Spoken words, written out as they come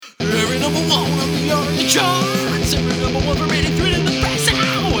charts. Every number one for rated thread in the press.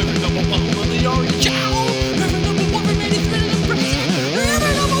 Ow! Every number one on the orange owl. Every number one for rated thread in the press.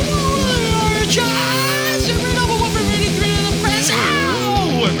 Every number one on the orange charts. Every number one for rated thread in the press.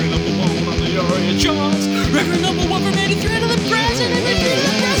 Ow! Every number one on the orange charts. Every number one for rated thread in the press. And every thread in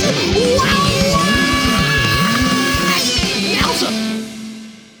the press. Wow! Yowza!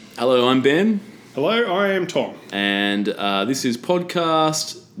 Hello, I'm Ben, Hello, I am Tom. and this is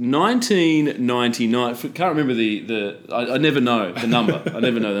podcast 1999. Can't remember I never know the number.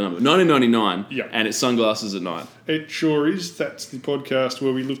 1999, Yeah. and it's Sunglasses at Night. It sure is. That's the podcast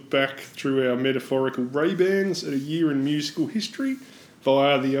where we look back through our metaphorical Ray-Bans at a year in musical history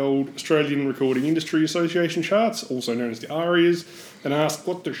via the old Australian Recording Industry Association charts, also known as the ARIAs, and ask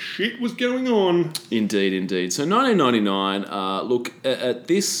what the shit was going on. Indeed. So 1999, look, at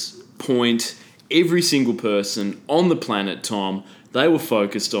this point, every single person on the planet, Tom, they were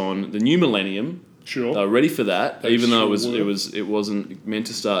focused on the new millennium. Sure. They were ready for that, They even though sure it wasn't meant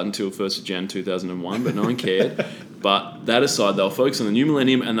to start until 1st of Jan 2001, but no one cared. But that aside, they were focused on the new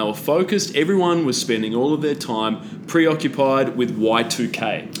millennium, and they were focused. Everyone was spending all of their time preoccupied with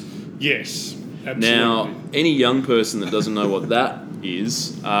Y2K. Yes, absolutely. Now, any young person that doesn't know what that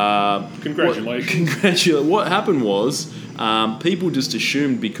is, Congratulations. What happened was people just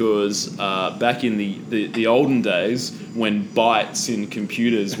assumed because back in the olden days when bytes in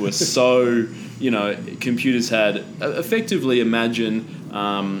computers were so, computers had effectively imagine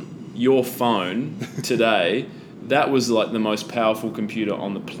your phone today. That was like the most powerful computer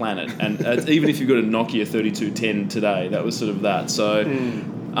on the planet, and even if you've got a Nokia 3210 today, that was sort of that. So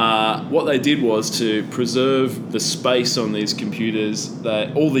what they did was to preserve the space on these computers.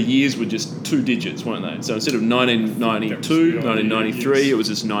 All the years were just 2 digits, weren't they? So instead of 1992, 1993, it was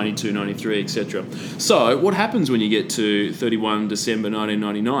just 92, 93, etc. So what happens when you get to 31 December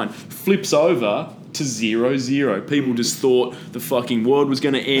 1999? Flips over to 00. People just thought the fucking world was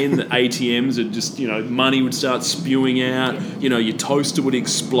going to end. The ATMs would just, money would start spewing out. Your toaster would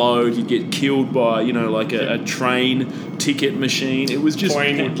explode. You'd get killed by, a train ticket machine. It was just...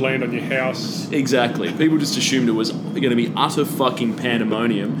 Plane would land on your house. Exactly. People just assumed it was going to be utter fucking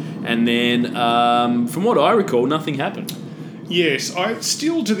pandemonium. And then, from what I recall, nothing happened. Yes,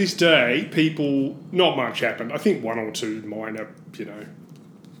 still to this day, not much happened. I think one or two minor,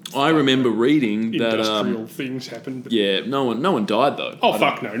 I remember reading that industrial things happened. But no one died though. Oh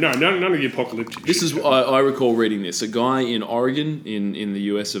fuck no, none of the apocalyptic. This is shit. I recall reading this. A guy in Oregon, in the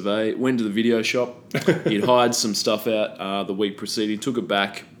US of A, went to the video shop. He'd hired some stuff out the week preceding, took it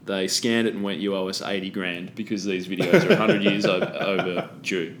back. They scanned it and went, "You owe us $80,000 because these videos are 100 years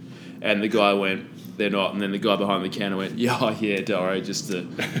overdue." And the guy went, "They're not." And then the guy behind the counter went, "Yeah, don't worry, just the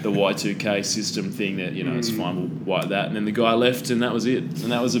Y2K system thing that, it's fine, we'll wipe that." And then the guy left and that was it.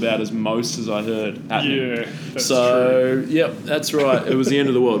 And that was about as most as I heard happening. Yeah, that's true. true. Yep, that's right. It was the end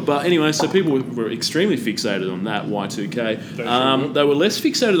of the world. But anyway, so people were extremely fixated on that, Y2K. They were less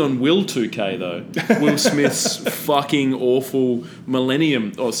fixated on Will 2K, though. Will Smith's fucking awful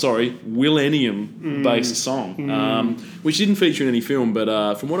Willennium-based song, which didn't feature in any film,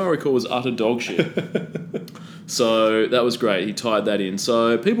 but from what I recall was utter dog shit. So that was great. He tied that in.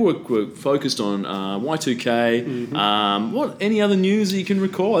 So people were focused on Y2K. Any other news that you can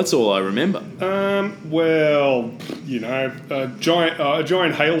recall? That's all I remember. A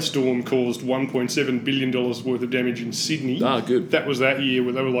giant hailstorm caused $1.7 billion worth of damage in Sydney. Ah, good. That was that year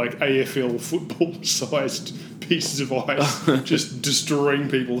where they were like AFL football-sized pieces of ice just destroying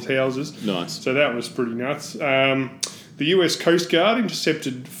people's houses. Nice. So that was pretty nuts. The US Coast Guard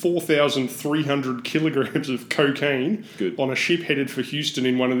intercepted 4,300 kilograms of cocaine on a ship headed for Houston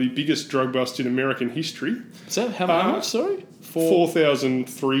in one of the biggest drug busts in American history. Is that how much, sorry?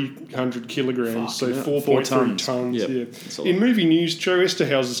 4,300 kilograms, so 4.3 tons. Yep. Yeah. In movie news, Joe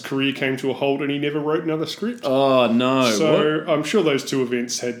Esterhouse's career came to a halt and he never wrote another script. Oh, no. So I'm sure those two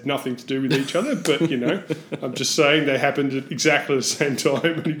events had nothing to do with each other, but, I'm just saying they happened at exactly the same time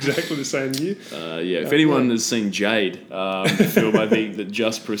and exactly the same year. If anyone has seen Jade, the film I think that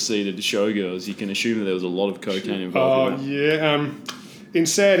just preceded Showgirls, you can assume that there was a lot of cocaine involved in that. In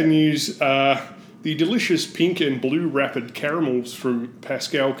sadder news, the delicious pink and blue wrapped caramels from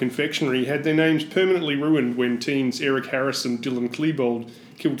Pascal Confectionery had their names permanently ruined when teens Eric Harris and Dylan Klebold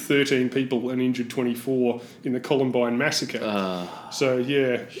killed 13 people and injured 24 in the Columbine massacre.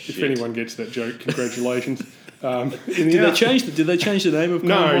 If anyone gets that joke, congratulations. Did they change the name of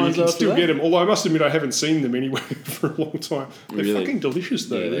No, Columbines you can still that? get them. Although I must admit I haven't seen them anywhere for a long time. They're fucking delicious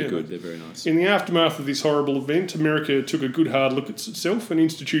though. Yeah, they're good. They're very nice. In the aftermath of this horrible event, America took a good hard look at itself and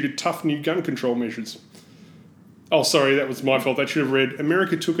instituted tough new gun control measures. Oh, sorry, that was my fault. That should have read,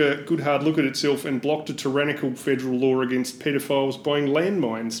 America took a good hard look at itself and blocked a tyrannical federal law against pedophiles buying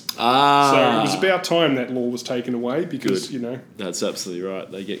landmines. Ah. So it was about time that law was taken away because, Good. you know... That's absolutely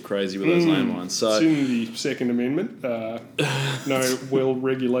right. They get crazy with those landmines. So It's in the Second Amendment. No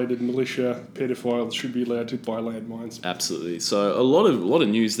well-regulated militia pedophiles should be allowed to buy landmines. absolutely. So a lot of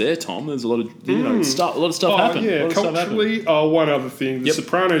news there, Tom. There's a lot of stuff. A lot of stuff happened. Yeah, A lot of stuff happened. culturally, one other thing. The Yep.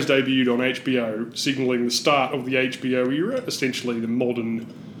 Sopranos debuted on HBO, signalling the start of the HBO era, essentially the modern,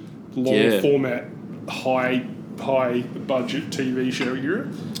 long-format, high-budget TV show era.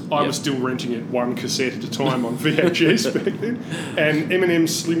 I Yep. was still renting it one cassette at a time on VHS back then. And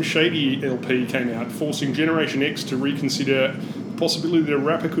Eminem's Slim Shady LP came out, forcing Generation X to reconsider the possibility that a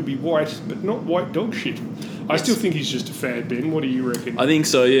rapper could be white, but not white dog shit. I still think he's just a fad, Ben. What do you reckon? I think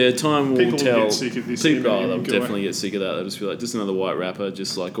so. Yeah, time will People will tell. get sick of this People, Eminem they'll guy. definitely get sick of that. They'll just be like, just another white rapper,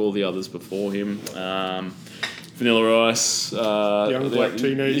 just like all the others before him. Vanilla Ice, Young black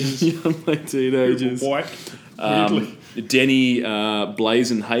teenagers. young black teenagers. White. Weirdly. Denny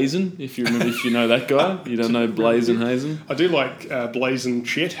Blazin' Hazen, if you remember, if you know that guy. You don't know Blazin' Hazen? I do like Blazin'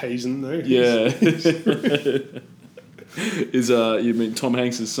 Chet Hazen, though. Yeah. You mean Tom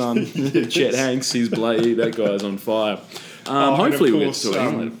Hanks' son, Chet Hanks? That guy's on fire. Hopefully and we'll of get course,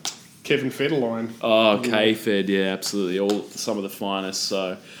 to it. Kevin Federline. Oh, K-Fed, yeah, absolutely. Some of the finest.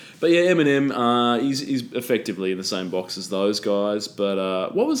 So, but yeah, Eminem, he's effectively in the same box as those guys.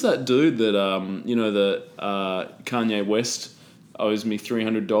 But what was that dude that the Kanye West owes me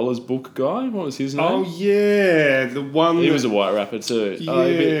 $300 book guy? What was his name? Oh yeah, the one. He was a white rapper too.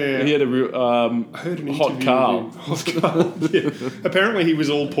 Yeah. He had a real I heard an Hot interview Carl. with him. Hot Carl. Yeah. Apparently, he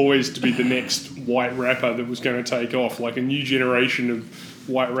was all poised to be the next white rapper that was going to take off, like a new generation of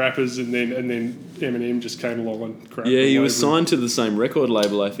white rappers, and then Eminem just came along and crapped Yeah, he all was over him. signed to the same record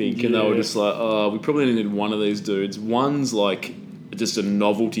label, I think, and they were Yeah. just like, oh, we probably needed one of these dudes. One's like just a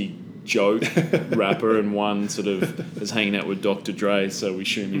novelty joke rapper, and one sort of is hanging out with Dr. Dre, so we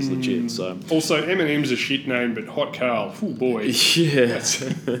assume he's legit. So Also, Eminem's a shit name, but Hot Carl, oh boy. yeah,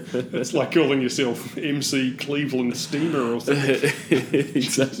 That's like calling yourself MC Cleveland Steamer or something.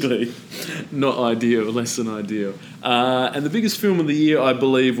 exactly. Not ideal, less than ideal. And the biggest film of the year, I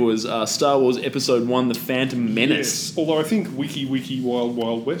believe, was Star Wars Episode 1, The Phantom Menace. Yes, although I think Wiki Wild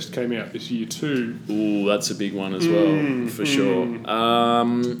Wild West came out this year too. Ooh, that's a big one as well, for sure.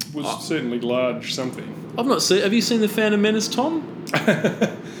 Was certainly large something. I've not seen. Have you seen The Phantom Menace, Tom?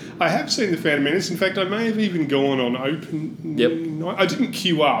 I have seen The Phantom Menace. In fact, I may have even gone on open Yep. night. I didn't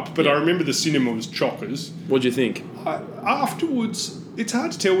queue up, but I remember the cinema was chockers. What do you think? Afterwards, it's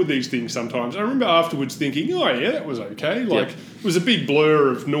hard to tell with these things sometimes. I remember afterwards thinking, oh yeah, that was okay. Like, Yep. it was a big blur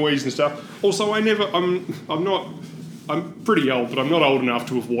of noise and stuff. Also, I'm pretty old, but I'm not old enough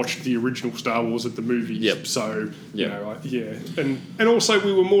to have watched the original Star Wars at the movies. Yep. So, you Yep. know, and also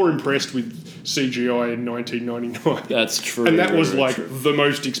we were more impressed with CGI in 1999. That's true. And that very, was very like true. the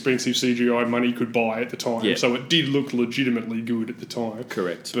most expensive CGI money could buy at the time. Yeah. So it did look legitimately good at the time.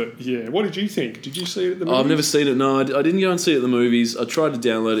 Correct. But yeah, what did you think? Did you see it at the movies? I've never seen it. No, I didn't go and see it at the movies. I tried to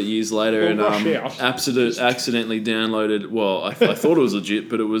download it years later, Well, and rush out. accidentally downloaded. Well, I thought it was legit,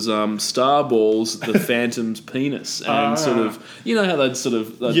 but it was Star Balls, the Phantom's penis, and sort of, you know how they'd sort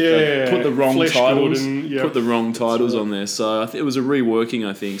of they'd put the wrong Flesh titles, Gordon, yeah. put the wrong titles on there. So it was a reworking,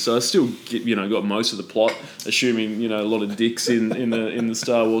 I think. So I still got most of the plot, assuming a lot of dicks in the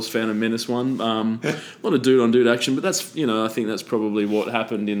Star Wars Phantom Menace one. A lot of dude on dude action, but that's I think that's probably what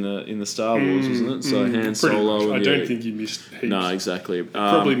happened in the Star Wars, wasn't it? So Han Pretty Solo. much. I and, don't think you missed heaps. No, exactly.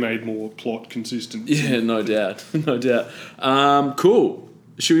 Probably made more plot consistent. Yeah, no doubt, no doubt. Cool.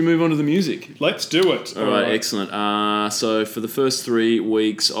 Should we move on to the music? Let's do it. All right, excellent. So for the first 3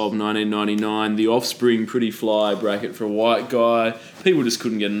 weeks of 1999, The Offspring, Pretty Fly, bracket for a white guy. People just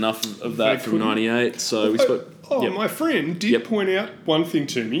couldn't get enough of that They from couldn't. 98. So we spoke. Yep. My friend did Yep. point out one thing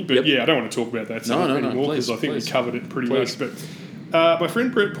to me, but Yep. yeah, I don't want to talk about that No, anymore please, because I think please. we covered it pretty Please. much. But my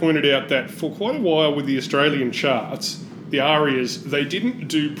friend Brett pointed out that for quite a while with the Australian charts, the ARIAs, they didn't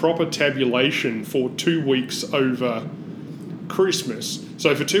do proper tabulation for 2 weeks over Christmas.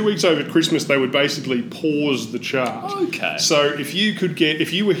 So for 2 weeks over Christmas, they would basically pause the chart. Okay. So if you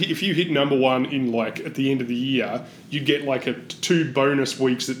hit number one in like at the end of the year, you'd get like 2 bonus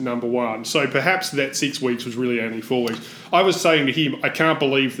weeks at number one. So perhaps that 6 weeks was really only 4 weeks. I was saying to him, I can't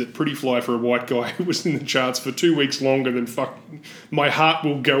believe that Pretty Fly for a White Guy was in the charts for 2 weeks longer than fucking My Heart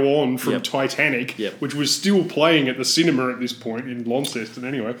Will Go On from Yep. Titanic, Yep. which was still playing at the cinema at this point in Launceston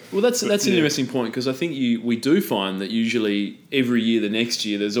anyway. Well, that's an yeah. interesting point because I think we do find that usually every year the next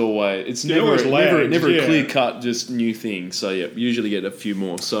year there's always it's Yeah, never always lagged, never a yeah. clear cut just new thing. So yeah, usually get a few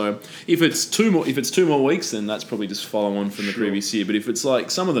more. So if it's two more weeks, then that's probably just follow on from the Sure. previous year. But if it's like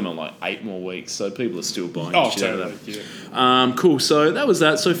some of them are like 8 more weeks, so people are still buying Oh, shit out of totally. that. Yeah. Cool. So that was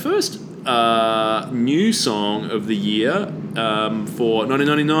that. So first new song of the year for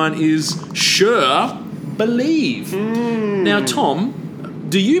 1999 is Sure Believe. Now, Tom,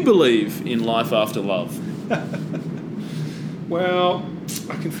 do you believe in life after love? Well,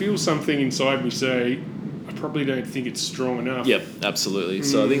 I can feel something inside me say, I probably don't think it's strong enough. Yep, absolutely.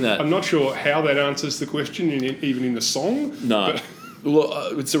 So I think that I'm not sure how that answers the question, even in the song. no. but-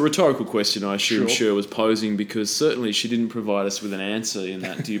 Well, it's a rhetorical question, I assume Sure. Cher was posing, because certainly she didn't provide us with an answer in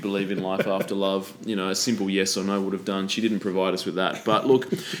that, do you believe in life after love? You know, a simple yes or no would have done. She didn't provide us with that. But look,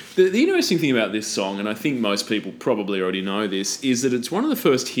 the interesting thing about this song, and I think most people probably already know this, is that it's one of the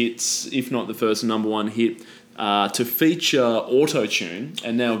first hits, if not the first number one hit, to feature auto-tune,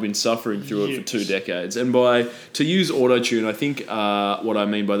 and now we've been suffering through it for 2 Yes. decades. And to use auto-tune, I think what I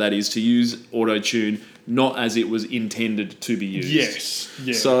mean by that is to use auto-tune not as it was intended to be used. Yes.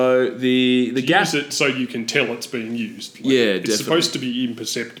 Yeah. So the gap. Use it so you can tell it's being used. Yeah, It's definitely. supposed to be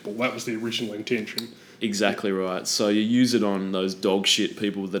imperceptible. That was the original intention. Exactly right. So you use it on those dog shit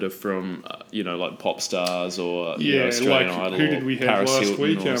people that are from, like pop stars or Yeah, Australian like, Idol who or did we have Paris last Hilton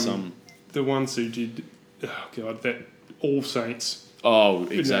week? or some. The ones who did, oh God, that All Saints. Oh,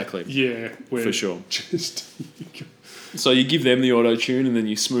 exactly. Yeah. Where For sure. Just, So you give them the auto tune and then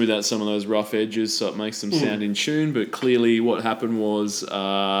you smooth out some of those rough edges so it makes them sound in tune. But clearly, what happened was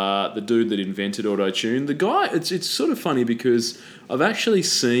the dude that invented auto tune, the guy. It's sort of funny because I've actually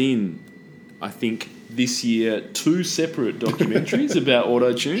seen, I think this year, 2 separate documentaries about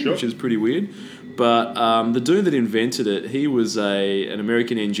auto tune, Sure. which is pretty weird. But the dude that invented it, he was an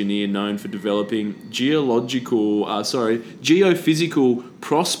American engineer known for developing geophysical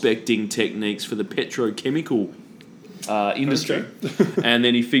prospecting techniques for the petrochemical industry. And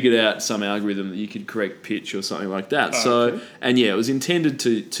then he figured out some algorithm that you could correct pitch or something like that. okay. It was intended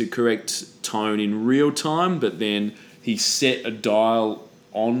to correct tone in real time, but then he set a dial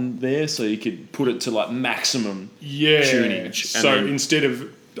on there so you could put it to like maximum yeah. tunage. So And then- instead of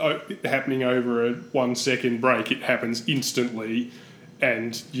happening over a 1 second break, it happens instantly.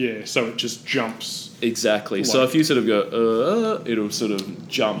 And yeah, so it just jumps. Exactly. So Like- if you sort of go, it'll sort of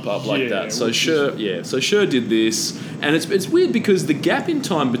jump up like Yeah, that. So which Cher, So Cher did this, and it's weird because the gap in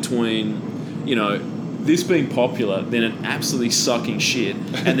time between, this being popular, then it absolutely sucking shit,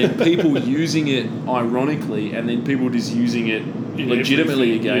 and then people using it ironically, and then people just using it In legitimately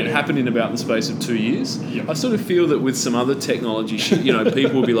everything, again, yeah. happened in about the space of 2 years. Yep. I sort of feel that with some other technology shit,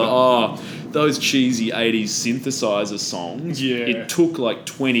 people will be like, oh, those cheesy 80s synthesizer songs, Yeah. it took like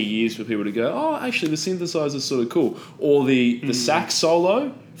 20 years for people to go, oh, actually the synthesizer's sort of cool. Or the sax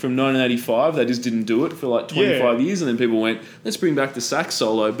solo from 1985, they just didn't do it for like 25 years, and then people went, let's bring back the sax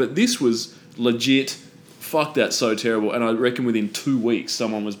solo. But this was legit, fuck, that's so terrible. And I reckon within 2 weeks,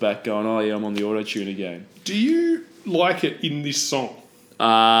 someone was back going, oh yeah, I'm on the auto-tune again. Do you like it in this song?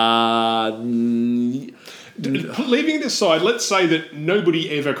 Leaving it aside, let's say that nobody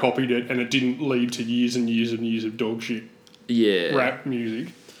ever copied it and it didn't lead to years and years and years of dog shit Yeah. rap music,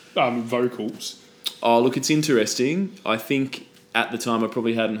 vocals. Oh, look, it's interesting. I think at the time I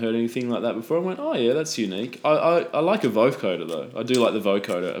probably hadn't heard anything like that before. I went, oh yeah, that's unique. I like a vocoder though. I do like the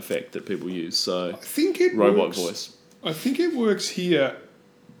vocoder effect that people use. So I think it robot works. voice. I think it works here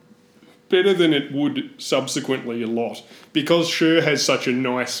better than it would subsequently a lot because Cher has such a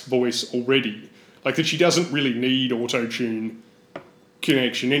nice voice already. Like that she doesn't really need auto-tune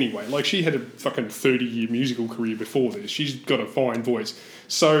connection anyway. Like she had a fucking 30-year musical career before this. She's got a fine voice.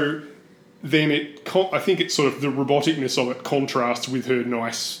 So then I think it's sort of the roboticness of it contrasts with her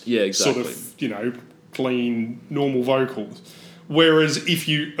nice Yeah, exactly. sort of, clean, normal vocals. Whereas if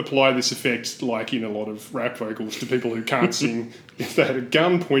you apply this effect, like in a lot of rap vocals, to people who can't sing, if they had a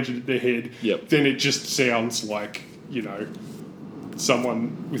gun pointed at their head, Yep. then it just sounds like,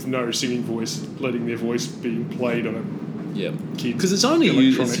 someone with no singing voice letting their voice being played on Yeah. Kid Because it's only used,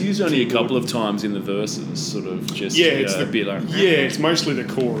 electronic it's used only a keyboard. couple of times in the verses, sort of just it's a bit like it's mostly the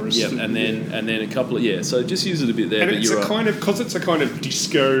chorus. Yep, and then a couple of so just use it a bit there. And but it's you're a right. kind of because it's a kind of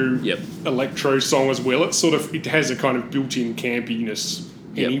disco Yep. electro song as well. It's sort of it has a kind of built-in campiness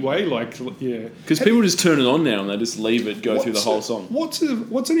anyway. Like, yeah. Because people just turn it on now and they just leave it go through the whole song. What's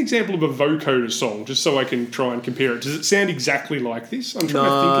an example of a vocoder song, just so I can try and compare it? Does it sound exactly like this? I'm trying to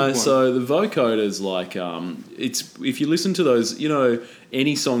think of one. So the vocoder's like, it's if you listen to those,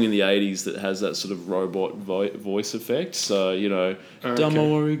 any song in the 80s that has that sort of robot voice effect. So,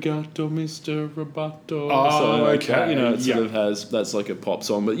 Domo arigato, Mr. Roboto. Oh, okay. It sort of has, that's like a pop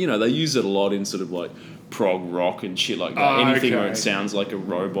song. But, they use it a lot in sort of like prog rock and shit like that. Anything where it sounds like a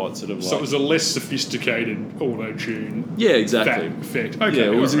robot sort of So it was a less sophisticated auto-tune. Yeah, exactly. That effect. Okay, yeah,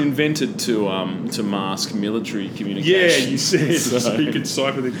 it was alright. invented to mask military Yeah, communication. you said so you could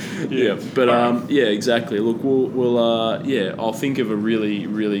cipher the... Yeah, but exactly. Look, we'll I'll think of a really,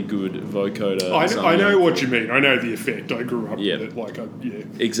 really good vocoder. I know what you mean. I know the effect. I grew up with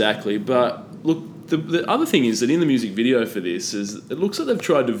it. Exactly. But look, the other thing is that in the music video for this is it looks like they've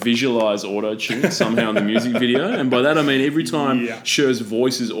tried to visualize auto-tune somehow in the music video, and by that I mean every time Cher's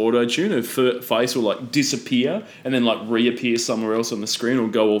voice is auto-tune, her face will like disappear and then like reappear somewhere else on the screen or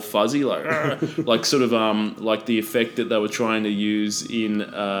go all fuzzy like sort of like the effect that they were trying to use in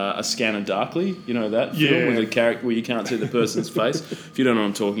A Scanner Darkly, that film with a character where you can't see the person's face. If you don't know what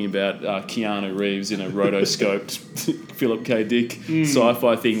I'm talking about, Keanu Reeves in a rotoscoped Philip K. Dick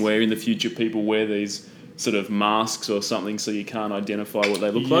sci-fi thing where in the future people wear these sort of masks or something so you can't identify what they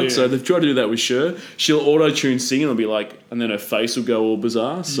look like. So they've tried to do that with Cher. She'll auto-tune sing and it'll be like, and then her face will go all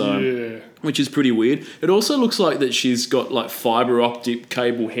bizarre. Which is pretty weird. It also looks like that she's got like fibre optic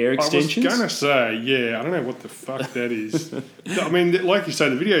cable hair extensions. I was going to say, I don't know what the fuck that is. I mean, like you say,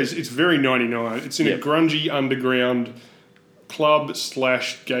 the video it's very 99. It's in a grungy underground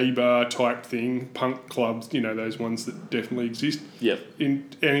club/gay bar type thing, punk clubs, those ones that definitely exist. Yep.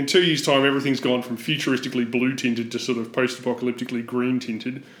 And in 2 years' time, everything's gone from futuristically blue tinted to sort of post-apocalyptically green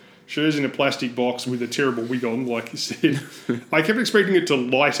tinted. Cher's in a plastic box with a terrible wig on, like you said. I kept expecting it to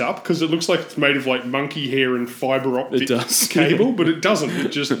light up because it looks like it's made of like monkey hair and fibre optic cable, but it doesn't.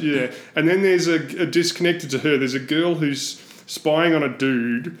 It just, And then there's a disconnected to her, there's a girl who's spying on a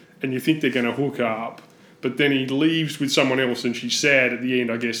dude and you think they're going to hook up. But then he leaves with someone else and she's sad at the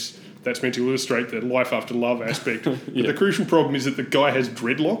end. I guess that's meant to illustrate the life after love aspect. But the crucial problem is that the guy has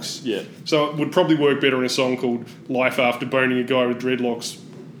dreadlocks. Yeah. So it would probably work better in a song called Life After Boning a Guy with Dreadlocks,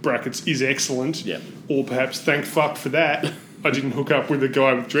 brackets, is excellent. Yeah. Or perhaps thank fuck for that. I didn't hook up with a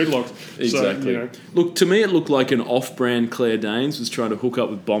guy with dreadlocks. Exactly. So, Look, to me it looked like an off-brand Claire Danes was trying to hook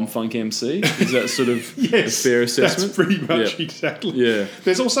up with Bomb Funk MC. Is that sort of a fair assessment? That's pretty much exactly. Yeah.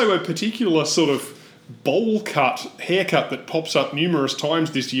 There's also a particular sort of bowl cut haircut that pops up numerous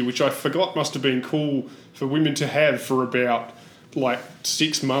times this year, which I forgot must have been cool for women to have for about like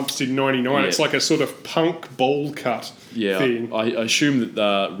 6 months in 99. It's like a sort of punk bowl cut thing. I assume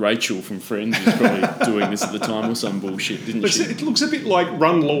that Rachel from Friends was probably doing this at the time or some bullshit, didn't she? It looks a bit like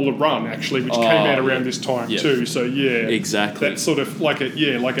Run Lola Run, actually, which came out around this time too. So exactly. That's sort of like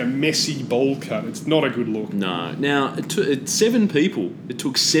a messy bowl cut. It's not a good look. No. Now it's 7 people. It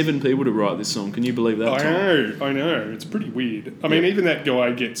took 7 people to write this song. Can you believe that? I know. It's pretty weird. I mean, even that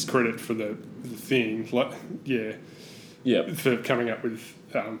guy gets credit for the thing. For coming up with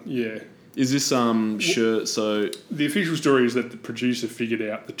Is this Cher? So the official story is that the producer figured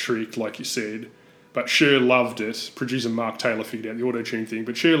out the trick, like you said, but Cher loved it. Producer Mark Taylor figured out the auto-tune thing,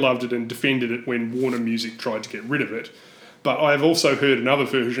 but Cher loved it and defended it when Warner Music tried to get rid of it. But I've also heard another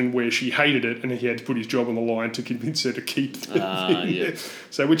version where she hated it and he had to put his job on the line to convince her to keep the thing.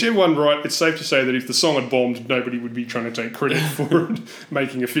 So whichever one right, it's safe to say that if the song had bombed, nobody would be trying to take credit for it,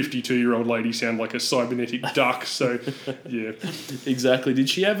 making a 52-year-old lady sound like a cybernetic duck. So, Exactly.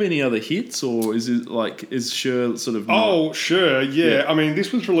 Did she have any other hits, or is Cher sort of... Oh, sure, I mean,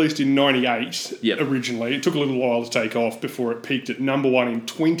 this was released in 98 originally. It took a little while to take off before it peaked at number 1 in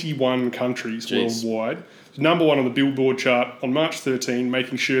 21 countries worldwide. Number 1 on the Billboard chart on March 13,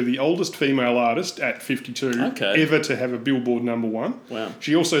 making Cher the oldest female artist at 52 ever to have a Billboard number 1. Wow.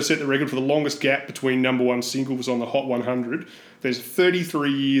 She also set the record for the longest gap between number 1 singles on the Hot 100. There's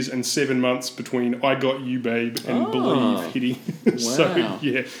 33 years and 7 months between I Got You Babe and Believe hitting. So,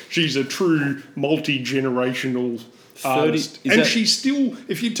 she's a true multi-generational artist. And she's still,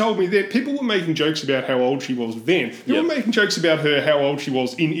 if you told me that, people were making jokes about how old she was then. They were making jokes about her, how old she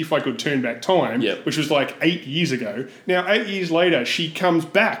was in If I Could Turn Back Time, which was like 8 years ago. Now, 8 years later, she comes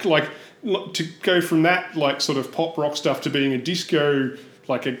back, like, to go from that, like, sort of pop rock stuff to being a disco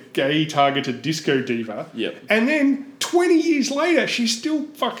like a gay-targeted disco diva. Yep. And then 20 years later, she's still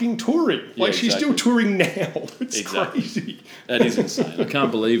fucking touring. Like, she's still touring now. It's crazy. That is insane. I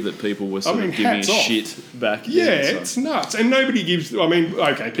can't believe that people were sort of giving a shit back then. Yeah, it's nuts. And nobody gives... I mean,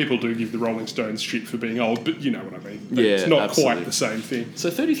 okay, people do give the Rolling Stones shit for being old, but you know what I mean. Yeah, it's not absolutely. quite the same thing. So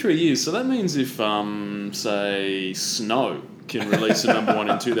 33 years. So that means if, say, Snow can release a number one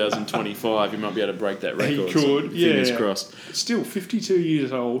in 2025, he might be able to break that record. He could, Fingers crossed. Still 52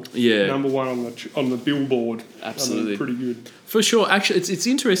 years old. Yeah. Number one on the Billboard. Absolutely. I mean, pretty good. For sure. Actually, it's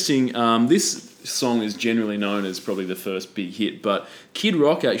interesting. This song is generally known as probably the first big hit, but Kid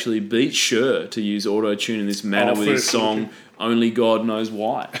Rock actually beat Cher to use auto-tune in this manner with his song Only God Knows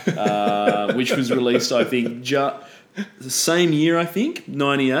Why, which was released, I think, the same year, I think,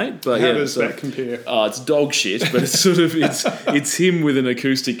 98. But How does that compare? Oh, it's dog shit, but it's sort of it's him with an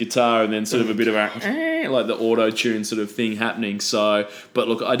acoustic guitar and then sort of a bit of a like the auto tune sort of thing happening. So, but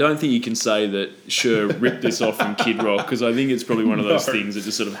look, I don't think you can say that Cher ripped this off from Kid Rock, because I think it's probably one of those things that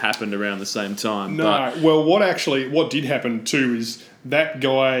just sort of happened around the same time. No, well, what did happen too is that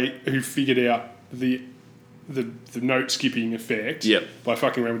guy who figured out the note skipping effect by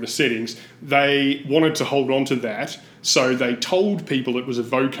fucking around with the settings, they wanted to hold on to that, so they told people it was a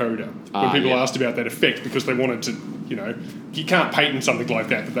vocoder when people asked about that effect, because they wanted to, you can't patent something like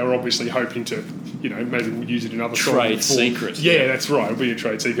that, but they were obviously hoping to, maybe we'll use it in other songs. Trade secret. Yeah, that's right, it'll be a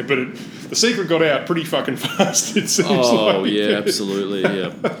trade secret, but the secret got out pretty fucking fast, it seems like. Oh, yeah, absolutely, yeah.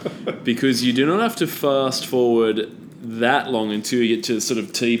 Because you do not have to fast forward that long until you get to sort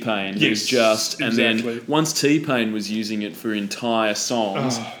of T-Pain, who's just... And then once T-Pain was using it for entire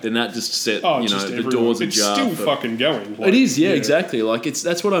songs, then that just set, the doors ajar. It's still fucking going. It is, exactly. Like,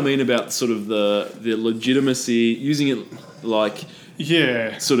 that's what I mean about sort of the legitimacy, using it like...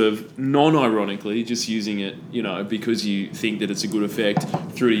 Yeah. Sort of non-ironically, just using it, because you think that it's a good effect,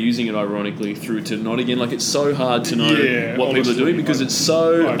 through to using it ironically, through to not again. Like, it's so hard to know what people are doing, because it's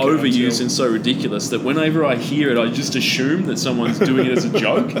so overused and so ridiculous that whenever I hear it, I just assume that someone's doing it as a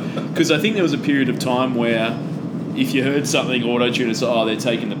joke. Because I think there was a period of time where if you heard something auto-tuned, it's they're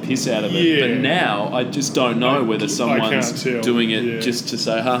taking the piss out of it. Yeah. But now I just don't know whether someone's doing it just to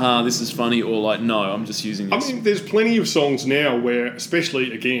say, haha, this is funny, or like, no, I'm just using this. I mean, there's plenty of songs now where,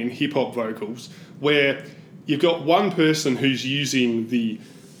 especially, again, hip-hop vocals, where you've got one person who's using the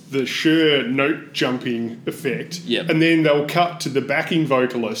Cher note jumping effect, and then they'll cut to the backing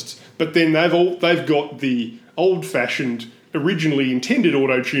vocalists, but then they've got the old-fashioned originally intended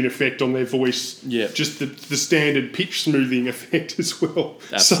auto-tune effect on their voice, just the standard pitch smoothing effect as well.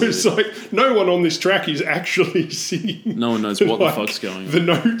 Absolutely. So it's like no one on this track is actually singing. No one knows what the fuck's going on. The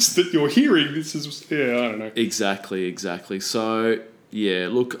notes that you're hearing, this is, I don't know. Exactly. So,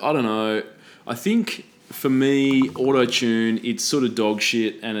 look, I don't know. I think... For me, auto-tune, it's sort of dog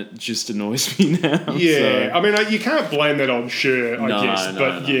shit, and it just annoys me now. Yeah, so. I mean, you can't blame that on Cher, I guess.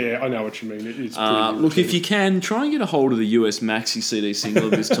 No. Yeah, I know what you mean. It's pretty look, if you can, try and get a hold of the US Maxi CD single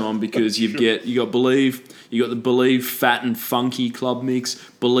this time, because you got Believe, you got the Believe Fat and Funky Club Mix,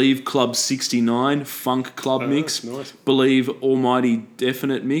 Believe Club 69 Funk Club Mix, nice. Believe Almighty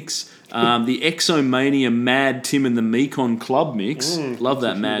Definite Mix, the Exomania Mad Tim and the Mekon Club Mix. Love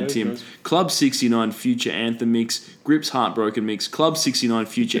that Mad Tim. Guys. Club 69 Future Anthem Mix, Grips Heartbroken Mix, Club 69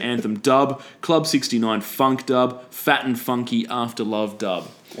 Future Anthem Dub, Club 69 Funk Dub, Fat and Funky After Love Dub.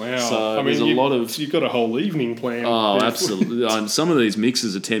 Wow. So I mean, there's a lot of... You've got a whole evening planned. Oh, absolutely. Some of these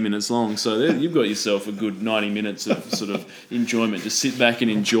mixes are 10 minutes long, so you've got yourself a good 90 minutes of sort of enjoyment. Just sit back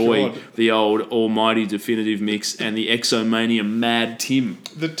and enjoy the old Almighty Definitive Mix and the Exomania Mad Tim.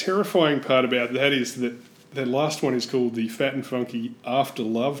 The terrifying part about that is that that last one is called the Fat and Funky After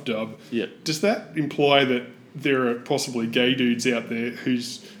Love Dub. Yeah. Does that imply that there are possibly gay dudes out there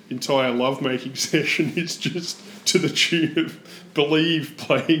whose entire lovemaking session is just to the tune of Believe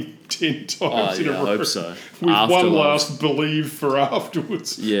playing 10 times in a row? I hope so. With After one love. last Believe for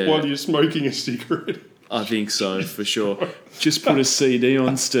afterwards while you're smoking a cigarette. I think so, for sure. Just put a CD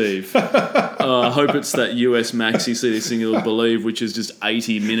on, Steve. I hope it's that US Maxi CD single Believe, which is just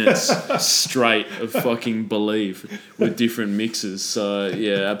 80 minutes straight of fucking Believe with different mixes. So,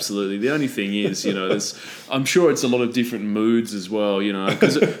 yeah, absolutely. The only thing is, I'm sure it's a lot of different moods as well,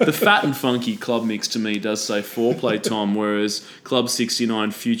 because the Fat and Funky Club Mix to me does say foreplay time, whereas Club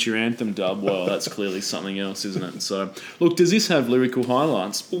 69 Future Anthem Dub, well, that's clearly something else, isn't it? So, look, does this have lyrical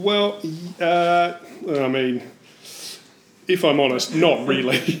highlights? Well, I mean, if I'm honest, not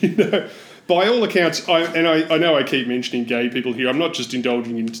really. By all accounts, I know I keep mentioning gay people here. I'm not just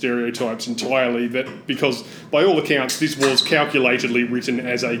indulging in stereotypes entirely, because by all accounts, this was calculatedly written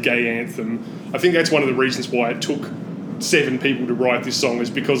as a gay anthem. I think that's one of the reasons why it took 7 people to write this song is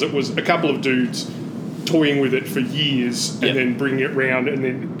because it was a couple of dudes toying with it for years and then bringing it round, and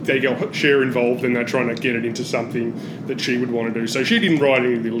then they got Cher involved and they're trying to get it into something that she would want to do. So she didn't write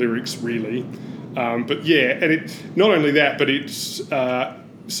any of the lyrics really, but yeah, and it not only that, but it's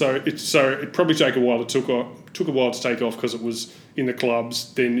so it probably took a while to take off because it was in the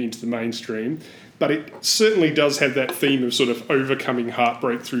clubs, then into the mainstream. But it certainly does have that theme of sort of overcoming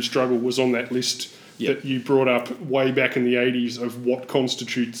heartbreak through struggle. Was on that list that you brought up way back in the 80s of what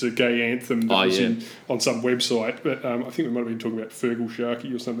constitutes a gay anthem that was on some website. But I think we might have been talking about Fergal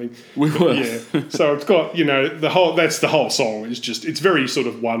Sharkey or something. We were. Yeah. So it's got, that's the whole song. It's very sort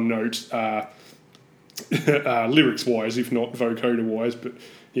of one note lyrics-wise, if not vocoder-wise. But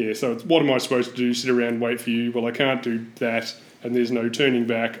yeah, so it's, what am I supposed to do? Sit around and wait for you? Well, I can't do that. And there's no turning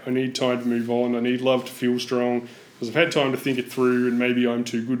back. I need time to move on. I need love to feel strong because I've had time to think it through and maybe I'm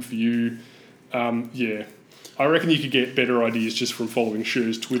too good for you. Yeah. I reckon you could get better ideas just from following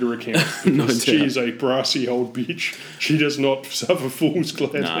Cher's Twitter account. Because she is a brassy old bitch. She does not suffer fools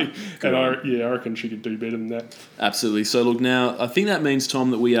gladly. And I reckon she could do better than that. Absolutely. So look, now I think that means,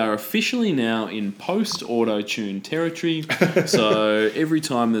 Tom, that we are officially now in post-auto-tune territory. So every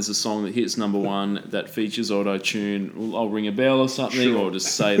time there's a song that hits number 1 that features auto-tune, I'll ring a bell or something, or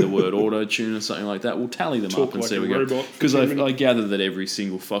just say the word auto-tune or something like that. We'll tally them up and see where we go. Because I gather that every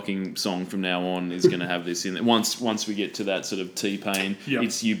single fucking song from now on is going to have this in it. Once we get to that sort of T-Pain,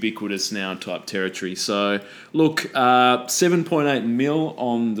 it's ubiquitous now type territory. So, look, 7.8 mil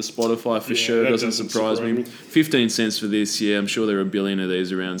on the Spotify for sure. Doesn't surprise me. 15 cents for this, I'm sure there are a billion of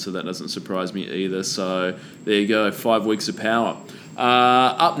these around, so that doesn't surprise me either. So, there you go, 5 weeks of power.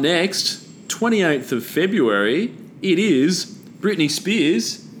 Up next, 28th of February, it is Britney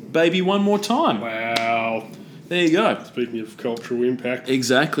Spears, Baby One More Time. Wow. There you go. Speaking of cultural impact.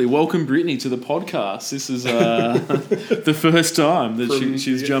 Exactly. Welcome, Britney, to the podcast. This is the first time that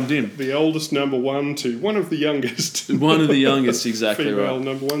she's jumped in. The oldest number 1 to one of the youngest. One of the youngest, exactly female right.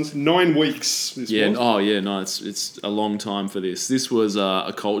 number 1s. 9 weeks. This was. Oh, yeah, no, it's a long time for this. This was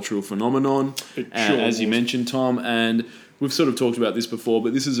a cultural phenomenon, as you mentioned, Tom, and we've sort of talked about this before,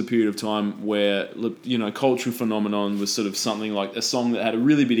 but this is a period of time where, cultural phenomenon was sort of something like a song that had a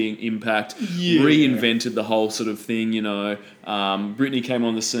really big impact, reinvented the whole sort of thing, Britney came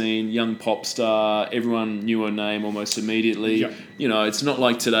on the scene, young pop star, everyone knew her name almost immediately. Yep. It's not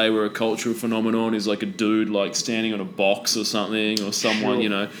like today where a cultural phenomenon is like a dude like standing on a box or something, or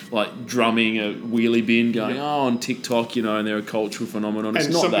someone, like drumming a wheelie bin going, on TikTok, and they're a cultural phenomenon. It's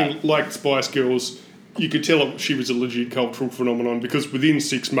and not something that. like Spice Girls, you could tell she was a legit cultural phenomenon because within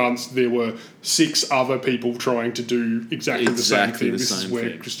 6 months there were 6 other people trying to do exactly the same thing. This is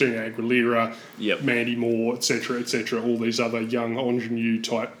where Christina Aguilera, Mandy Moore, etc., all these other young ingenue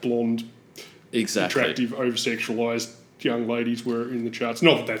type blonde, attractive, over-sexualised young ladies were in the charts.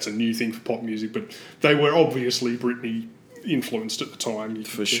 Not that that's a new thing for pop music, but they were obviously Britney influenced at the time.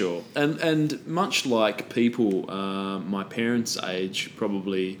 For sure. And much like people my parents' age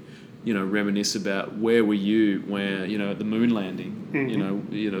probably reminisce about where were you where, at the moon landing,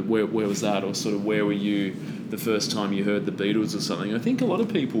 where was that, or sort of where were you the first time you heard the Beatles or something. I think a lot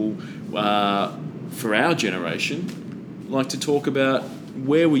of people, for our generation, like to talk about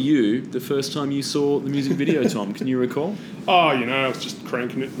where were you the first time you saw the music video, Tom? Can you recall? Oh, I was just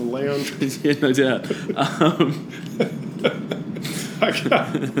cranking it in the lounge. Yeah, no doubt.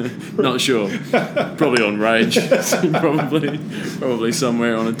 Not sure. Probably on Rage. probably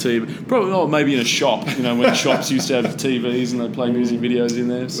somewhere on a TV. Probably, maybe in a shop. When shops used to have TVs and they play music videos in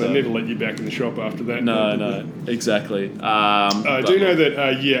there. So they never let you back in the shop after that. No, exactly. I do know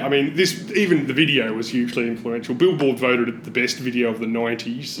that. Even the video was hugely influential. Billboard voted it the best video of the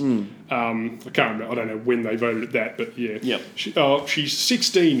 90s. I can't remember. I don't know when they voted it that, but yeah. Yep. She's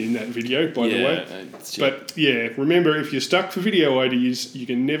 16 in that video, by the way. But remember, if you're stuck for video ideas, you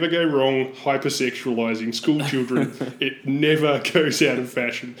can never go wrong hypersexualizing school children. It never goes out of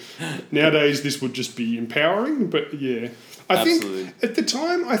fashion. Nowadays, this would just be empowering, but yeah. I think at the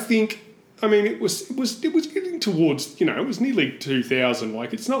time, it was getting towards, it was nearly 2000.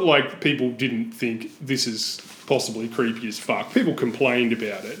 Like, it's not like people didn't think this is possibly creepy as fuck. People complained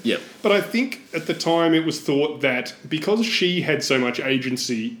about it. Yep. But I think at the time it was thought that because she had so much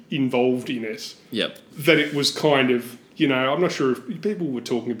agency involved in it, that it was kind of, I'm not sure if people were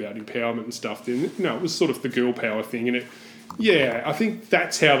talking about empowerment and stuff then. It was sort of the girl power thing, and I think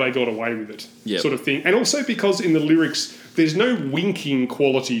that's how they got away with it, sort of thing. And also because in the lyrics, there's no winking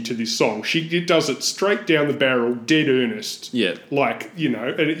quality to this song. She does it straight down the barrel, dead earnest. Yeah. Like,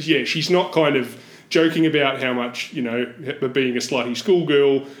 and she's not kind of joking about how much, being a slutty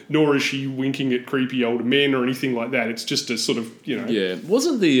schoolgirl, nor is she winking at creepy older men or anything like that. It's just a sort of, Yeah.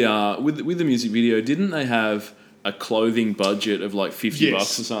 Wasn't the with the music video? Didn't they have a clothing budget of like $50 or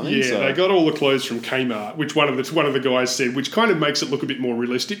something? Yeah, they got all the clothes from Kmart, which one of the guys said, which kind of makes it look a bit more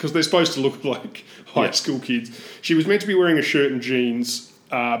realistic because they're supposed to look like high school kids. She was meant to be wearing a shirt and jeans,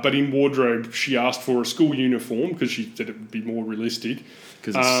 but in wardrobe she asked for a school uniform because she said it would be more realistic.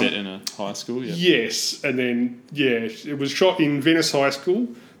 Because it's set in a high school. Yeah. Yes, and then it was shot in Venice High School,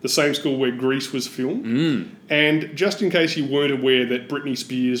 the same school where Grease was filmed. And just in case you weren't aware that Britney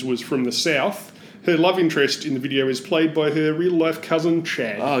Spears was from the South, her love interest in the video is played by her real-life cousin,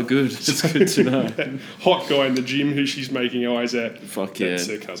 Chad. Oh, good. It's good to know. That hot guy in the gym who she's making eyes at. Fuck yeah. That's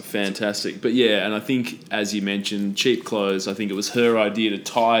her cousin. Fantastic. But yeah, and I think, as you mentioned, cheap clothes, I think it was her idea to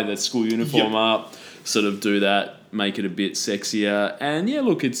tie the school uniform up, sort of do that, make it a bit sexier. And yeah,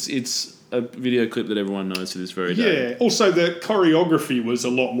 look, it's a video clip that everyone knows to this very day. Yeah. Also, the choreography was a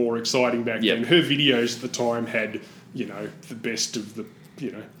lot more exciting back then. Her videos at the time had, the best of the,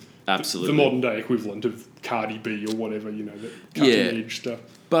 Absolutely. The modern day equivalent of Cardi B or whatever, the cutting edge stuff.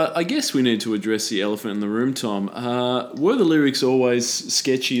 But I guess we need to address the elephant in the room, Tom. Were the lyrics always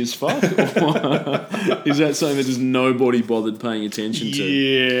sketchy as fuck? Or is that something that just nobody bothered paying attention to?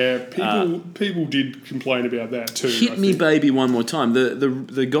 Yeah, people did complain about that too. Hit Me Baby One More Time.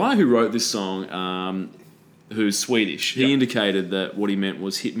 The guy who wrote this song, who's Swedish, he indicated that what he meant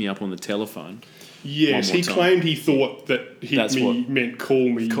was hit me up on the telephone. Yes, he claimed he thought that meant call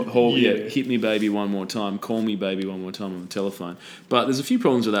me. Hit me baby one more time, call me baby one more time on the telephone. But there's a few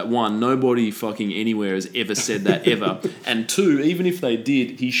problems with that. One, nobody fucking anywhere has ever said that ever. And two, even if they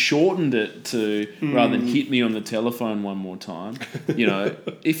did, he shortened it to rather than hit me on the telephone one more time.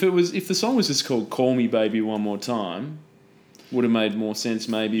 If the song was just called Call Me Baby One More Time, would have made more sense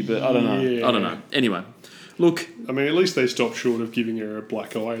maybe, but I don't know. Yeah. I don't know. Anyway. Look, I mean, at least they stopped short of giving her a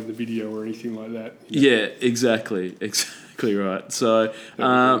black eye in the video or anything like that. Yeah, exactly right. So,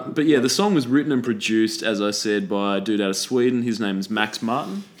 but yeah, the song was written and produced, as I said, by a dude out of Sweden. His name is Max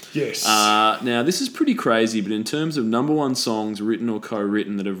Martin. Yes. Now, this is pretty crazy, but in terms of number one songs written or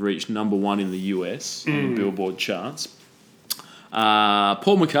co-written that have reached number one in the US on the Billboard charts,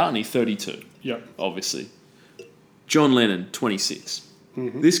 Paul McCartney, 32. Yep. Obviously. John Lennon, 26.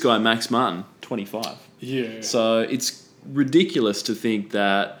 This guy, Max Martin, 25. Yeah. So it's ridiculous to think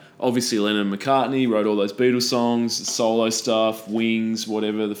that obviously Lennon and McCartney wrote all those Beatles songs, solo stuff, Wings,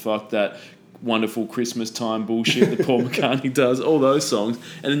 whatever the fuck, that wonderful Christmas time bullshit that Paul McCartney does, all those songs.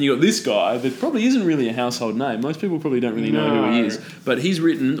 And then you got this guy that probably isn't really a household name. Most people probably don't really know who he is. But he's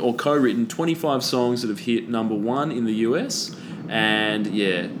written or co-written 25 songs that have hit number one in the US. And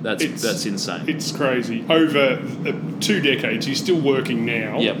yeah, that's insane. It's crazy. Over 2 decades, he's still working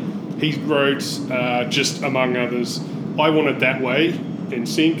now. Yep. He wrote, just among others, I Want It That Way,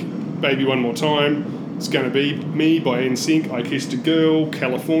 NSYNC, Baby One More Time, It's Gonna Be Me by NSYNC, I Kissed a Girl,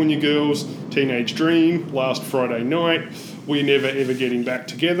 California Girls, Teenage Dream, Last Friday Night, We're Never Ever Getting Back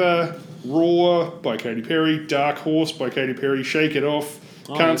Together, Raw by Katy Perry, Dark Horse by Katy Perry, Shake It Off,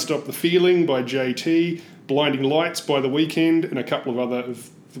 Can't Stop the Feeling by JT, Blinding Lights by The Weeknd, and a couple of other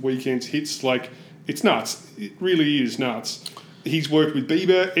of The Weeknd's hits. Like, it's nuts. It really is nuts. He's worked with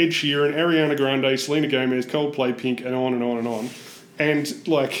Bieber, Ed Sheeran, Ariana Grande, Selena Gomez, Coldplay, Pink, and on and on and on. And,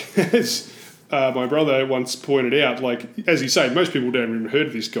 like, as my brother once pointed out, like, as you say, most people don't even heard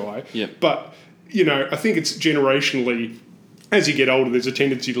of this guy. Yep. But, I think it's generationally, as you get older, there's a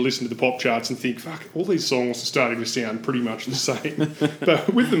tendency to listen to the pop charts and think, fuck, all these songs are starting to sound pretty much the same.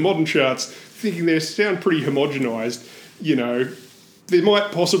 But with the modern charts, thinking they sound pretty homogenised, there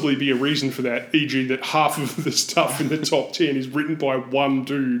might possibly be a reason for that, e.g. that half of the stuff in the top 10 is written by one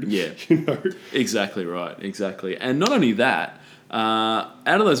dude. Yeah. Exactly right, exactly. And not only that, out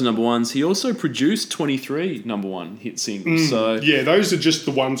of those number ones, he also produced 23 number one hit singles. So yeah, those are just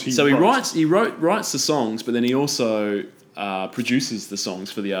the ones he wrote. So he writes the songs, but then he also produces the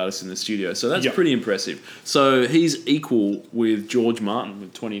songs for the artists in the studio. So that's pretty impressive. So he's equal with George Martin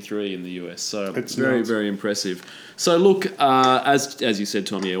with 23 in the US. So it's very, very impressive. So look, as you said,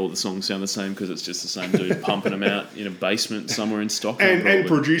 Tom, all the songs sound the same because it's just the same dude pumping them out in a basement somewhere in Stockholm. And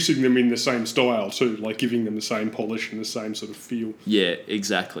producing them in the same style too, like giving them the same polish and the same sort of feel. Yeah,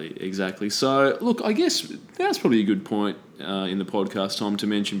 exactly. So look, I guess that's probably a good point in the podcast, Tom, to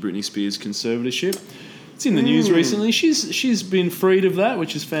mention Britney Spears' conservatorship. It's in the news recently. She's been freed of that,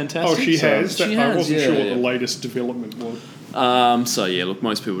 which is fantastic. Oh, she has? I wasn't sure what the yeah. latest development was. So yeah, look,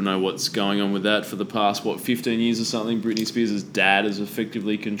 most people know what's going on with that. For the past 15 years or something, Britney Spears' dad has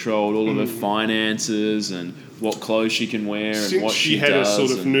effectively controlled all of her finances and what clothes she can wear and what she does. Since she had a sort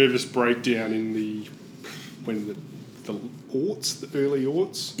of nervous breakdown in the when the aughts, the early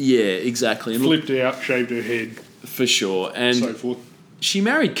aughts, Yeah, exactly. And look, flipped out, shaved her head, for sure. And so forth. she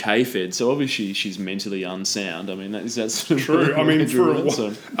married K-Fed, so obviously she's mentally unsound. I mean, that's sort of True. I mean,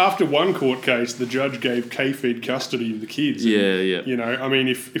 so. after one court case, the judge gave K-Fed custody of the kids. And, Yeah. You know, I mean,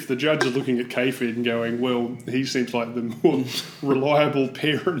 if the judge is looking at K-Fed and going, well, he seems like the more reliable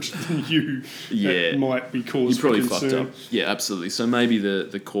parent than you, that might be cause You probably for fucked concern. up. Yeah, absolutely. So maybe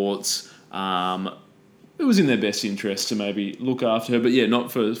the courts, it was in their best interest to maybe look after her, but yeah,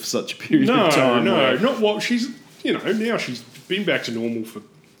 not for such a period of time. No, not what she's. You know, now she's been back to normal for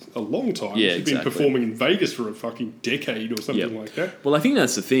a long time. Yeah, she's been exactly. performing in Vegas for a fucking decade or something like that. Well, I think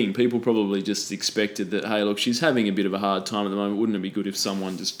that's the thing. People probably just expected that, hey, look, she's having a bit of a hard time at the moment. Wouldn't it be good if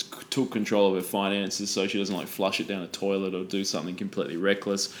someone just took control of her finances so she doesn't, like, flush it down a toilet or do something completely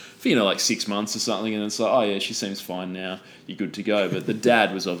reckless for, you know, like 6 months or something, and it's like, oh, yeah, she seems fine now. You're good to go. But the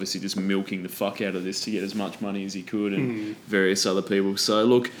dad was obviously just milking the fuck out of this to get as much money as he could and various other people. So,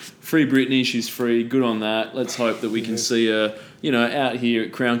 look, free Britney. She's free. Good on that. Let's hope that we can see her, you know, out here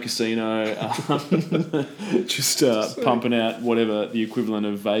at Crown Casino just pumping out whatever the equivalent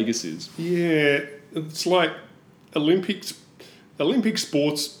of Vegas is. Yeah, it's like Olympic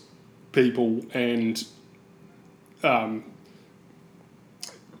sports people and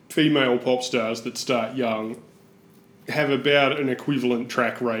female pop stars that start young have about an equivalent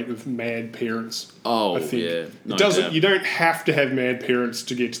track rate of mad parents. Oh, I think. yeah. No It doesn't. doubt. You don't have to have mad parents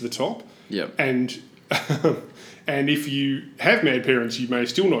to get to the top. Yep. And and if you have mad parents, you may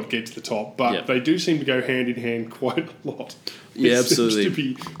still not get to the top, but Yep. they do seem to go hand in hand quite a lot. Yeah, it absolutely. Seems to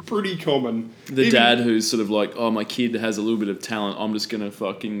be pretty common. The Even- dad who's sort of like, oh, my kid has a little bit of talent. I'm just going to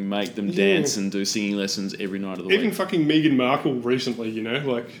fucking make them dance and do singing lessons every night of the Even week. fucking Meghan Markle recently,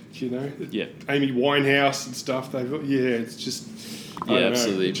 Yeah. Amy Winehouse and stuff. It's just, I Yeah, don't know.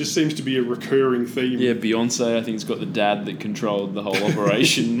 absolutely. It just seems to be a recurring theme. Yeah, Beyonce, I think, has got the dad that controlled the whole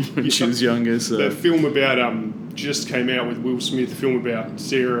operation when she was younger. So The film about just came out with Will Smith. The film about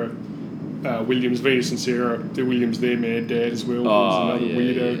Sarah Williams, Venus and Sarah. The Williams, their mad dad as well. Oh, Who's another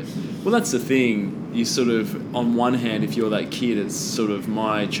weirdo. yeah. Well, that's the thing. You sort of, on one hand, if you're that kid, it's sort of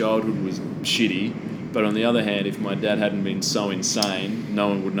my childhood was shitty. But on the other hand, if my dad hadn't been so insane, no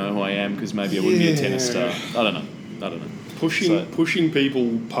one would know who I am because maybe I wouldn't be a tennis star. I don't know. Pushing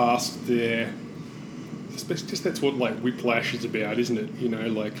people past their. Just that's what like Whiplash is about, isn't it? You know,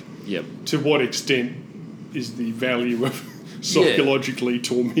 like Yep. to what extent is the value of psychologically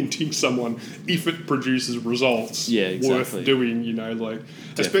tormenting someone if it produces results exactly. worth doing? You know, like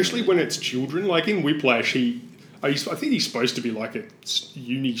especially when it's children. Like in Whiplash, I think he's supposed to be like a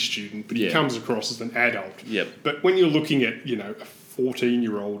uni student, but he comes across as an adult. Yep. But when you're looking at, you know, a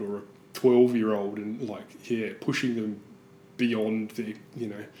 14-year-old or a 12-year-old and pushing them beyond the, you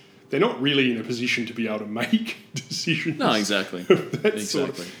know, they're not really in a position to be able to make decisions. No, exactly.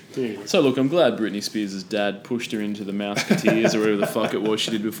 Exactly. Anyway. So look, I'm glad Britney Spears' dad pushed her into the Mouseketeers or whatever the fuck it was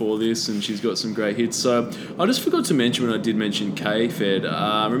she did before this, and she's got some great hits. So I just forgot to mention when I did mention K-Fed.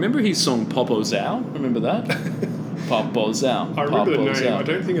 Remember his song Popo Zao? Remember that? Popo Zao. I remember the Popo name. Zao. I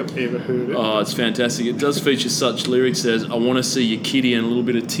don't think I've ever heard it. Oh, it's fantastic. It does feature such lyrics as "I want to see your kitty and a little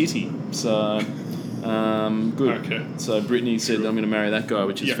bit of titty." So, good. Okay. So Britney said, "I'm going to marry that guy,"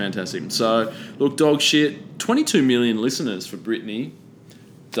 which is Yep. fantastic. So, look, dog shit. 22 million listeners for Britney.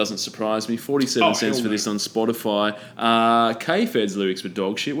 Doesn't surprise me. 47 cents hell for no. this on Spotify. K-Fed's lyrics were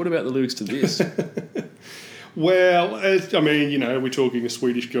dog shit. What about the lyrics to this? Well, I mean, you know, we're talking a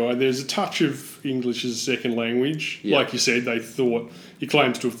Swedish guy. There's a touch of English as a second language. Yeah. Like you said, he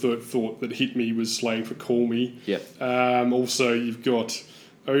claims to have thought that hit me was slang for call me. Yep. Also, you've got,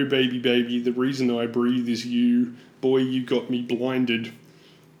 oh, baby, baby, the reason I breathe is you. Boy, you got me blinded.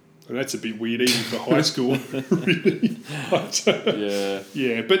 And that's a bit weird, even for high school, really. But,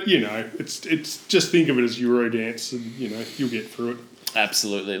 Yeah. but, you know, it's just think of it as Eurodance and, you know, you'll get through it.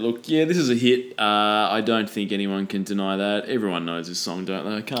 Absolutely. Look, yeah, this is a hit. I don't think anyone can deny that. Everyone knows this song, don't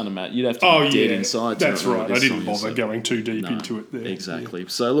they? I can't imagine. You'd have to be dead inside to That's not know right. what I this didn't song is, bother so- going too deep No, into it there. Exactly.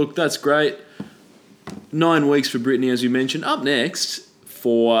 So, look, that's great. 9 weeks for Britney, as we mentioned. Up next,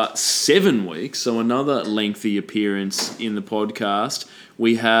 for 7 weeks, so another lengthy appearance in the podcast,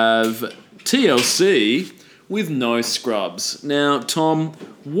 we have TLC with No Scrubs. Now, Tom,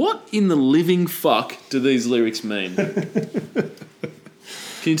 what in the living fuck do these lyrics mean? Can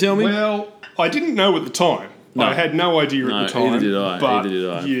you tell me? Well, I didn't know at the time. No. I had no idea No, at the time. either did I. But Either did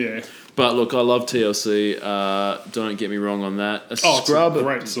I. Yeah. But look, I love TLC. Don't get me wrong on that. Scrub, it's a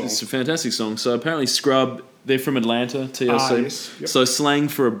great song. It's a fantastic song. So apparently Scrub, they're from Atlanta, TLC. Yes. Yep. So slang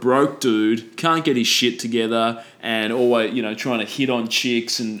for a broke dude, can't get his shit together and always, trying to hit on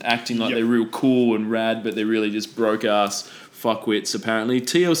chicks and acting like they're real cool and rad, but they're really just broke ass fuckwits apparently.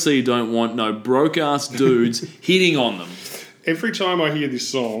 TLC don't want no broke ass dudes hitting on them. Every time I hear this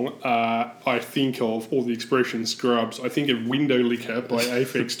song, I think of, or the expression Scrubs, I think of Window Licker by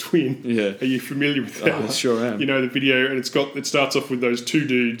Aphex Twin. Yeah. Are you familiar with that? I sure am. The video, and it starts off with those two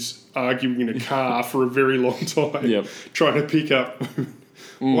dudes arguing in a car for a very long time, trying to pick up.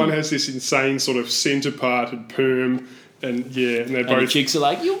 One has this insane sort of centre-parted perm, and they both... And the chicks are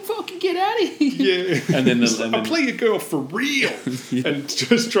like, you fucking get out of here. Yeah. And then I'll play your girl for real. And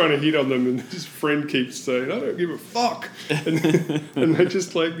just trying to hit on them, and his friend keeps saying, I don't give a fuck. And they're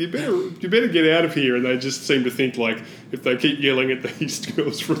just like, you better get out of here. And they just seem to think like, if they keep yelling at these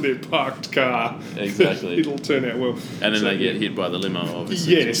girls from their parked car, exactly, it'll turn out well. And then they get hit by the limo,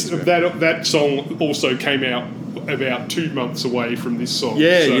 obviously. Yes, that song also came out about 2 months away from this song.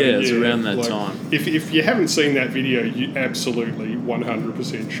 It's around that time. If you haven't seen that video, you absolutely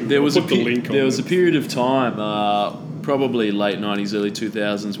 100% should. There was I'll put the link on. There was a period of time, probably late 90s, early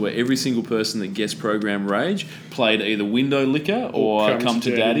 2000s, where every single person that guest program Rage played either Window Licker or Come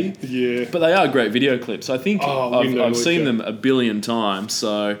to Daddy. Yeah. But they are great video clips. I think I've seen Licker. them a billion times.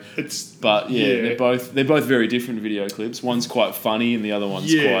 So, they're both very different video clips. One's quite funny and the other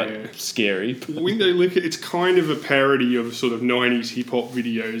one's quite scary. Window Licker, it's kind of a parody of sort of 90s hip hop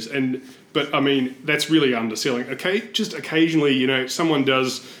videos, but I mean, that's really underselling. Okay, just occasionally, someone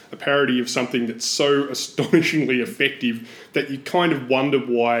does a parody of something that's so astonishingly effective that you kind of wonder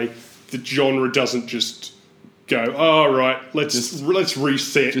why the genre doesn't just go, let's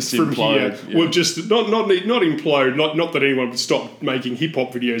reset just from implode, here. We'll just not implode, not that anyone would stop making hip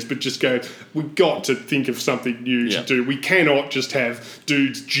hop videos, but just go, we've got to think of something new to do. We cannot just have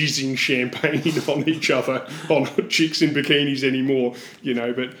dudes jizzing champagne on each other, on chicks in bikinis anymore,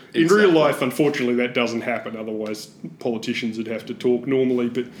 but in real life, unfortunately, that doesn't happen. Otherwise, politicians would have to talk normally.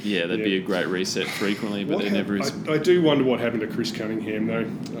 But there'd be a great reset frequently, but there never is. I do wonder what happened to Chris Cunningham, though.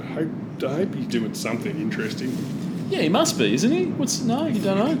 I hope he's doing something interesting. Yeah, he must be, isn't he? You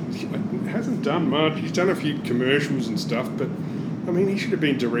don't know? He hasn't done much. He's done a few commercials and stuff, but, I mean, he should have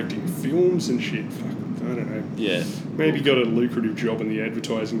been directing films and shit. Fuck, I don't know. Yeah. Maybe got a lucrative job in the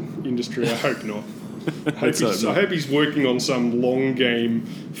advertising industry. I hope not. I hope he's working on some long game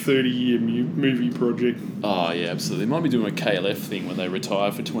 30-year movie project. Oh, yeah, absolutely. They might be doing a KLF thing when they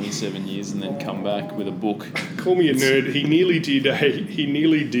retire for 27 years and then come back with a book. Call me a nerd. He nearly did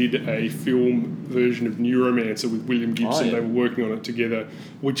a film version of Neuromancer with William Gibson. Oh, yeah. They were working on it together,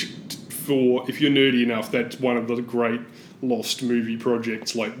 which, if you're nerdy enough, that's one of the great lost movie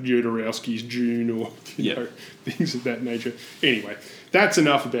projects like Jodorowsky's Dune or things of that nature. Anyway, that's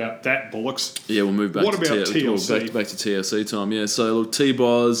enough about that bollocks. Yeah, we'll move back to TLC. Back to TLC time, yeah. So, look,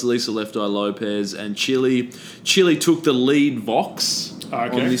 T-Boz, Lisa Left Eye Lopez and Chili. Chili took the lead vox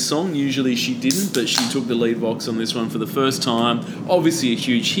on this song. Usually she didn't, but she took the lead vox on this one for the first time. Obviously a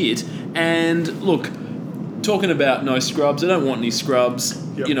huge hit. And, look, talking about no scrubs, I don't want any scrubs.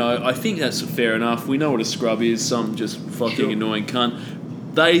 Yep. I think that's fair enough. We know what a scrub is, some just fucking annoying cunt.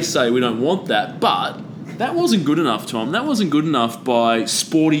 They say we don't want that, but that wasn't good enough, Tom. That wasn't good enough by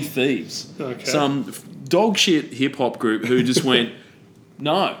Sporty Thieves. Okay. Some dog shit hip-hop group who just went,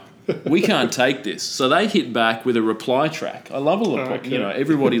 no, we can't take this. So they hit back with a reply track. I love a reply.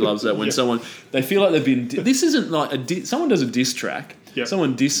 Everybody loves that when someone, they feel like they've been, this isn't like, someone does a diss track. Yep.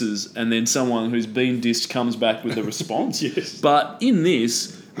 Someone disses, and then someone who's been dissed comes back with a response. Yes. But in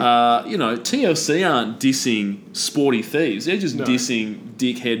this, TLC aren't dissing Sporty Thieves. They're just dissing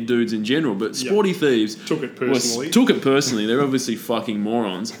dickhead dudes in general. But Sporty Thieves took it personally. They're obviously fucking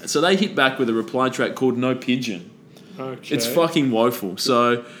morons. So they hit back with a reply track called No Pigeon. Okay. It's fucking woeful.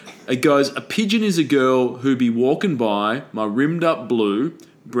 So it goes, a pigeon is a girl who be walking by my rimmed up blue,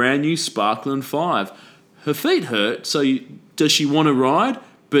 brand new sparkling 5. Her feet hurt, so does she want to ride?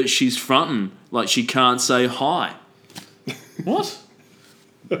 But she's fronting like she can't say hi. What?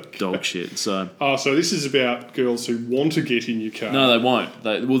 Okay. Dog shit. So this is about girls who want to get in your car. No, they won't.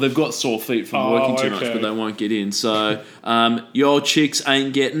 They've got sore feet from working too much, but they won't get in. So your chicks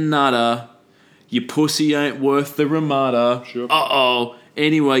ain't getting nada. Your pussy ain't worth the ramada. Sure. Uh-oh.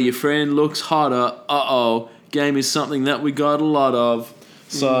 Anyway, your friend looks hotter. Uh-oh. Game is something that we got a lot of.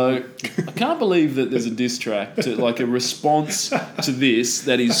 So I can't believe that there's a diss track to like a response to this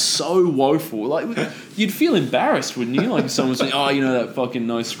that is so woeful. Like you'd feel embarrassed, wouldn't you? Like if someone was saying, "Oh, you know that fucking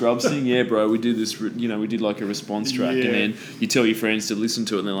No Scrubs thing? Yeah, bro, we did this. You know, we did like a response track." Yeah. And then you tell your friends to listen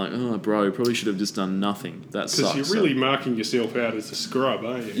to it, and they're like, "Oh, bro, you probably should have just done nothing." That sucks. Because you're really marking yourself out as a scrub,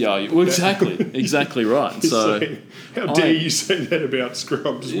 aren't you? Yeah, well, exactly right. So how dare you say that about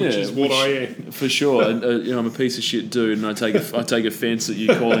Scrubs, which is what I am. for sure. And, you know, I'm a piece of shit dude, and I take offence at you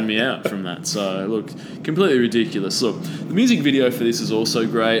calling me out from that. So look, completely ridiculous. Look, the music video for this is also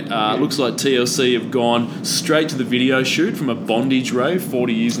great. Looks like TLC have gone straight to the video shoot from a bondage rave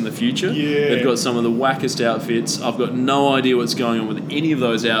 40 years in the future. Yeah. They've got some of the wackest outfits. I've got no idea what's going on with any of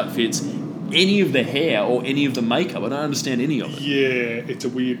those outfits, any of the hair or any of the makeup. I don't understand any of it. Yeah, it's a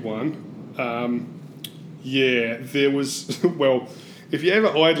weird one. There was... Well, if you ever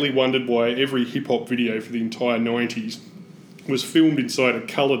idly wondered why every hip-hop video for the entire 90s was filmed inside a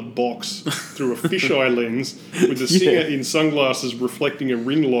coloured box through a fisheye lens with the singer in sunglasses reflecting a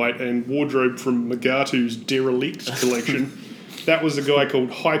ring light and wardrobe from Magatu's Derelict collection, that was a guy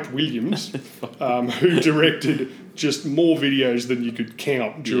called Hype Williams, who directed just more videos than you could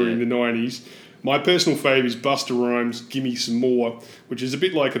count during the 90s. My personal fave is Busta Rhymes' Gimme Some More, which is a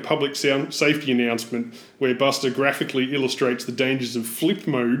bit like a public safety announcement where Busta graphically illustrates the dangers of flip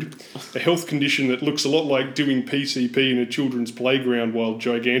mode, a health condition that looks a lot like doing PCP in a children's playground while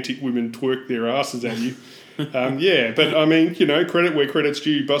gigantic women twerk their asses at you. But I mean, you know, credit where credit's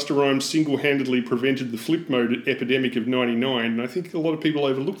due. Busta Rhymes single-handedly prevented the flip mode epidemic of '99, and I think a lot of people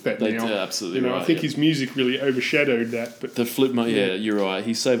overlook that They now. do, absolutely You know, right, I think his music really overshadowed that. But The flip mode, yeah, you're right.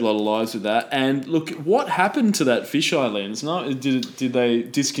 He saved a lot of lives with that. And look, what happened to that fisheye lens? No, did they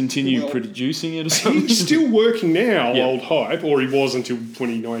discontinue producing it or something? he's still working now, Yeah. old Hype, or he was until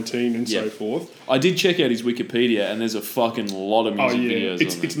 2019 and so forth. I did check out his Wikipedia, and there's a fucking lot of music videos on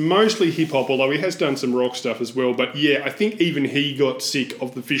there. It's mostly hip hop, although he has done some rock stuff as well. But yeah, I think even he got sick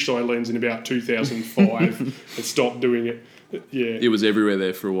of the fisheye lens in about 2005 and stopped doing it. Yeah. It was everywhere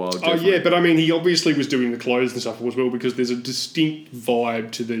there for a while. Definitely. But I mean, he obviously was doing the clothes and stuff as well because there's a distinct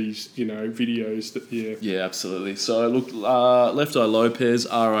vibe to these, you know, videos that, Yeah, absolutely. So, look, Left Eye Lopez,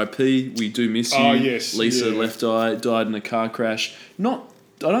 R.I.P. We do miss you. Oh, yes, Lisa yeah. Left Eye died in a car crash.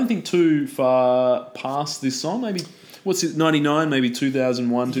 I don't think too far past this song. Maybe, 99? Maybe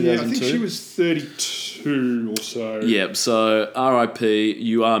 2001, 2002? Yeah, I think she was 32 or so. Yep, so R.I.P.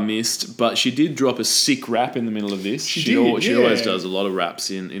 You are missed, but she did drop a sick rap in the middle of this. She always does a lot of raps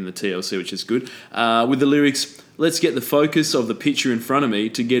in the TLC, which is good. With the lyrics, let's get the focus of the picture in front of me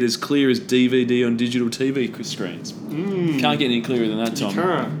to get as clear as DVD on digital TV screens. Can't get any clearer than that, Tom.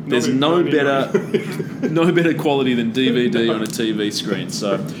 Can't. There's no better quality than DVD on a TV screen,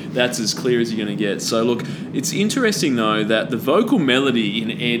 so that's as clear as you're going to get. So look, it's interesting though that the vocal melody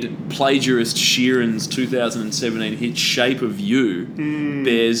in Ed plagiarist Sheeran's 2017 hit Shape of You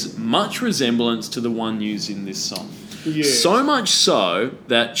bears much resemblance to the one used in this song. Yes. So much so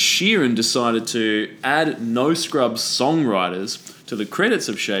that Sheeran decided to add No Scrubs songwriters to the credits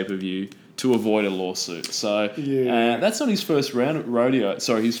of Shape of You to avoid a lawsuit. So that's not his first rodeo.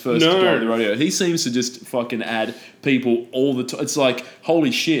 Sorry, his first go at the rodeo. He seems to just fucking add people all the time. It's like,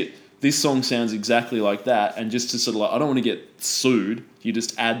 holy shit, this song sounds exactly like that. And just to sort of like, I don't want to get sued. You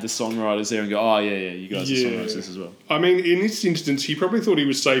just add the songwriters there and go, oh, yeah, you guys are songwriters this as well. I mean, in this instance, he probably thought he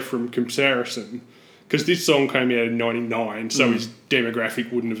was safe from comparison because this song came out in 99, so his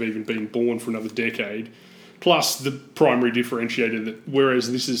demographic wouldn't have even been born for another decade. Plus the primary differentiator that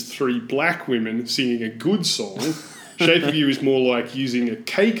whereas this is three black women singing a good song, Shape of You is more like using a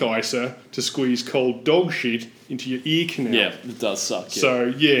cake icer to squeeze cold dog shit into your ear canal. Yeah, it does suck. Yeah.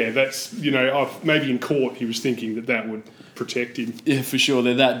 So, that's, maybe in court he was thinking that would protect him. Yeah, for sure.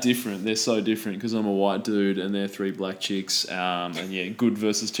 They're that different. They're so different because I'm a white dude and they're three black chicks. Good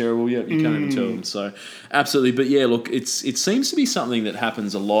versus terrible. Yeah, you can't even tell them. So, absolutely. But yeah, look, it seems to be something that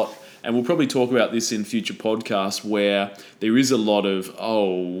happens a lot. And we'll probably talk about this in future podcasts where there is a lot of,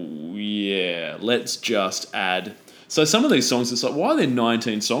 let's just add. So some of these songs, it's like, why are there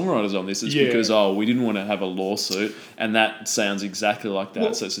 19 songwriters on this? It's because, we didn't want to have a lawsuit, and that sounds exactly like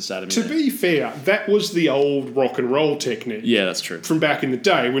that, so it's just added in. To be fair, that was the old rock and roll technique. Yeah, that's true. From back in the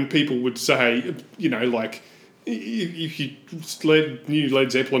day when people would say, if new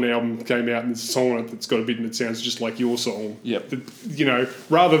Led Zeppelin album came out and there's a song on it that's got a bit and it sounds just like your song. Yep.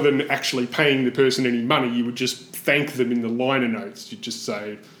 Rather than actually paying the person any money, you would just thank them in the liner notes. You'd just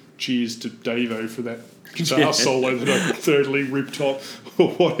say, cheers to Davo for that guitar solo that I thirdly ripped off or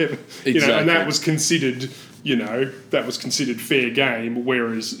whatever. Exactly. And that was considered that was considered fair game.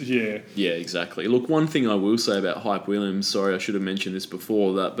 Whereas, yeah, Yeah, exactly. Look, one thing I will say about Hype Williams, sorry, I should have mentioned this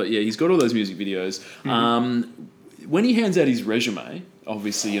before, but yeah, he's got all those music videos. When he hands out his resume,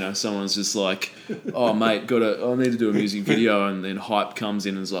 obviously, someone's just like, oh, mate, I need to do a music video, and then Hype comes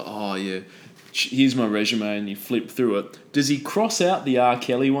in and is like, oh, yeah, here's my resume, and you flip through it. Does he cross out the R.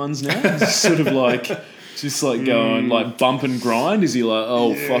 Kelly ones now? It's sort of like... Just like going like bump and grind? Is he like,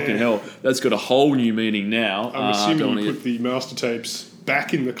 oh, fucking hell, that's got a whole new meaning now? I'm assuming you put the master tapes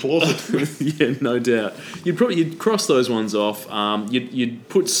back in the closet. Yeah, no doubt. You'd cross those ones off. You'd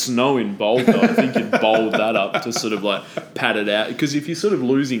put Snow in bold though. I think you'd bold that up to sort of like pad it out. Because if you're sort of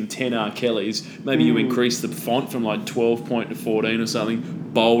losing 10 R. Kellys, maybe you increase the font from like 12 point to 14 or something.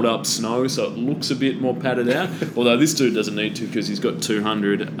 Bold up Snow so it looks a bit more padded out. Although this dude doesn't need to because he's got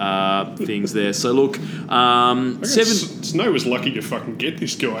 200 things there. So look, Snow was lucky to fucking get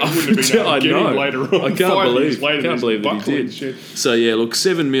this guy. He wouldn't have been able to get him later on. I can't believe that he did. Shit. So yeah, look,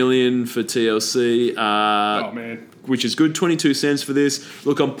 7 million for TLC. Oh man. Which is good, 22 cents for this.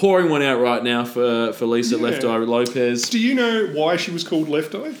 Look, I'm pouring one out right now for Lisa Left Eye Lopez. Do you know why she was called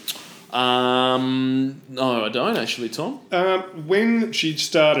Left Eye? No, I don't actually, Tom. When she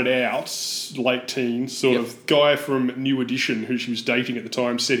started out, late teens, sort of guy from New Edition, who she was dating at the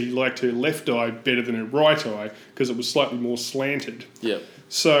time, said he liked her left eye better than her right eye because it was slightly more slanted. Yep.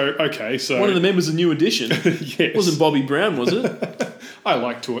 So one of the members of New Edition. Yes. Wasn't Bobby Brown, was it? I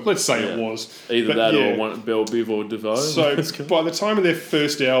like to it. Let's say it was. Either that or one Belle Biv or DeVoe. So by the time of their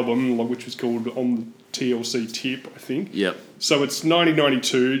first album, which was called On the TLC Tip, I think. Yep. So it's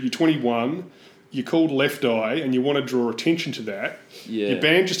 1992, you're 21, you're called Left Eye, and you want to draw attention to that. Yeah. Your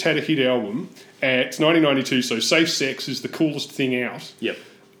band just had a hit album. It's 1992, so Safe Sex is the coolest thing out. Yep.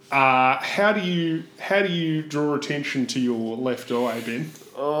 How do you draw attention to your left eye, Ben?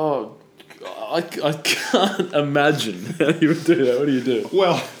 Oh, I can't imagine how you would do that. What do you do?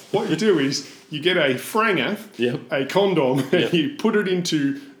 Well, what you do is you get a franger, a condom, and you put it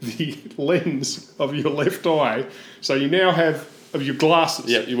into the lens of your left eye. So you now have of your glasses.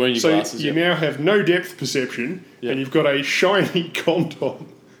 Yeah, you're wearing your glasses. So you now have no depth perception, and you've got a shiny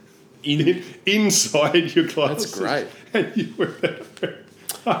condom inside your glasses. That's great. And you wear that.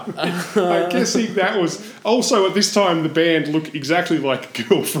 I guess that was also at this time the band looked exactly like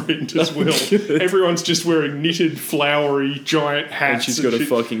Girlfriend as well. Everyone's just wearing knitted, flowery, giant hats. And she's got a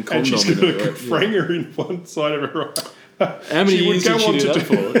fucking condom. And she's got in a franger in one side of her eye. How many years did she do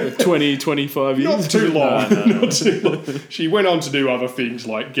that for? 20, 25 years? Not too long. No. Not too long. She went on to do other things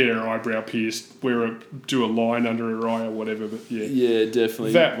like get her eyebrow pierced, do a line under her eye or whatever. But yeah,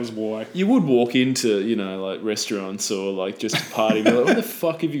 definitely. That was why. You would walk into, like restaurants or like just a party and be like, what the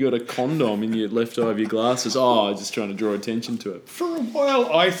fuck have you got a condom in your left eye of your glasses? Oh, just trying to draw attention to it. For a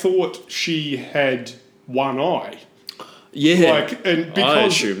while, I thought she had one eye. Yeah, and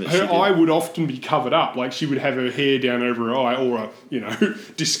because her eye would often be covered up, like she would have her hair down over her eye, or a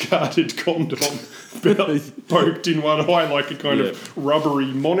discarded condom poked in one eye like a kind of rubbery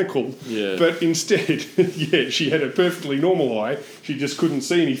monocle. Yeah. But instead, she had a perfectly normal eye. She just couldn't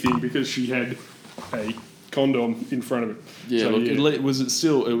see anything because she had a condom in front of it. Yeah, so, it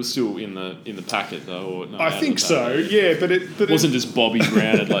was still in the packet though, or no? I think so. Yeah, but it wasn't just Bobby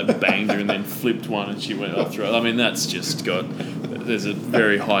Brown had like banged her and then flipped one and she went up through it. I mean, that's just there's a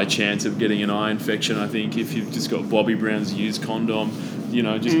very high chance of getting an eye infection. I think if you've just got Bobby Brown's used condom,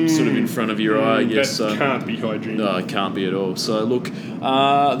 just sort of in front of your eye. I guess that can't be hygienic. No, it can't be at all. So look,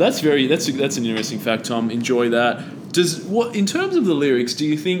 that's an interesting fact, Tom. Enjoy that. In terms of the lyrics, do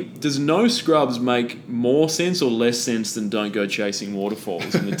you think does No Scrubs make more sense or less sense than Don't Go Chasing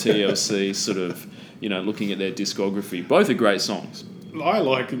Waterfalls in the TLC sort of looking at their discography? Both are great songs. I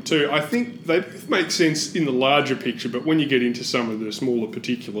like them too. I think they make sense in the larger picture, but when you get into some of the smaller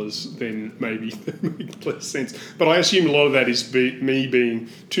particulars, then maybe they make less sense. But I assume a lot of that is me being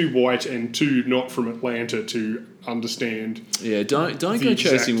too white and too not from Atlanta to understand. Yeah, don't go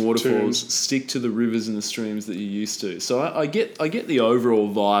chasing waterfalls. Terms. Stick to the rivers and the streams that you're used to. So I get the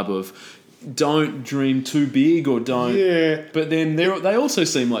overall vibe of don't dream too big or don't. Yeah. But then they also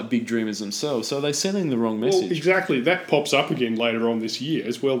seem like big dreamers themselves. So are they sending the wrong message? Well, exactly. That pops up again later on this year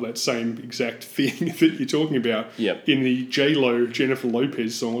as well. That same exact thing that you're talking about. Yep. In the J-Lo Jennifer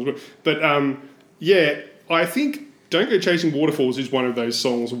Lopez song. But I think Don't Go Chasing Waterfalls is one of those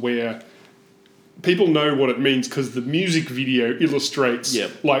songs where people know what it means because the music video illustrates,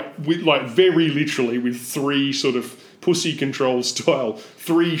 like very literally with three sort of Pussy Control style,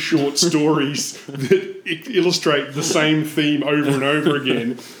 3 short stories that illustrate the same theme over and over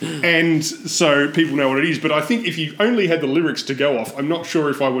again. And so people know what it is. But I think if you only had the lyrics to go off, I'm not sure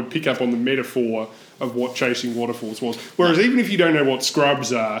if I would pick up on the metaphor of what Chasing Waterfalls was. Whereas even if you don't know what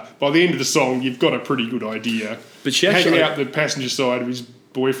scrubs are, by the end of the song, you've got a pretty good idea. But she hanging actually- out the passenger side of his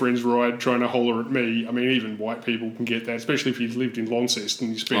boyfriend's ride trying to holler at me. I mean, even white people can get that, especially if you've lived in Launceston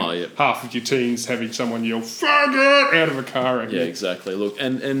and you spent half of your teens having someone yell "faggot" out of a car at you. Yeah, exactly. Look,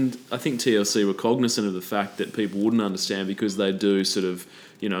 and I think TLC were cognizant of the fact that people wouldn't understand because they do sort of,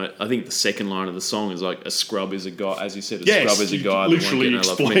 you know, I think the second line of the song is like, a scrub is a guy, as you said, scrub is a guy that won't get no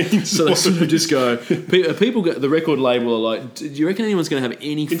love from me. So they sort of just go, people get, the record label are like, do you reckon anyone's going to have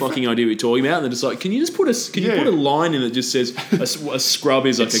any fucking idea what you're talking about? And they're just like, can you just put a line in that just says, a scrub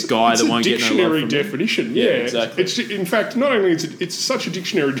is like a guy that won't get no love from me? It's a dictionary definition, yeah. Exactly. It's, in fact, not only it's such a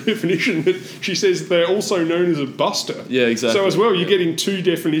dictionary definition that she says they're also known as a buster. Yeah, exactly. So as well, you're getting 2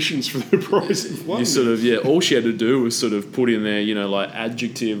 definitions for the price of one. You sort of, all she had to do was sort of put in there, you know, like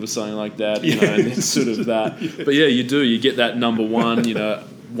adjective or something like that, you know, and it's sort of that. Yeah. But yeah, you get that number 1, you know,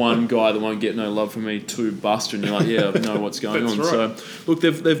 1 guy that won't get no love from me, 2 buster, and you're like, yeah, I know what's going on. Right. So look,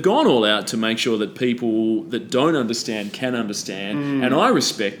 they've gone all out to make sure that people that don't understand can understand, and I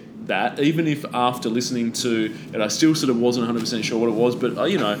respect that, even if after listening to it I still sort of wasn't 100% sure what it was, but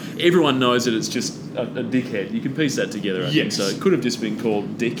you know, everyone knows that it's just a dickhead. You can piece that together, I think. So it could have just been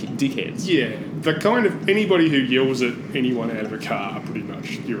called dickheads. Yeah, the kind of anybody who yells at anyone out of a car, pretty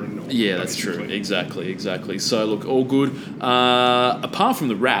much, you're a knob. Yeah, that's true. Exactly. So look, all good. Apart from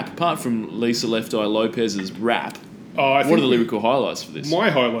the rap, apart from Lisa Left Eye Lopez's rap, what are the lyrical highlights for this? My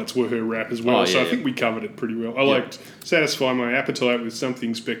highlights were her rap as well, I think we covered it pretty well. I liked satisfy my appetite with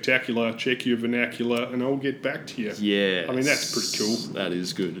something spectacular, check your vernacular, and I'll get back to you. Yeah. I mean, that's pretty cool. That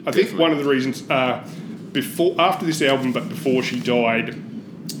is good. I think one of the reasons, after this album, but before she died,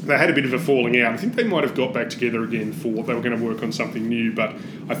 they had a bit of a falling out. I think they might have got back together again they were going to work on something new, but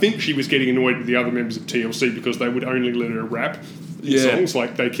I think she was getting annoyed with the other members of TLC because they would only let her rap in songs.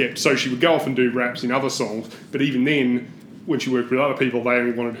 Like so she would go off and do raps in other songs, but even then, when she worked with other people, they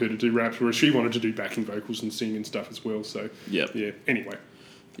only wanted her to do raps, whereas she wanted to do backing vocals and sing and stuff as well. So anyway.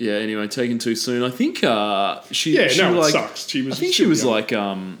 Yeah, anyway, taken too soon. I think it sucks. She was like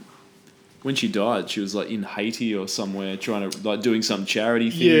when she died, she was like in Haiti or somewhere trying to like doing some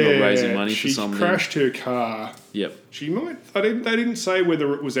charity thing or raising money for something. She crashed her car. Yep. She might. They didn't say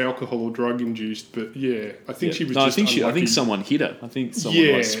whether it was alcohol or drug induced, but I think she was. No, I think someone hit her. I think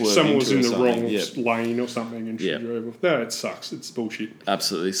someone swerved someone was into in the wrong lane or something, and she drove off. No, it sucks. It's bullshit.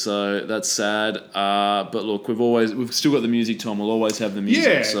 Absolutely. So that's sad. But look, we've still got the music, Tom. We'll always have the music.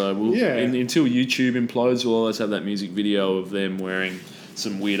 Yeah. So until YouTube implodes, we'll always have that music video of them wearing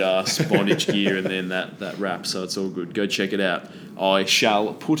some weird ass bondage gear and then that rap, so it's all good. Go check it out. I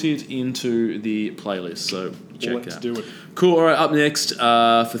shall put it into the playlist, so check Let's out. do it. Cool. All right, up next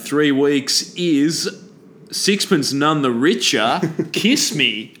for 3 weeks is Sixpence None the Richer, Kiss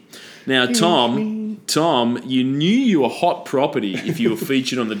Me. Now, Tom, you knew you were hot property if you were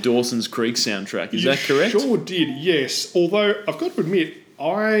featured on the Dawson's Creek soundtrack. Is that correct? Sure did, yes. Although, I've got to admit,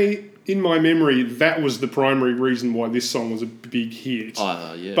 in my memory, that was the primary reason why this song was a big hit.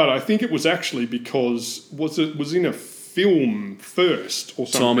 Yeah. But I think it was actually because it was in a film first or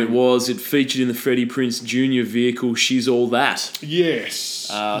something. Tom, it was. It featured in the Freddie Prinze Jr. vehicle, She's All That. Yes.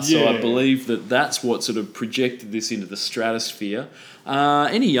 So I believe that's what sort of projected this into the stratosphere.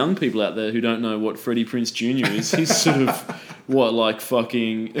 Any young people out there who don't know what Freddie Prinze Jr. is, he's sort of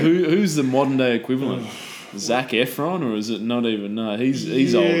fucking... Who's the modern day equivalent? Zac Efron, or is it not even? No,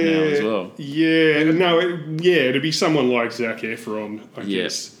 he's old now as well. Yeah, it'd be someone like Zac Efron, I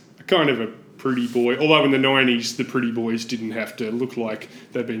guess. Kind of a pretty boy. Although in the 90s, the pretty boys didn't have to look like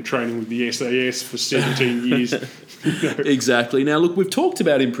they'd been training with the SAS for 17 years. Exactly. Now, look, we've talked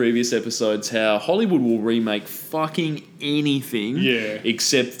about in previous episodes how Hollywood will remake fucking anything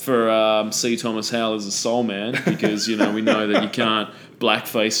except for C. Thomas Howell as a soul man, because, we know that you can't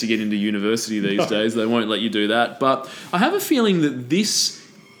blackface to get into university these days. They won't let you do that. But I have a feeling that this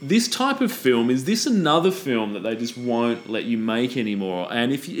type of film, is this another film that they just won't let you make anymore?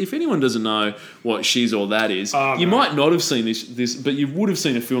 And if anyone doesn't know what She's All That is, you might not have seen this, but you would have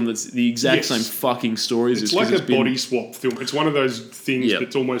seen a film that's the exact same fucking story as this. It's like a body swap film. It's one of those things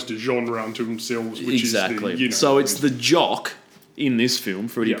that's almost a genre unto themselves, which is so it's the jock in this film,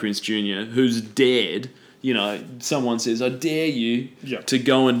 Freddie Prinze Jr., who's dared you know, someone says, I dare you Yeah. to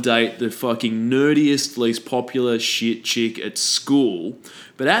go and date the fucking nerdiest, least popular shit chick at school.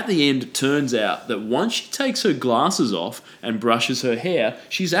 But at the end, it turns out that once she takes her glasses off and brushes her hair,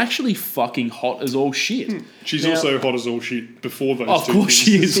 she's actually fucking hot as all shit. She's Now- also hot as all shit before those Of two course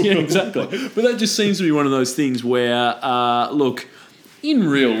she things is, as yeah, well. exactly. But that just seems to be one of those things where, look, in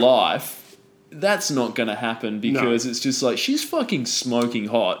real life, that's not going to happen because it's just like, she's fucking smoking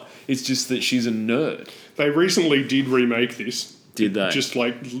hot. It's just that she's a nerd. They recently did remake this. Did they? Just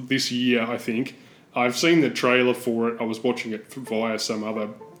like this year, I think. I've seen the trailer for it. I was watching it via some other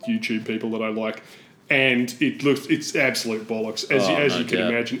YouTube people that I like. And it's absolute bollocks, as Oh, you no can doubt.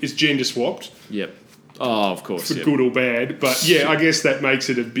 imagine. It's gender swapped. Yep. Oh, of course. For Yep. good or bad. But yeah, I guess that makes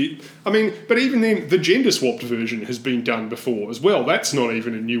it a bit... I mean, but even then, the gender-swapped version has been done before as well. That's not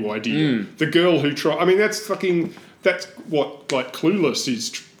even a new idea. The girl who tried... I mean, that's what, like, Clueless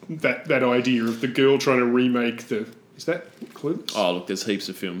is, that idea of the girl trying to remake the... Is that Clueless? Oh, look, there's heaps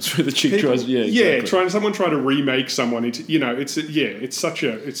of films where the chick tries... Yeah, exactly. someone trying to remake someone into... You know, it's such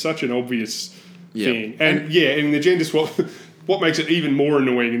an obvious thing. And the gender swap... What makes it even more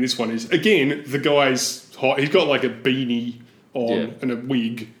annoying in this one is, again, the guy's hot. He's got like a beanie on and a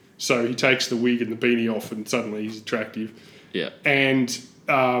wig. So he takes the wig and the beanie off and suddenly he's attractive. Yeah. And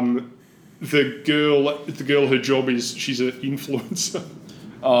the girl, her job is she's an influencer.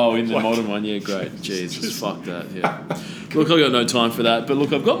 Oh, in the modern one, yeah, great. Jesus, fuck that, yeah. Look, I've got no time for that, but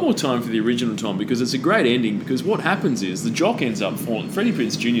look, I've got more time for the original Tom because it's a great ending because what happens is the jock ends up falling. Freddie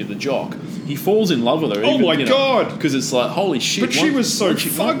Prinze Jr., the jock, he falls in love with her. Oh my God. Because it's like, holy shit. But she was so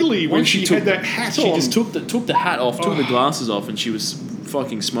fugly when she had that hat She on. just took the hat off, took the glasses off, and she was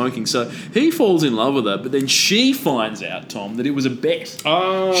fucking smoking. So he falls in love with her, but then she finds out, Tom, that it was a bet.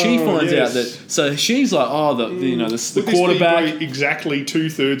 Oh, She finds yes. out that... So she's like, the Would this quarterback... be exactly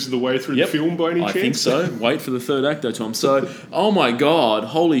 2/3 of the way through the film by any I chance? think so. Wait for the third act though, Tom. So, oh my God,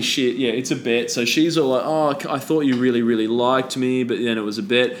 holy shit, yeah, it's a bet. So she's all like, I thought you really, really liked me, but then it was a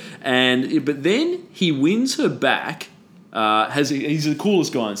bet. But then he wins her back. He's the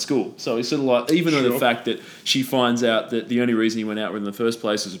coolest guy in school. So he's sort of like, even though the fact that she finds out that the only reason he went out with her in the first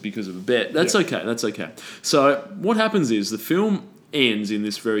place was because of a bet, that's okay. So what happens is the film ends in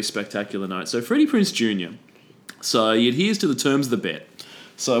this very spectacular note. So Freddie Prinze Jr., so he adheres to the terms of the bet.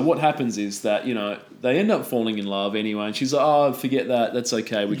 So what happens is that, you know, they end up falling in love anyway, and she's like, oh, forget that, that's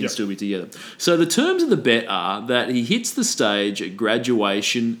okay, we can still be together. So the terms of the bet are that he hits the stage at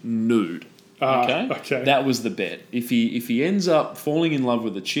graduation nude. Okay. That was the bet. If he ends up falling in love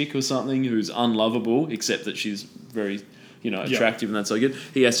with a chick or something who's unlovable, except that she's very, attractive and that's so good,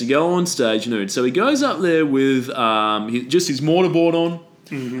 he has to go on stage nude. So he goes up there with just his mortarboard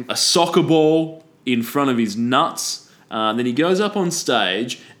on, a soccer ball in front of his nuts. Then he goes up on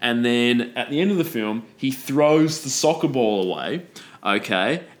stage, and then at the end of the film, he throws the soccer ball away.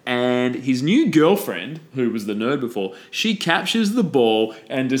 Okay. And his new girlfriend, who was the nerd before, she captures the ball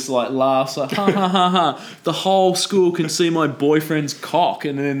and just like laughs like, ha ha ha ha. The whole school can see my boyfriend's cock,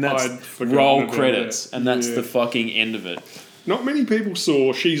 and then that's roll credits, and that's the fucking end of it. Not many people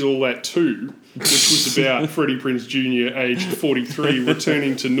saw She's All That Too, which was about Freddie Prinze Jr., aged 43,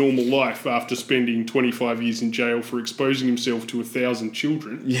 returning to normal life after spending 25 years in jail for exposing himself to 1,000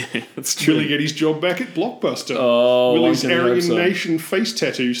 children. Yeah, that's true. Will he get his job back at Blockbuster? Oh, Will I his can hope Aryan so. Nation face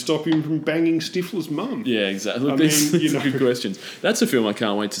tattoo stop him from banging Stifler's mum? Yeah, exactly. Look, I these mean, are good questions. That's a film I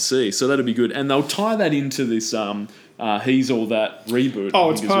can't wait to see, so that'll be good. And they'll tie that into this He's All That reboot. Oh,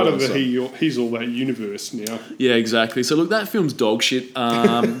 it's part of the He's All That universe now. Yeah, exactly. So look, that film's dog shit.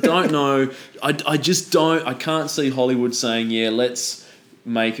 Don't know. I just don't. I can't see Hollywood saying, yeah, let's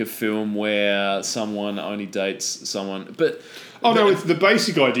make a film where someone only dates someone. But It's the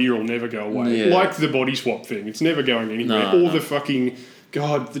basic idea will never go away. Yeah. Like the body swap thing, it's never going anywhere. No. The fucking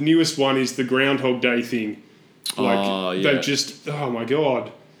the newest one is the Groundhog Day thing. They just oh my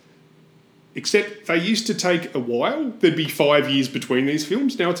God. Except they used to take a while. There'd be 5 years between these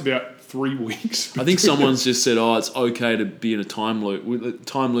films. Now it's about 3 weeks. I think someone's just said, it's okay to be in a time loop.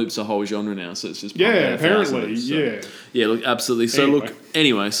 Time loop's a whole genre now, so it's just... apparently, Yeah, look, absolutely. So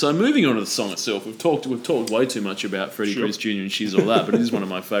anyway, so moving on to the song itself, we've talked way too much about Freddie Prinze Jr. and She's All That, but it is one of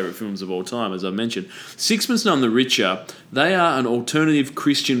my favourite films of all time, as I mentioned. Sixpence None the Richer, they are an alternative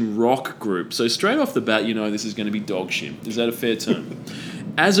Christian rock group. So straight off the bat, you know this is going to be dog shit. Is that a fair term?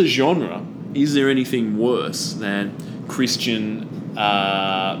 As a genre, is there anything worse than Christian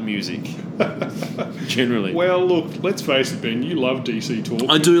music? Generally. Well, look, let's face it, Ben, you love DC Talk.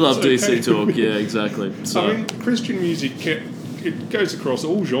 I do love It's okay. DC Talk, yeah, exactly. So, I mean, Christian music, it goes across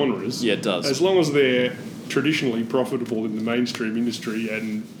all genres. Yeah, it does. As long as they're traditionally profitable in the mainstream industry,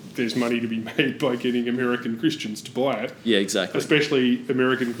 and there's money to be made by getting American Christians to buy it. Yeah, exactly. Especially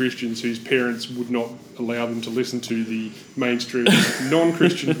American Christians whose parents would not allow them to listen to the mainstream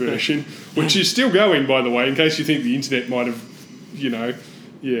non-Christian version, which is still going, by the way, in case you think the internet might have,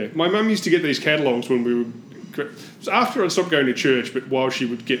 Yeah. My mum used to get these catalogues when we were... After I stopped going to church, but while she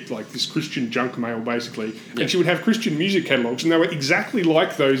would get like this Christian junk mail, basically, and she would have Christian music catalogues, and they were exactly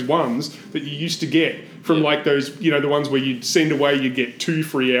like those ones that you used to get from like those, the ones where you'd send away, you'd get 2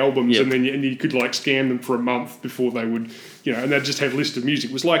 free albums, and then you could like scan them for a month before they would, and they'd just have a list of music.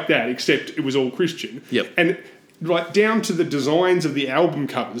 It was like that, except it was all Christian. Yep. And like down to the designs of the album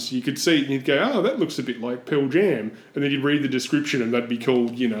covers, you could see it and you'd go, oh, that looks a bit like Pearl Jam. And then you'd read the description and they'd be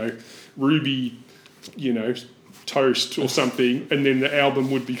called, Ruby, Toast or something, and then the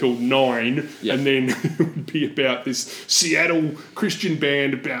album would be called Nine, and then it would be about this Seattle Christian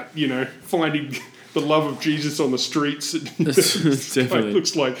band about, finding the love of Jesus on the streets. Definitely. It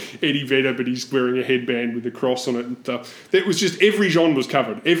looks like Eddie Vedder, but he's wearing a headband with a cross on it and stuff. It was just every genre was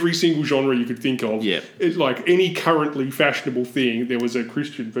covered. Every single genre you could think of. Yeah. Like any currently fashionable thing, there was a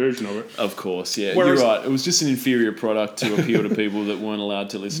Christian version of it. Of course, yeah. Whereas, you're right. It was just an inferior product to appeal to people that weren't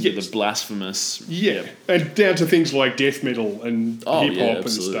allowed to listen to the blasphemous... Yeah. And down to things like death metal and hip-hop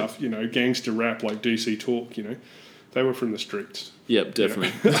and stuff, gangster rap like DC Talk, They were from the streets. Yep,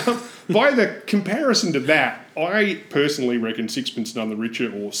 definitely. By the comparison to that, I personally reckon Sixpence None the Richer,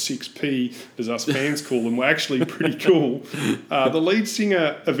 or 6P, as us fans call them, were actually pretty cool. The lead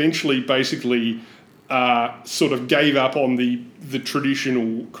singer eventually basically sort of gave up on the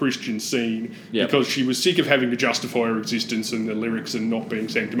traditional Christian scene because she was sick of having to justify her existence and the lyrics and not being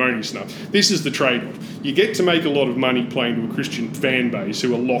sanctimonious enough. This is the trade-off. You get to make a lot of money playing to a Christian fan base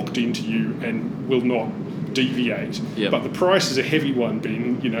who are locked into you and will not deviate. But the price is a heavy one,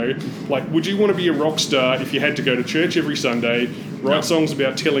 Ben. Would you want to be a rock star if you had to go to church every Sunday, write songs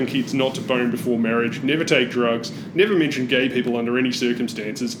about telling kids not to bone before marriage, never take drugs, never mention gay people under any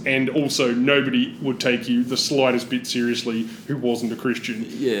circumstances, and also nobody would take you the slightest bit seriously who wasn't a Christian,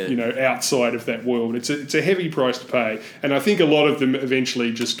 outside of that world? It's a heavy price to pay. And I think a lot of them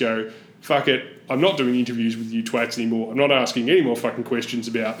eventually just go, fuck it, I'm not doing interviews with you twats anymore. I'm not asking any more fucking questions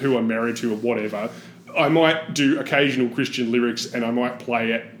about who I'm married to or whatever. I might do occasional Christian lyrics and I might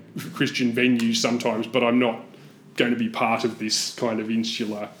play at Christian venues sometimes, but I'm not going to be part of this kind of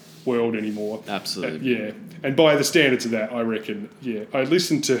insular world anymore. Absolutely. And by the standards of that, I reckon, I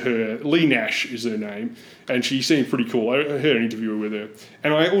listened to her. Lee Nash is her name, and she seemed pretty cool. I heard an interview with her.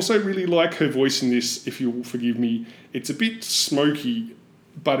 And I also really like her voice in this, if you'll forgive me. It's a bit smoky,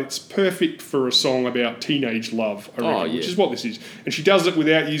 but it's perfect for a song about teenage love, I reckon, which is what this is. And she does it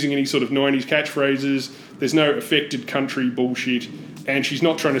without using any sort of 90s catchphrases. There's no affected country bullshit, and she's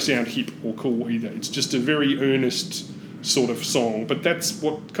not trying to sound hip or cool either. It's just a very earnest sort of song, but that's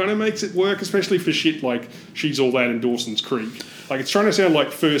what kind of makes it work, especially for shit like She's All That and Dawson's Creek. Like, it's trying to sound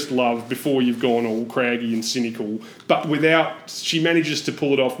like First Love before you've gone all craggy and cynical, but she manages to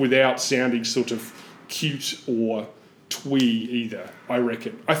pull it off without sounding sort of cute or twee either, I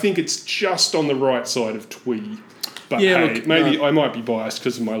reckon. I think it's just on the right side of twee. But maybe I might be biased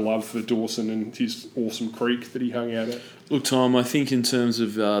because of my love for Dawson and his awesome creek that he hung out at. Look, Tom, I think in terms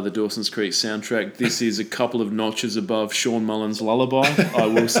of the Dawson's Creek soundtrack, this is a couple of notches above Sean Mullen's Lullaby. I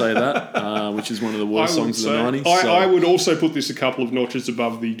will say that, which is one of the worst songs of the 90s. I would also put this a couple of notches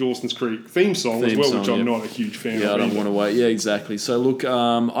above the Dawson's Creek theme song as well, which I'm not a huge fan of. Yeah, I don't want to wait. Yeah, exactly. So, look,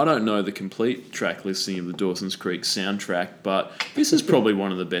 I don't know the complete track listing of the Dawson's Creek soundtrack, but this is probably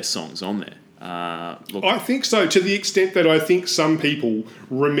one of the best songs on there. I think so, to the extent that I think some people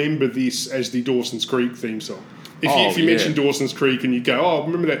remember this as the Dawson's Creek theme song. If you mention Dawson's Creek and you go, oh,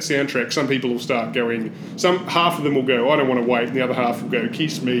 remember that soundtrack, some people will start going, half of them will go, I don't want to wait, and the other half will go,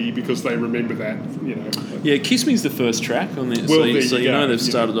 Kiss Me, because they remember that, Yeah, Kiss Me's the first track on there. Well, so you know they've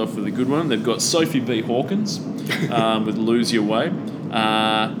started off with a good one. They've got Sophie B. Hawkins with Lose Your Way.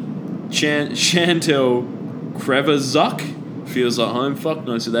 Chantel Kravazuk, Feels Like Home. Fuck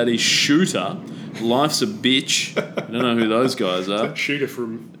no, so that is Shooter. Life's a Bitch. I don't know who those guys are. Shooter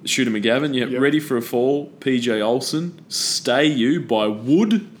McGavin. Yep. Ready for a Fall. PJ Olsen. Stay You by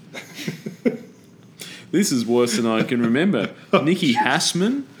Wood. This is worse than I can remember. Nikki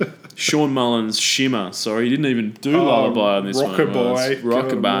Hassman. Sean Mullen's Shimmer. Sorry, he didn't even do Lullaby on this Rockabye. one.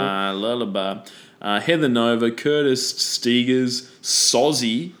 Rockabye. Lullaby. Heather Nova. Curtis Stigers.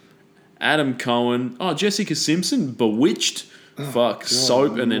 Sozzy. Adam Cohen. Jessica Simpson. Bewitched.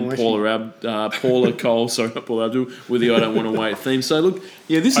 Soap, and then Paula Cole, sorry, not Paula Abdul, with the I Don't Want to Wait theme. So look,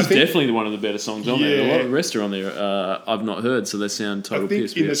 yeah, this is definitely one of the better songs on there. A lot of the rest are on there I've not heard, so they sound total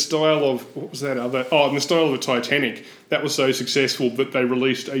piss. In the style of, what was that other? Oh, in the style of the Titanic, that was so successful that they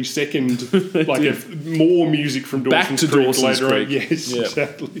released a second, more music from Dawson's Creek later on. Yes,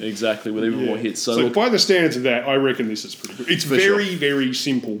 exactly, with even more hits. So by the standards of that, I reckon this is pretty good. It's very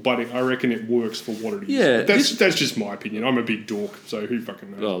simple, but I reckon it works for what it is. Yeah, that's just my opinion. I'm a big dork, so who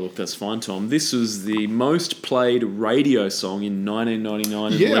fucking knows? Oh, look, that's fine, Tom. This was the most played radio song in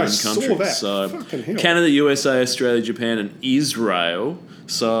 1999 in 11 countries. Saw that. So Canada, USA, Australia, Japan, and Israel.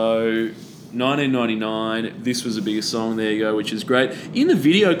 So 1999, this was the biggest song, there you go, which is great. In the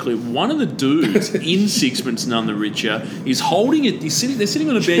video clip, one of the dudes in Sixpence None the Richer is holding it, they're sitting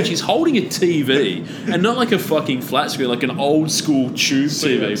on a bench, he's holding a TV, and not like a fucking flat screen, like an old school tube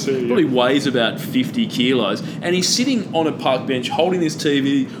TV. Probably weighs about 50 kilos, and he's sitting on a park bench holding this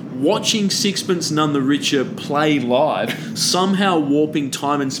TV, watching Sixpence None the Richer play live, somehow warping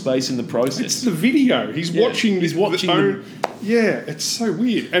time and space in the process. It's the video. He's watching yeah, it's so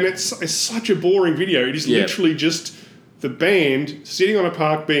weird. And it's such a boring video. It is literally just the band sitting on a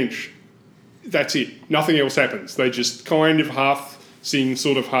park bench. That's it. Nothing else happens. They just kind of half sing,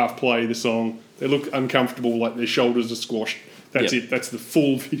 sort of half play the song. They look uncomfortable, like their shoulders are squashed. That's it. That's the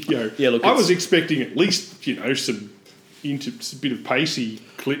full video. Yeah, look, I was expecting at least, some a bit of pacey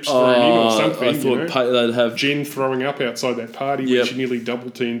clips thrown in or something. I thought they'd have Jen throwing up outside that party when she nearly double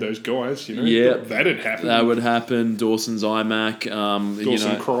teamed those guys. That'd happen. That would happen. Dawson's iMac.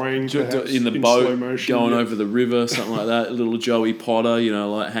 Dawson crying in the boat, motion, going over the river, something like that. Little Joey Potter,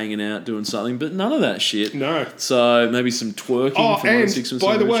 like hanging out, doing something, but none of that shit. No. So maybe some twerking. From and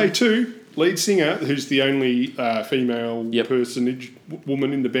by the way, too. Lead singer, who's the only female personage,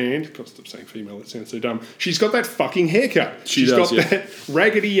 woman in the band. Gotta stop saying female, that sounds so dumb. She's got that fucking haircut. She's got that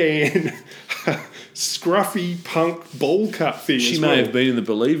Raggedy Ann, scruffy punk bowl cut thing. She may have been in the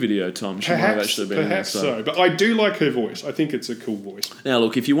Believe video, Tom. She might have actually been in there. Perhaps so. But I do like her voice. I think it's a cool voice. Now,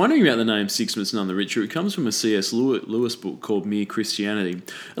 look, if you're wondering about the name Sixpence None the Richer, it comes from a C.S. Lewis book called Mere Christianity.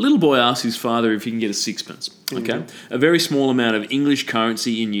 A little boy asks his father if he can get a sixpence. Okay, a very small amount of English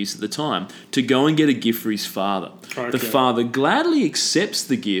currency in use at the time, to go and get a gift for his father. Okay. The father gladly accepts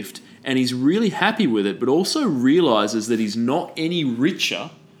the gift and he's really happy with it, but also realises that he's not any richer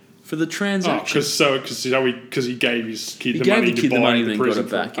for the transaction. Because he gave his kid the money to buy the money and then got it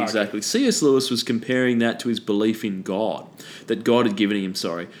back. Exactly. C.S. Lewis was comparing that to his belief in God, that God had given him,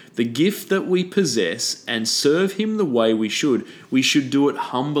 the gift that we possess, and serve him the way we should do it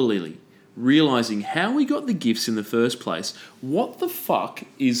humbly. Realising how we got the gifts in the first place. What the fuck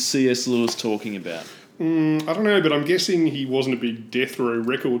is C.S. Lewis talking about? I don't know, but I'm guessing he wasn't a big Death Row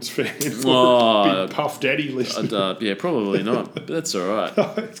Records fan. Big Puff Daddy listener. Yeah, probably not, but that's all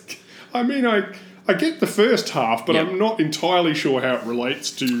right. I mean, I get the first half, but I'm not entirely sure how it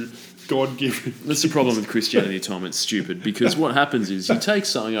relates to God-given. That's the problem with Christianity, Tom. It's stupid, because what happens is you take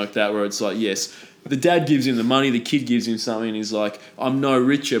something like that where it's like, yes, the dad gives him the money, the kid gives him something, and he's like, I'm no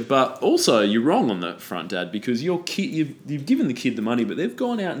richer. But also, you're wrong on that front, Dad, because your kid, you've given the kid the money, but they've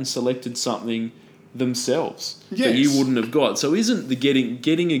gone out and selected something themselves that you wouldn't have got. So isn't the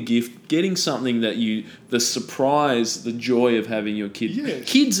getting a gift, getting something that the surprise, the joy of having your kid. Yes.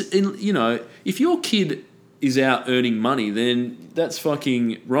 Kids, if your kid is out earning money, then that's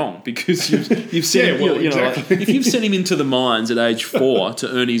fucking wrong, because you've sent him, if you've sent him into the mines at age 4 to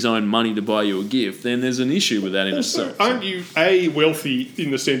earn his own money to buy you a gift, then there's an issue with that in itself. Aren't you wealthy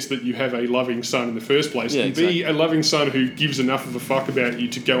in the sense that you have a loving son in the first place, and B, a loving son who gives enough of a fuck about you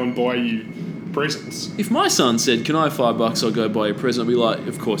to go and buy you presents? If my son said, "Can I have $5? I'll go buy you a present," I'd be like,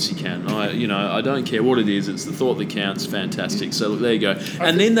 "Of course you can." I don't care what it is. It's the thought that counts. Fantastic. So look, there you go.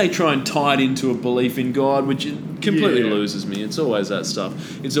 And then they try and tie it into a belief in God, which completely loses me. It's always that stuff.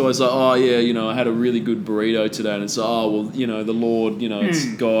 It's always like, oh yeah, I had a really good burrito today, and it's the Lord, it's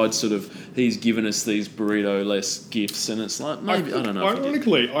God sort of. He's given us these burrito-less gifts, and it's like maybe I don't know.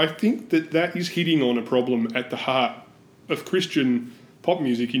 Ironically, I think that is hitting on a problem at the heart of Christian pop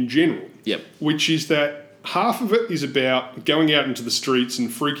music in general. Yep. Which is that half of it is about going out into the streets and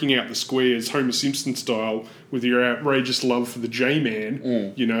freaking out the squares, Homer Simpson style, with your outrageous love for the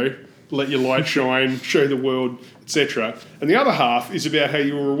J-Man, let your light shine, show the world, etc. And the other half is about how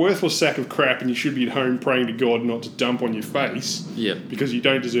you were a worthless sack of crap and you should be at home praying to God not to dump on your face because you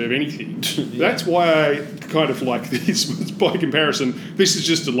don't deserve anything. That's why I kind of like this. By comparison, this is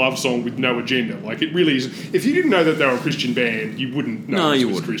just a love song with no agenda. Like, it really is. If you didn't know that they were a Christian band, you wouldn't know it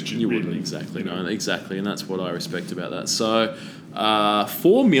was Christian. You wouldn't, exactly. No, exactly. And that's what I respect about that. So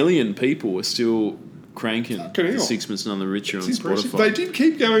 4 million people are still cranking Fucking hell. Sixpence None the Richer on It's impressive. Spotify. They did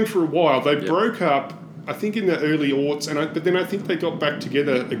keep going for a while. They broke up, I think, in the early aughts, but then I think they got back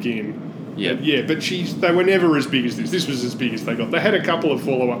together again. Yeah. Yeah, but they were never as big as this. This was as big as they got. They had a couple of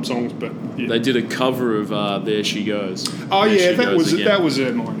follow-up songs, but yeah. They did a cover of There She Goes. Oh There yeah, She that Goes was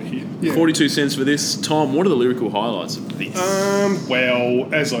Again. a minor hit. Yeah. 42 cents for this. Tom, what are the lyrical highlights of this?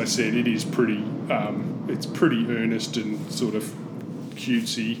 Well, as I said, it is pretty. It's pretty earnest and sort of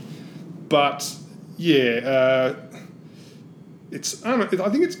cutesy, but yeah, it's. I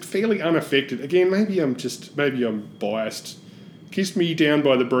think it's fairly unaffected. Again, maybe I'm biased. Kiss me down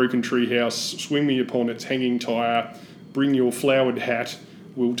by the broken treehouse, swing me upon its hanging tire, bring your flowered hat,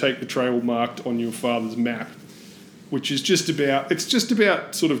 we'll take the trail marked on your father's map. Which is just about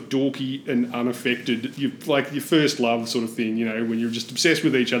sort of dorky and unaffected, like your first love sort of thing, when you're just obsessed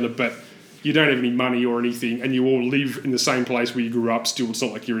with each other, but you don't have any money or anything, and you all live in the same place where you grew up. Still, it's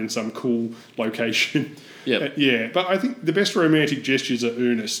not like you're in some cool location. Yep. Yeah, but I think the best romantic gestures are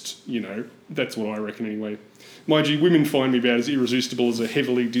earnest. That's what I reckon anyway. Mind you, women find me about as irresistible as a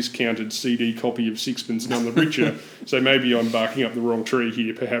heavily discounted CD copy of Sixpence None the Richer, so maybe I'm barking up the wrong tree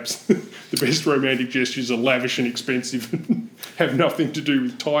here. Perhaps the best romantic gestures are lavish and expensive and have nothing to do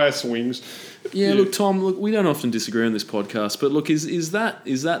with tyre swings. Yeah, look, Tom, we don't often disagree on this podcast, but look, is that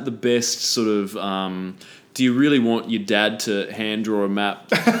the best sort of... do you really want your dad to hand draw a map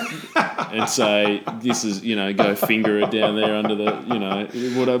and say, this is, go finger it down there under the,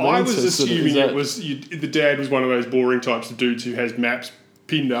 whatever? I was So assuming sort of, the dad was one of those boring types of dudes who has maps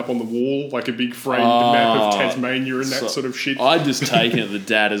pinned up on the wall, like a big framed map of Tasmania and that sort of shit. I'd just taken it the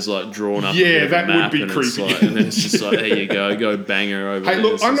dad has like drawn up. Yeah, a bit of that a map would be and creepy. and then it's just like, there you go bang her over. Hey, there.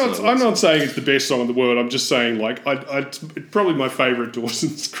 look, It's I'm just not. I'm not saying it's the best song in the world. I'm just saying, like, it's probably my favourite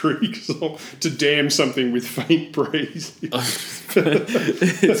Dawson's Creek song. To damn something with faint praise.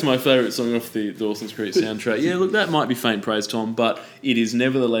 It's my favourite song off the Dawson's Creek soundtrack. Yeah, look, that might be faint praise, Tom, but it is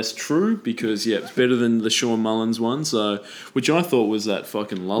nevertheless true because it's better than the Sean Mullins one. So, which I thought was that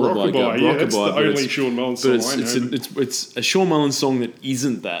fucking lullaby. Rockabye, that's the but only Sean Mullins but song I know. it's a Sean Mullins song that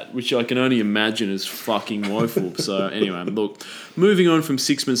isn't that, which I can only imagine is fucking woeful. So anyway, look, moving on from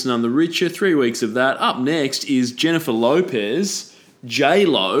Sixpence None the Richer, 3 weeks of that. Up next is Jennifer Lopez,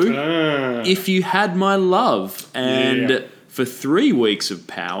 J-Lo, If You Had My Love, and for 3 weeks of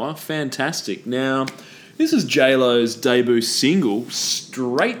power, fantastic. Now, this is J-Lo's debut single,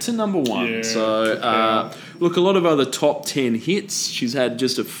 straight to number one. Yeah, so, look, a lot of other top 10 hits. She's had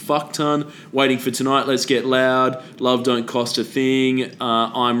just a fuck ton. Waiting for Tonight, Let's Get Loud, Love Don't Cost a Thing,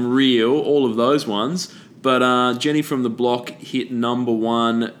 I'm Real, all of those ones. But Jenny from the Block hit number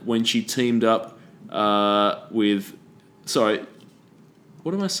one when she teamed up with... Sorry,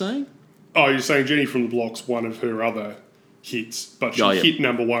 what am I saying? Oh, you're saying Jenny from the Block's one of her other hits, but she hit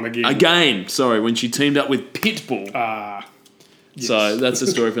number one again. When she teamed up with Pitbull. Yes. So that's the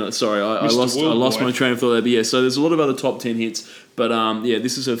story for that. Sorry, I lost my train of thought there. But yeah, so there's a lot of other top 10 hits. But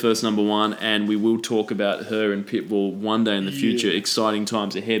this is her first number one, and we will talk about her and Pitbull one day in the future. Exciting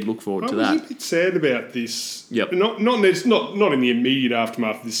times ahead. Look forward to that. I was a bit sad about this. Yep. Not in the immediate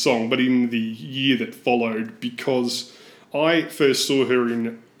aftermath of this song, but in the year that followed, because I first saw her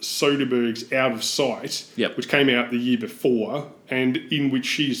in Soderbergh's Out of Sight, which came out the year before, and in which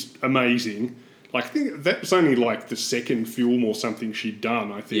she's amazing. Like, I think that was only like the second film or something she'd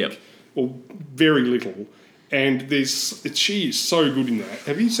done, I think. Or very little. And she is so good in that.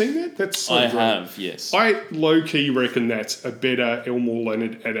 Have you seen that? That's so I great. have, yes. I low-key reckon that's a better Elmore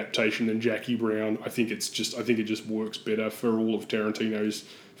Leonard adaptation than Jackie Brown. I think it just works better for all of Tarantino's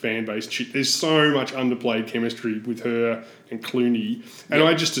fan base. There's so much underplayed chemistry with her and Clooney. And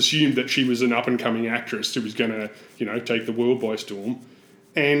I just assumed that she was an up-and-coming actress who was going to, take the world by storm.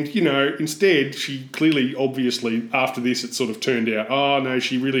 And, instead, she clearly, obviously, after this, it sort of turned out, oh, no,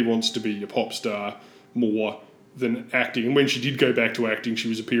 she really wants to be a pop star more than acting. And when she did go back to acting, she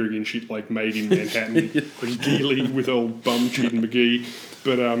was appearing in shit like Made in Manhattan and Geely with old bum Cheatin' McGee.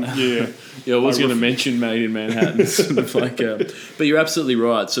 But, I was going to mention Made in Manhattan. Sort of like, but you're absolutely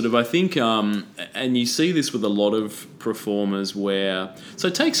right. Sort of, I think, and you see this with a lot of performers where... So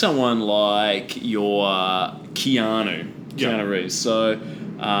take someone like your Keanu Reeves. So...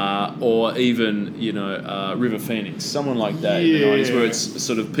 or even, River Phoenix, someone like that in the 90s, where it's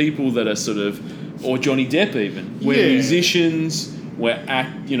sort of people that are sort of, or Johnny Depp even, where musicians,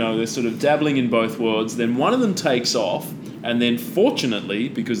 they're sort of dabbling in both worlds, then one of them takes off, And then, fortunately,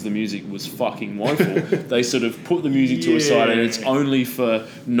 because the music was fucking woeful, they sort of put the music to a side, and it's only for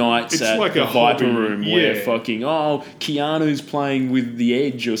nights It's at like the a Viper hobby, Room where yeah. fucking, Keanu's playing with The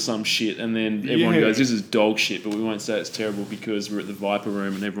Edge or some shit, and then everyone Yeah. goes, this is dog shit, but we won't say it's terrible because we're at the Viper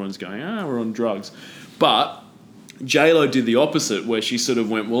Room and everyone's going, we're on drugs. But J-Lo did the opposite, where she sort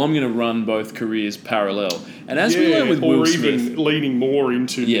of went, well, I'm going to run both careers parallel. And as we learned with Will or Smith... even leaning more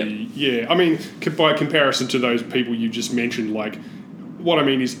into Yeah. I mean, by comparison to those people you just mentioned, like, what I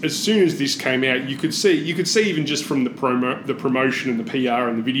mean is, as soon as this came out, you could see even just from the promotion and the PR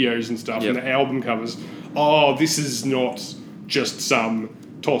and the videos and stuff and the album covers, this is not just some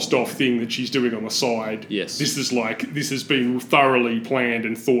tossed off thing that she's doing on the side. Yes. This has been thoroughly planned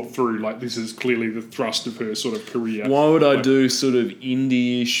and thought through. Like, this is clearly the thrust of her sort of career. Why would I do sort of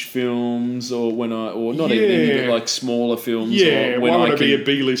indie-ish films, or not even indie, but like smaller films? Yeah, or when why would I be a can-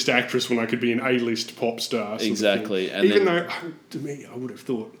 B-list actress when I could be an A-list pop star? sort of Exactly, thing? and Even then- though, to me, I would have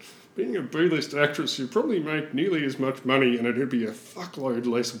thought, being a B-list actress, you'd probably make nearly as much money and it'd be a fuckload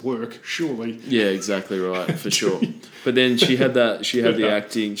less work, surely. Yeah, exactly right, for sure. But then she had the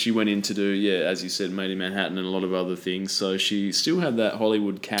acting. She went in to do, as you said, Made in Manhattan and a lot of other things. So she still had that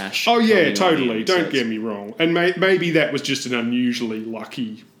Hollywood cash. Oh, yeah, coming totally. in, so Don't it's- get me wrong. And maybe that was just an unusually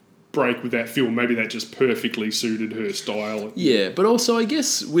lucky break with that film. Maybe that just perfectly suited her style. Yeah, but also I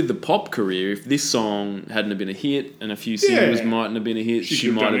guess with the pop career, if this song hadn't have been a hit and a few singles mightn't have been a hit, she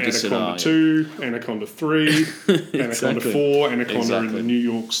could might done have just said, Anaconda 2, Anaconda 3, Anaconda Exactly. 4, Anaconda in Exactly. the New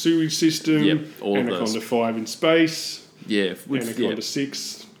York sewage system, Yep, all of Anaconda those. 5 in space, with Anaconda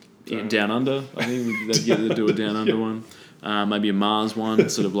 6. Down Under. I think they'd get to do a Down Under one. Maybe a Mars one,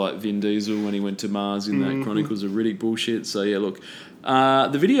 sort of like Vin Diesel when he went to Mars in that Chronicles of Riddick bullshit. So yeah, look,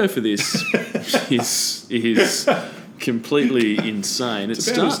 the video for this is completely insane. It's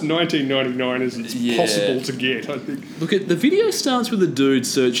about as 1999 as it's possible to get, I think. Look, at the video starts with a dude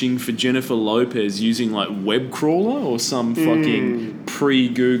searching for Jennifer Lopez using like web crawler or some fucking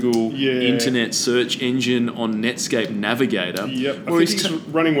pre-Google internet search engine on Netscape Navigator. Yep, I where think he's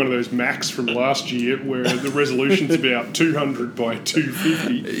running one of those Macs from last year where the resolution's about 200 by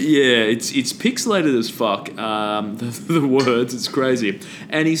 250. Yeah, it's pixelated as fuck. The words, it's crazy.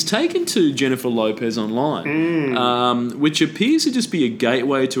 And he's taken to Jennifer Lopez online, which appears to just be a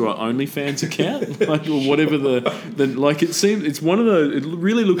gateway to our OnlyFans account, like, or whatever the like. It seems it's one of the. It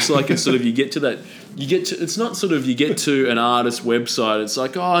really looks like it's sort of you get to. It's not sort of you get to an artist website. It's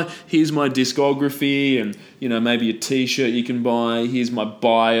like, here's my discography, and maybe a T-shirt you can buy. Here's my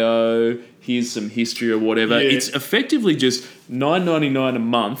bio. Here's some history or whatever. Yeah. It's effectively just $9.99 a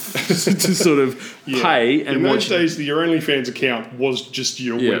month to sort of pay and in watch. those days, your OnlyFans account was just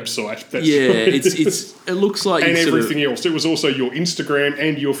your website. That's It looks like and you sort of- everything else. It was also your Instagram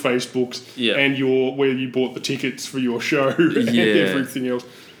and your Facebooks and where you bought the tickets for your show and everything else.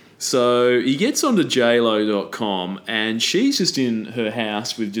 So he gets onto jlo.com and she's just in her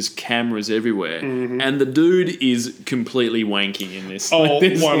house with just cameras everywhere. And the dude is completely wanking in this. Oh,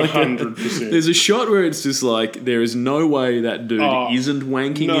 there's 100%. There's a shot where it's just like, there is no way that dude isn't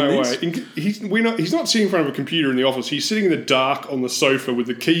wanking No in this. way. He's not sitting in front of a computer in the office. He's sitting in the dark on the sofa with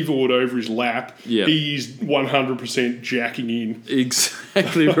the keyboard over his lap. Yeah. He's 100% jacking in.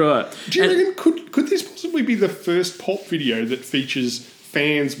 Exactly right. Do you reckon, could this possibly be the first pop video that features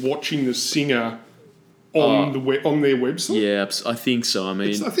fans watching the singer on their website? Yeah, I think so. I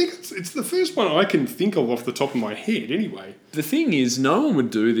mean, I think it's the first one I can think of off the top of my head anyway. the thing is, no one would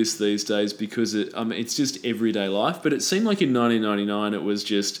do this these days because it's just everyday life. But it seemed like in 1999 it was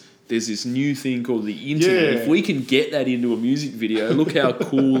just, there's this new thing called the internet. Yeah. If we can get that into a music video, look how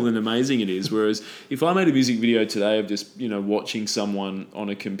cool and amazing it is. Whereas if I made a music video today of just watching someone on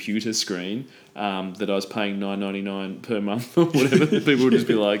a computer screen that I was paying $9.99 per month or whatever, people would just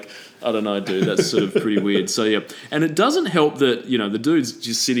be like, I don't know, dude, that's sort of pretty weird. So yeah, and it doesn't help that the dude's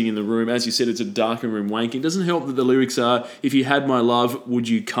just sitting in the room. As you said, it's a darkened room wanking. It doesn't help that the lyrics are, "If you had my love, would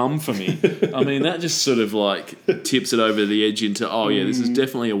you come for me?" I mean, that just sort of like tips it over the edge into, this is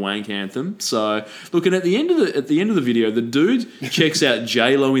definitely a wank anthem. So look, and at the end of the video, the dude checks out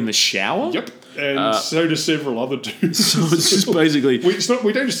J-Lo in the shower. Yep. And so do several other dudes. So it's just basically...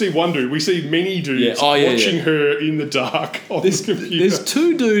 We don't just see one dude, we see many dudes watching her in the dark on the computer. There's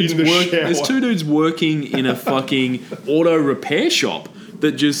two dudes in the shower. There's two dudes working in a fucking auto repair shop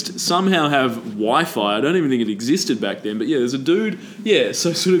that just somehow have Wi-Fi. I don't even think it existed back then, but yeah, there's a dude,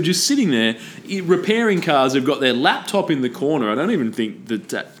 so sort of just sitting there repairing cars. They've got their laptop in the corner. I don't even think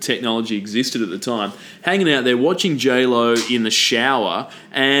that technology existed at the time. Hanging out there watching J-Lo in the shower,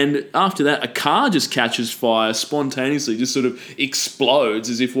 and after that, a car just catches fire spontaneously, just sort of explodes,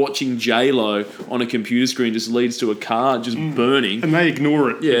 as if watching J-Lo on a computer screen just leads to a car just burning. And they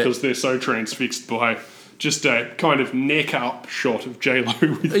ignore it because they're so transfixed by just a kind of neck up shot of J-Lo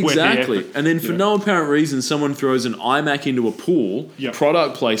with wet hair. And then for no apparent reason, someone throws an iMac into a pool. Yep.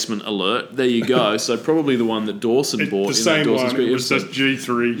 Product placement alert. There you go. So probably the one that Dawson bought. The same one. It was the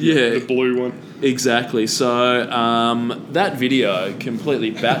G3, the blue one. Exactly. So that video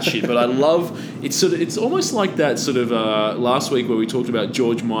completely batshit, but I love it's almost like that sort of last week where we talked about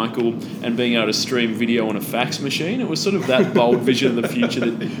George Michael and being able to stream video on a fax machine. It was sort of that bold vision of the future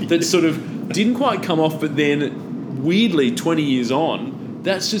that sort of didn't quite come off, but then weirdly 20 years on,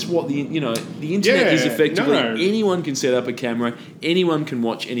 that's just what the internet is effectively. Anyone can set up a camera, anyone can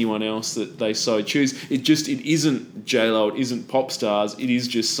watch anyone else that they so choose. It isn't J-Lo, it isn't pop stars, it is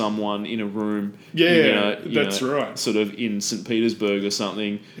just someone in a room. That's right. Sort of in St. Petersburg or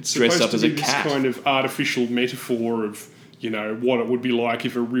something, it's dressed up as a cat. This kind of artificial metaphor of what it would be like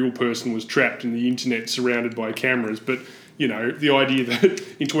if a real person was trapped in the internet surrounded by cameras, but. The idea that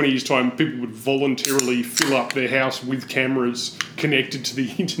in 20 years' time people would voluntarily fill up their house with cameras connected to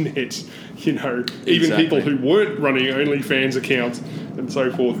the internet, even people who weren't running OnlyFans accounts and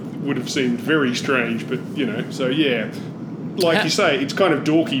so forth would have seemed very strange. But, like you say, it's kind of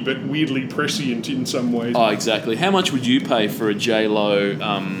dorky but weirdly prescient in some ways. Oh, exactly. How much would you pay for a J-Lo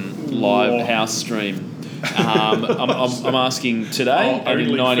live house stream? I'm asking today,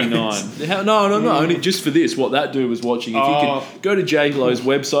 only 99. No, only just for this. What that dude was watching. If you could go to J-Lo's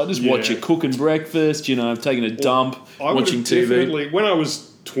website, just watch her cooking breakfast, taking a dump, watching TV. When I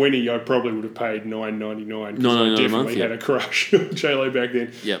was 20, I probably would have paid $9.99 because I definitely had a crush on J-Lo back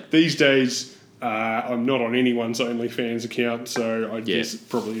then. Yep. These days, I'm not on anyone's OnlyFans account, so I guess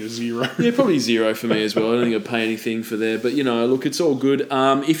probably a zero. Yeah, probably zero for me as well. I don't think I'd pay anything for there. But, look, it's all good.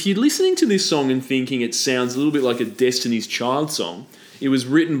 If you're listening to this song and thinking it sounds a little bit like a Destiny's Child song, it was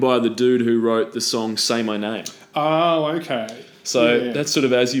written by the dude who wrote the song Say My Name. Oh, okay. So that's sort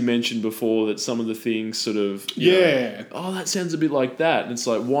of, as you mentioned before, that some of the things sort of, that sounds a bit like that. And it's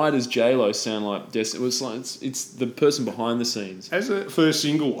like, why does J-Lo sound like Destiny? It's the person behind the scenes. As a first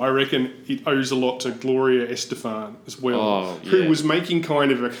single, I reckon it owes a lot to Gloria Estefan as well, who was making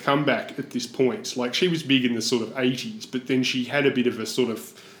kind of a comeback at this point. Like, she was big in the sort of 80s, but then she had a bit of a sort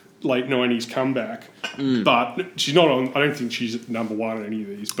of late 90s comeback, but she's not on. I don't think she's number one on any of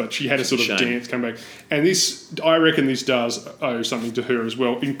these, but she had a sort of dance comeback, and I reckon this does owe something to her as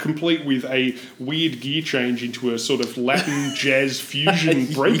well, complete with a weird gear change into a sort of Latin jazz fusion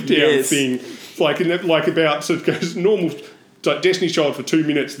breakdown thing, like about, so it goes normal. Like Destiny's Child for 2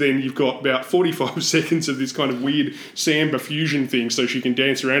 minutes, then you've got about 45 seconds of this kind of weird samba fusion thing so she can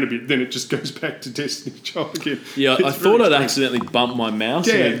dance around a bit, then it just goes back to Destiny's Child again. Yeah, I thought I'd accidentally bumped my mouse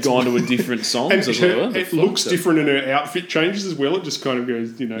and it'd gone to a different song. And it looks different and her outfit changes as well. It just kind of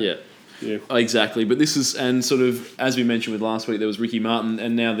goes, Yeah. Exactly. But this is, and sort of, as we mentioned with last week, there was Ricky Martin,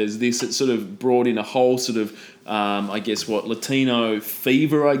 and now there's this. It sort of brought in a whole sort of, Latino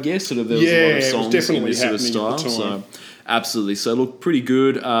fever, I guess. Sort of, there was a lot of songs in this sort of style. So, absolutely. So, look, pretty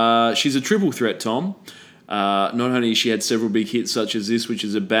good. She's a triple threat, Tom. Not only she had several big hits such as this, which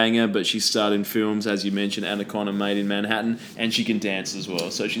is a banger, but she starred in films, as you mentioned, Anaconda, Made in Manhattan, and she can dance as well.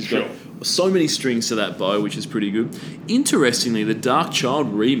 So she's got so many strings to that bow, which is pretty good. Interestingly, the Dark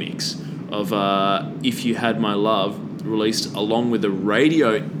Child remix of If You Had My Love, released along with a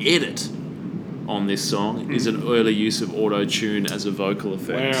radio edit on this song, is an early use of auto-tune as a vocal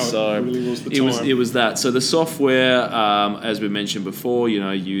effect. Wow, so it really was the time. It was that. So the software, as we mentioned before,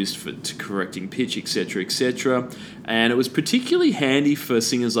 used for correcting pitch, etc., etc. And it was particularly handy for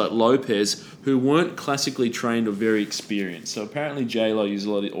singers like Lopez, who weren't classically trained or very experienced. So apparently J-Lo used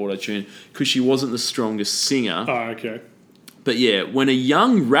a lot of auto-tune because she wasn't the strongest singer. Oh, okay. But yeah, when a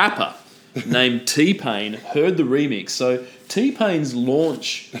young rapper named T-Pain heard the remix, so T-Pain's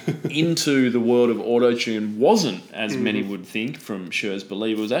launch into the world of autotune wasn't, as many would think, from Cher's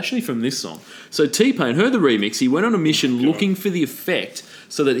Believe. It was actually from this song. So T-Pain heard the remix. He went on a mission looking for the effect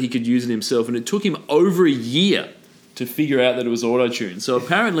so that he could use it himself, and it took him over a year to figure out that it was auto-tune. So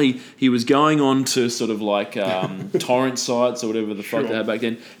apparently he was going on to sort of like torrent sites or whatever the fuck they had back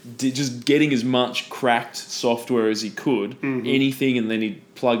then, just getting as much cracked software as he could, anything, and then he'd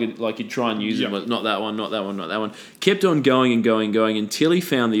plug it, like you'd try and use it, Yep. but not that one, not that one, not that one. Kept on going and going and going until he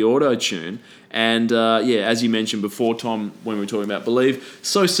found the auto-tune. And as you mentioned before, Tom, when we were talking about Believe,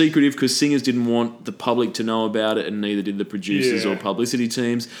 so secretive because singers didn't want the public to know about it, and neither did the producers or publicity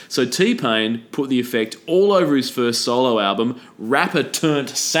teams. So T-Pain put the effect all over his first solo album, Rapper Turned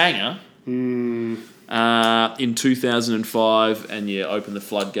Sanger, in 2005, and opened the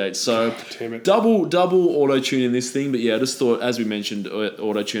floodgates. So Damn it. double auto-tune in this thing, but I just thought, as we mentioned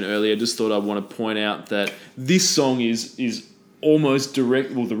auto-tune earlier, just thought I'd want to point out that this song is almost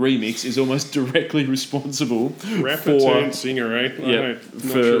direct. Well, the remix is almost directly responsible Rapper turned singer, eh? Yep, I'm not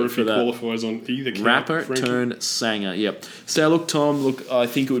sure if for he that. qualifies on either count. Rapper frankly. turned singer, yep. So look, Tom, I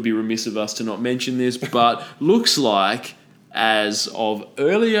think it would be remiss of us to not mention this, but looks like as of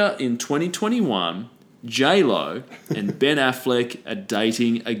earlier in 2021, J-Lo and Ben Affleck are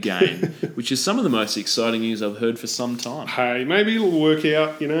dating again, which is some of the most exciting news I've heard for some time. Hey, maybe it'll work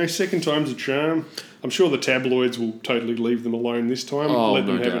out, second time's a charm. I'm sure the tabloids will totally leave them alone this time, let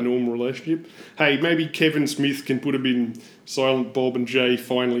them no have doubt. a normal relationship. Hey, maybe Kevin Smith can put him in Silent Bob and Jay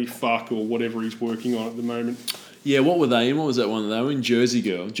finally fuck or whatever he's working on at the moment. Yeah, what were they in? What was that one? They were in Jersey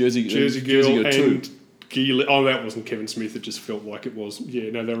Girl. Jersey Girl 2. and Gila. Oh, that wasn't Kevin Smith. It just felt like it was. Yeah,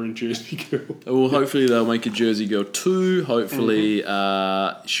 no, they were in Jersey Girl. Well, hopefully they'll make a Jersey Girl 2. Hopefully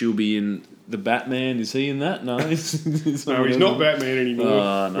she'll be in the Batman. Is he in that? No, No, he's not Batman anymore.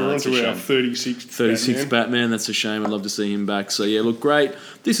 Oh, no, We're that's on a to our shame. 36th Batman. That's a shame. I'd love to see him back. So look, great.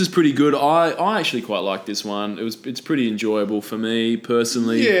 This is pretty good. I actually quite like this one. It's pretty enjoyable for me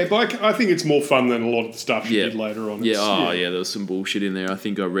personally. Yeah, but I think it's more fun than a lot of the stuff she did later on. There was some bullshit in there. I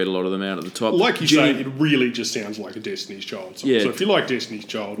think I read a lot of them out at the top. Like you say, it really just sounds like a Destiny's Child song. Yeah. So if you like Destiny's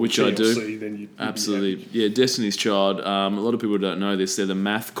Child, Which or I do. TLC, then you'd Absolutely, yeah. Destiny's Child. A lot of people don't know this. They're the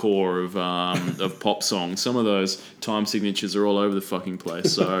math core of pop songs. Some of those time signatures are all over the fucking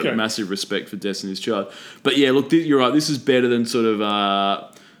place. So Okay. massive respect for Destiny's Child. But look, you're right. This is better than sort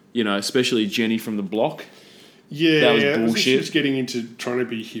of especially Jenny from the Block. Yeah, That was I think bullshit. she's getting into trying to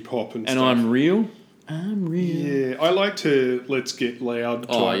be hip hop and And stuff. I'm real. I'm real. Yeah, I liked her Let's Get Loud.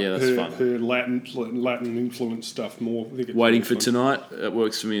 Oh, type, yeah, that's her, fun. Her Latin influence stuff more. I think it's Waiting really for fun. Tonight, it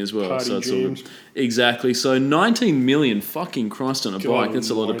works for me as well. Party so it's all good. jams. Exactly. So 19 million fucking Christ on a God bike. That's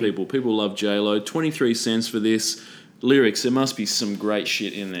a lot of almighty. people. People love J-Lo. 23 cents for this. Lyrics, there must be some great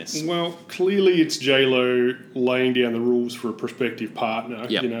shit in this. Well, clearly it's J-Lo laying down the rules for a prospective partner.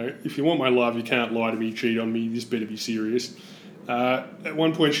 Yep. If you want my love, you can't lie to me, cheat on me, this better be serious. At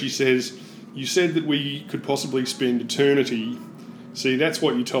one point she says, you said that we could possibly spend eternity. See, that's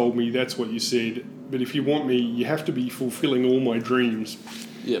what you told me, that's what you said. But if you want me, you have to be fulfilling all my dreams.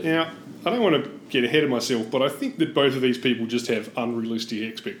 Yep. Now, I don't want to get ahead of myself, but I think that both of these people just have unrealistic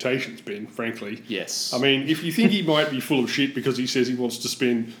expectations, Ben, frankly. Yes. I mean, if you think he might be full of shit because he says he wants to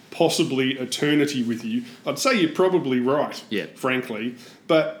spend possibly eternity with you, I'd say you're probably right, Yeah. frankly.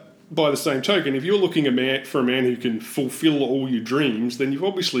 But by the same token, if you're looking for a man who can fulfill all your dreams, then you've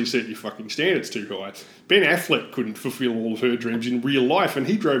obviously set your fucking standards too high. Ben Affleck couldn't fulfill all of her dreams in real life, and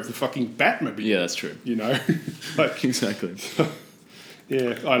he drove the fucking Batmobile. Yeah, that's true. Like, Exactly.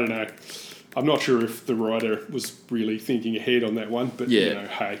 yeah, I don't know. I'm not sure if the writer was really thinking ahead on that one, but, Yeah.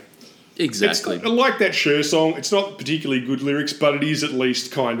 hey. Exactly. It's like that Cher song. It's not particularly good lyrics, but it is at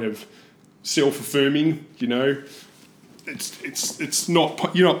least kind of self-affirming, It's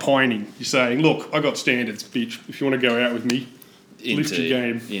not, you're not pining. You're saying, look, I got standards, bitch. If you want to go out with me, lift your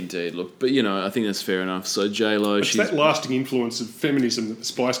game. Indeed. Look, but I think that's fair enough. So J-Lo, It's that lasting influence of feminism that the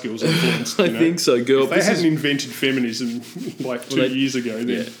Spice Girls influenced. I think so, girl. If they hadn't invented feminism like 2 years ago,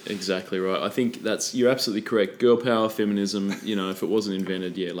 then Yeah, exactly right. I think you're absolutely correct. Girl power, feminism, if it wasn't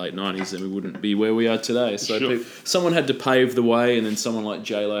invented, late 90s, then we wouldn't be where we are today. So Sure. someone had to pave the way, and then someone like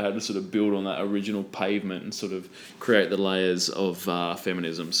J-Lo had to sort of build on that original pavement and sort of create the layers of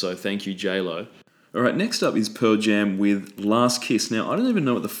feminism. So thank you, J-Lo. All right, next up is Pearl Jam with Last Kiss. Now, I don't even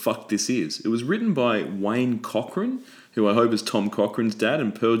know what the fuck this is. It was written by Wayne Cochran, who I hope is Tom Cochran's dad,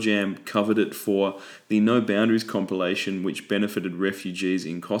 and Pearl Jam covered it for the No Boundaries compilation, which benefited refugees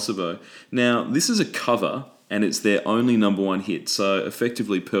in Kosovo. Now, this is a cover, and it's their only number one hit, so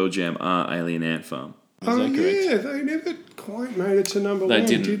effectively Pearl Jam are Alien Ant Farm. Is that correct? yeah, they never quite made it to number They one,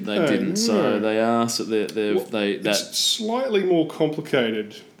 didn't. did They didn't. So No. they are. So they It's slightly more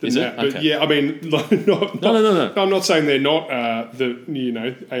complicated than Is it? that. But Okay. yeah, I mean, No. I'm not saying they're not the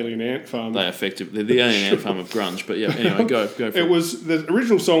Alien Ant Farm. They're the Alien Ant Farm of grunge. But yeah, anyway, go for it. It was the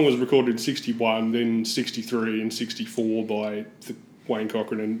original song was recorded in '61, then '63 and '64 by Wayne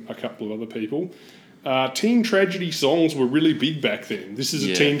Cochran and a couple of other people. Teen tragedy songs were really big back then. This is a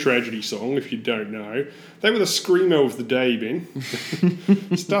Yeah. teen tragedy song, if you don't know. They were the screamo of the day, Ben.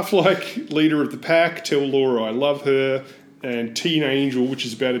 Stuff like Leader of the Pack, Tell Laura I Love Her, and Teen Angel, which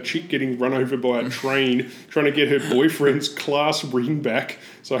is about a chick getting run over by a train, trying to get her boyfriend's class ring back.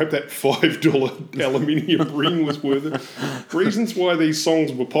 So I hope that $5 aluminium ring was worth it. Reasons why these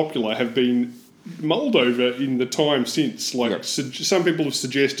songs were popular have been mulled over in the time since. Like Yep. some people have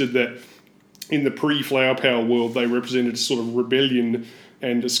suggested that in the pre-Flower Power world, they represented a sort of rebellion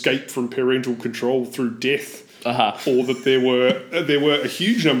and escape from parental control through death. Or that there were a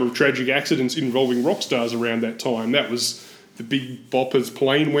huge number of tragic accidents involving rock stars around that time. That was the Big Bopper's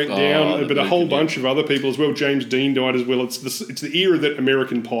plane went down, the but a whole Beacon, bunch of other people as well. James Dean died as well. It's the era that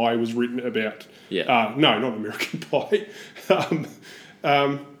American Pie was written about. Yeah. No, not American Pie.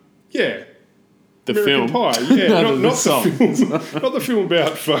 Yeah. The American film. Pie, yeah, No, not song. the film, not the film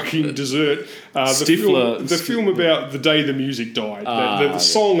about fucking dessert. Stifler. The film about the day the music died. The yeah.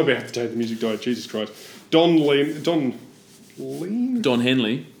 song about the day the music died. Jesus Christ, Don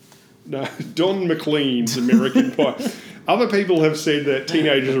Henley. McLean's American Pie. Other people have said that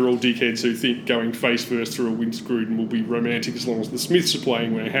teenagers are all dickheads who think going face first through a windscreen will be romantic as long as the Smiths are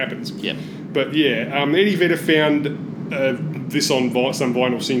playing when it happens. Yep. But yeah, Eddie Vedder found this on some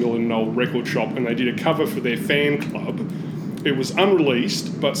vinyl single in an old record shop, and they did a cover for their fan club. It was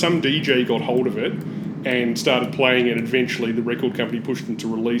unreleased, but some DJ got hold of it and started playing it. Eventually, the record company pushed them to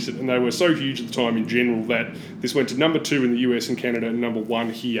release it, and they were so huge at the time in general that this went to number 2 in the US and Canada and number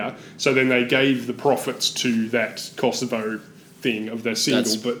 1 here. So then they gave the profits to that Kosovo thing of their single.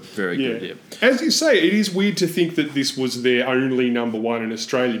 That's but very good, yeah. As you say, it is weird to think that this was their only number 1 in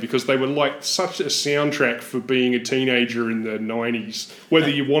Australia, because they were like such a soundtrack for being a teenager in the 90s, whether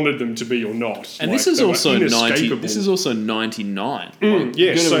you wanted them to be or not. And Like, this is they were also 90. inescapable. This is also 99. yes, you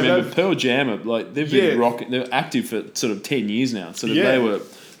got to so remember they've- Pearl Jam. Like they've been Yeah. rocking. They're active for sort of 10 years now. So that Yeah. they were.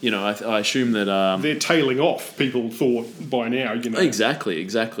 I assume that. They're tailing off, people thought by now,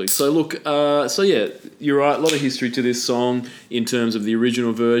 Exactly. So look, you're right. A lot of history to this song in terms of the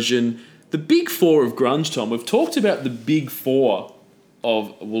original version. The Big Four of grunge, Tom. We've talked about the Big Four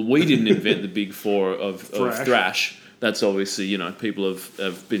of. Well, we didn't invent the Big Four of thrash. That's obviously people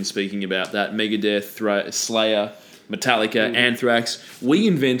have been speaking about that. Megadeth, Slayer, Metallica, Anthrax. We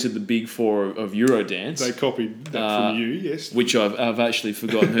invented the Big Four of Eurodance. They copied that from you, yes. Which I've actually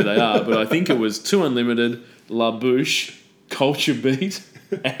forgotten who they are, but I think it was Two Unlimited, La Bouche, Culture Beat,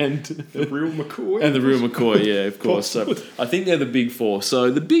 and The Real McCoy. and the Real McCoy. Yeah, of course. So I think they're the Big Four. So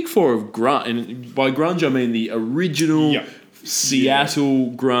the Big Four of grunge, and by grunge I mean the original Yep.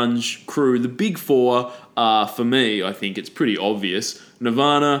 Seattle grunge crew. The Big Four are, for me, I think it's pretty obvious: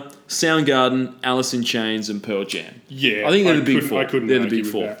 Nirvana, Soundgarden, Alice in Chains, and Pearl Jam. Yeah, I think they're the Big couldn't- Four. I couldn't They're the argue Big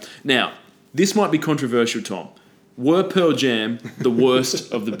with Four. that. Now, this might be controversial, Tom. Were Pearl Jam the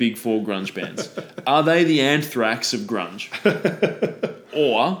worst of the Big Four grunge bands? Are they the Anthrax of grunge?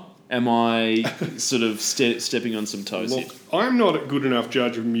 Or am I sort of stepping on some toes here? Look, I'm not a good enough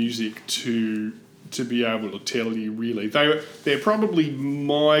judge of music to be able to tell you, really. They're probably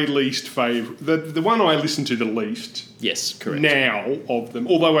my least favourite. The one I listen to the least Yes, correct. now of them,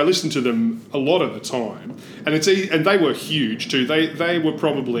 although I listen to them a lot of the time. And and they were huge too. They were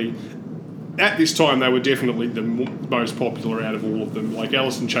probably... At this time, they were definitely the most popular out of all of them. Like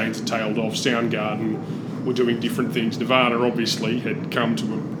Alice in Chains had tailed off, Soundgarden were doing different things. Nirvana obviously had come to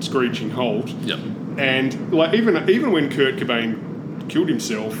a screeching halt. Yep. And like even when Kurt Cobain killed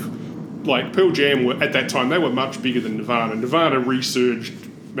himself, like Pearl Jam were at that time, they were much bigger than Nirvana. Nirvana resurged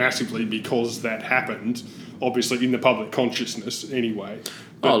massively because that happened, obviously in the public consciousness anyway.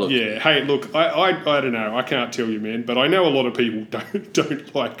 But look. yeah, hey, look, I don't know, I can't tell you, man, but I know a lot of people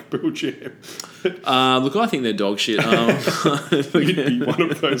don't like Pearl Jam. Look, I think they're dog shit. You'd be one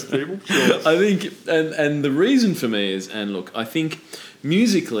of those people. Sure. I think, and the reason for me is, and look, I think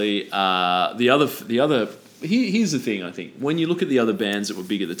musically, the other. Here's the thing. I think when you look at the other bands that were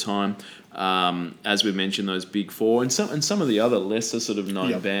big at the time, as we mentioned, those Big Four, and some of the other lesser sort of known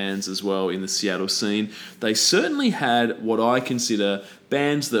Yep. bands as well in the Seattle scene, they certainly had what I consider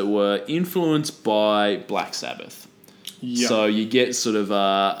bands that were influenced by Black Sabbath. Yep. So you get sort of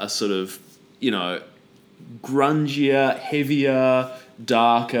a sort of grungier, heavier,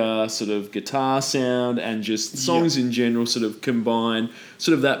 darker sort of guitar sound, and just songs in general sort of combine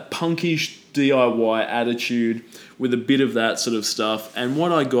sort of that punkish DIY attitude with a bit of that sort of stuff. And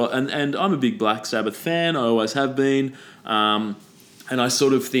what I got, and I'm a big Black Sabbath fan, I always have been, and I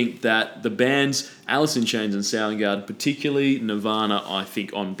sort of think that the bands, Alice in Chains and Soundgarden, particularly Nirvana, I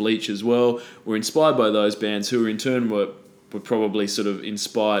think on Bleach as well, were inspired by those bands who in turn were probably sort of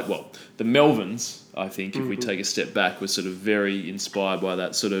inspired, well, the Melvins I think, if we take a step back, was sort of very inspired by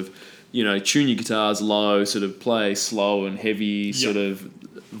that sort of, tune your guitars low, sort of play slow and heavy sort of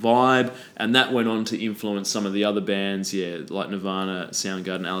vibe, and that went on to influence some of the other bands, like Nirvana,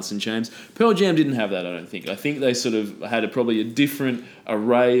 Soundgarden, Alice in Chains. Pearl Jam didn't have that, I don't think. I think they sort of had probably a different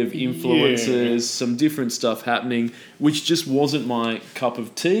array of influences, some different stuff happening, which just wasn't my cup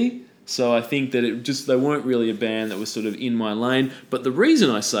of tea. So I think that they weren't really a band that was sort of in my lane. But the reason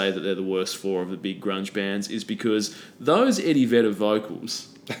I say that they're the worst four of the big grunge bands is because those Eddie Vedder vocals,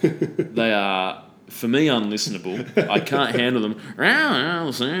 they are, for me, unlistenable. I can't handle them.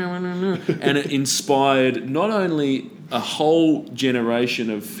 And it inspired not only a whole generation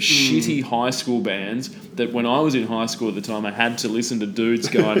of shitty high school bands that when I was in high school at the time, I had to listen to dudes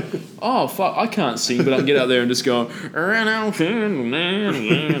going, oh, fuck, I can't sing, but I can get out there and just go,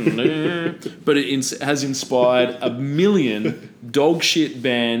 but it has inspired a million dog shit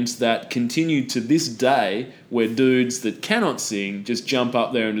bands that continue to this day where dudes that cannot sing just jump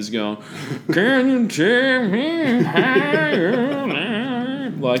up there and just go, can you take me higher now?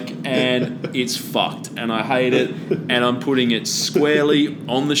 And it's fucked, and I hate it, and I'm putting it squarely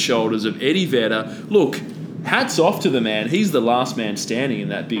on the shoulders of Eddie Vedder. Look, hats off to the man. He's the last man standing in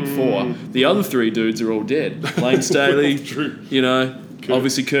that big four. The other three dudes are all dead. Lane Staley,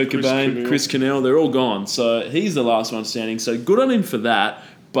 obviously Kurt Cobain, Chris Cornell, they're all gone. So he's the last one standing. So good on him for that.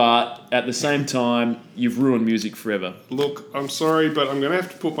 But at the same time, you've ruined music forever. Look, I'm sorry, but I'm going to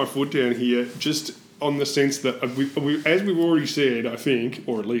have to put my foot down here. Just on the sense that, as we've already said, I think,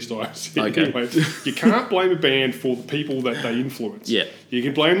 or at least I said anyway, you can't blame a band for the people that they influence. Yeah. You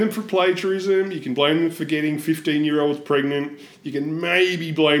can blame them for plagiarism. You can blame them for getting 15-year-olds pregnant. You can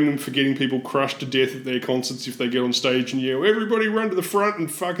maybe blame them for getting people crushed to death at their concerts if they get on stage and yell, everybody run to the front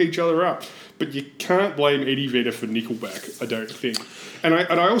and fuck each other up. But you can't blame Eddie Vedder for Nickelback, I don't think. And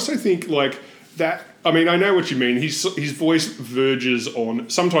I also think, that... I mean, I know what you mean. His voice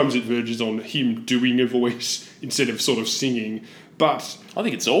sometimes it verges on him doing a voice instead of sort of singing. But I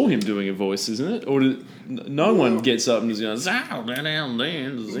think it's all him doing a voice, isn't it? Or no one gets up and is going,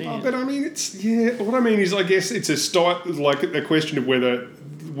 but I mean, what I mean is, I guess it's a style, like a question of where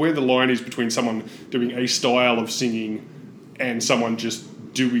the line is between someone doing a style of singing and someone just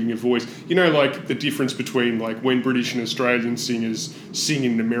doing a voice. Like the difference between when British and Australian singers sing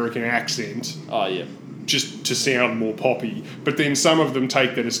in an American accent. Oh, yeah. Just to sound more poppy. But then some of them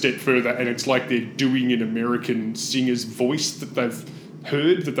take that a step further and it's like they're doing an American singer's voice that they've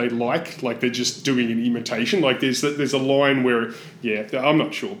heard that they like they're just doing an imitation. There's a line where, I'm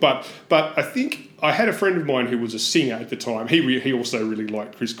not sure. But I think I had a friend of mine who was a singer at the time. He also really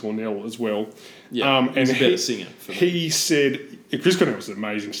liked Chris Cornell as well. Yeah, he's a better singer. He said... Chris Cornell was an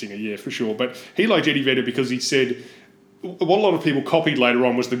amazing singer, yeah, for sure. But he liked Eddie Vedder because he said what a lot of people copied later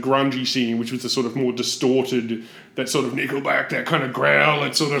on was the grungy singing, which was the sort of more distorted, that sort of Nickelback, that kind of growl,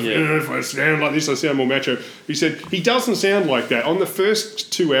 that sort of, if I sound like this, I sound more macho. He said he doesn't sound like that. On the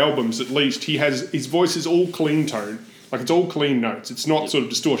first two albums, at least, his voice is all clean tone. It's all clean notes. It's not sort of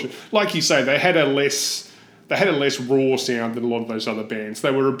distortion. Like you say, they had a less raw sound than a lot of those other bands.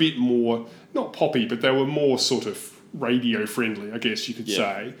 They were a bit more, not poppy, but they were more sort of radio friendly, I guess you could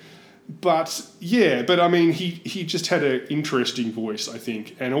say. But I mean, he just had an interesting voice, I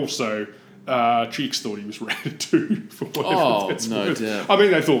think, and also chicks thought he was rad too. For whatever that's worth. Doubt. I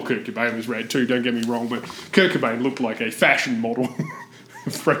mean, they thought Kurt Cobain was rad too. Don't get me wrong, but Kurt Cobain looked like a fashion model,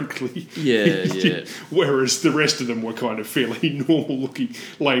 frankly. Yeah. Whereas the rest of them were kind of fairly normal looking.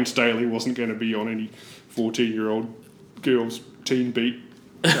 Lane Staley wasn't going to be on any 14-year-old girls' teen beat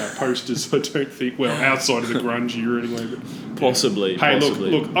posters, I don't think. Well, outside of the grunge era anyway. But, possibly.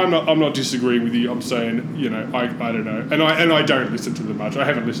 Look. I'm not disagreeing with you. I'm saying, I don't know, and I don't listen to them much. I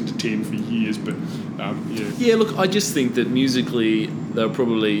haven't listened to 10 for years, but Yeah, look, I just think that musically they were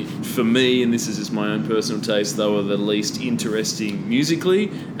probably, for me, and this is just my own personal taste, they were the least interesting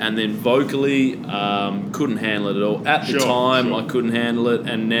musically, and then vocally, couldn't handle it at all. At the time, I couldn't handle it,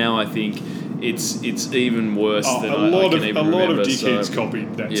 and now I think it's even worse than I can even remember. A lot of dickheads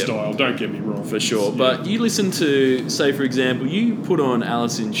copied that style, don't get me wrong. For sure. But you listen to, say for example, you put on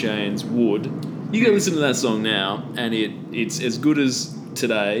Alice in Chains' Wood, you go listen to that song now, and it's as good as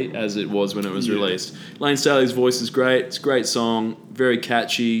today as it was when it was released. Lane Staley's voice is great. It's a great song, very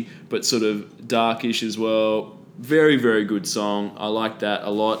catchy, but sort of darkish as well. Very, very good song. I like that a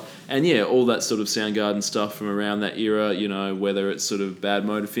lot. And all that sort of Soundgarden stuff from around that era, whether it's sort of Bad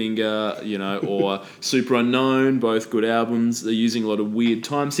Motorfinger, or Super Unknown, both good albums. They're using a lot of weird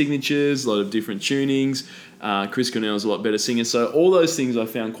time signatures, a lot of different tunings. Chris Cornell's a lot better singer. So all those things I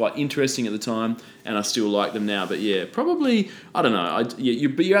found quite interesting at the time. and I still like them now. But yeah, probably, I don't know.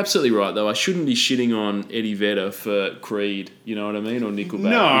 But you're absolutely right, though. I shouldn't be shitting on Eddie Vedder for Creed, you know what I mean, or Nickelback.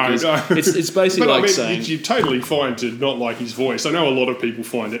 No. It's basically but like I mean, saying... you're totally fine to not like his voice. I know a lot of people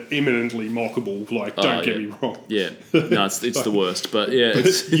find it eminently mockable, like, don't get me wrong. Yeah, no, it's the worst. But yeah,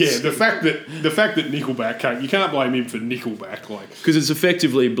 the fact that Nickelback you can't blame him for Nickelback, like, because it's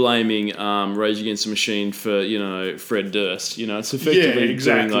effectively blaming Rage Against the Machine for Fred Durst. It's effectively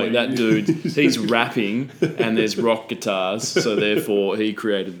doing like that dude. He's rapping and there's rock guitars, so therefore he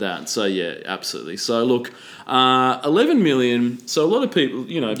created that. So yeah, absolutely. So look, 11 million. So a lot of people,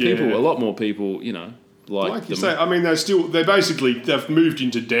 a lot more people, like you them. say, I mean, they've moved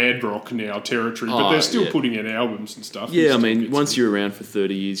into dad rock now territory, but they're still putting in albums and stuff. Yeah, I mean, once you're around for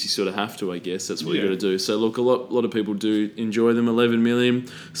 30 years, you sort of have to, I guess. That's what you got to do. So look, a lot of people do enjoy them, 11 million.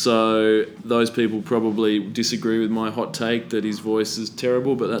 So those people probably disagree with my hot take that his voice is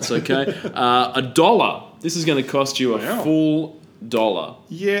terrible, but that's okay. $1. This is going to cost you a full $1.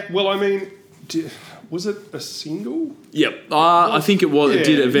 Yeah, well, I mean, was it a single? Yep, I think it was. It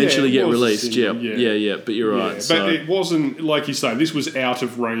did eventually get was released. Single, Yeah. But you're right. But so. it wasn't, like you say, this was out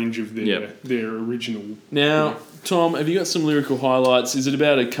of range of their original. Now, Tom, have you got some lyrical highlights? Is it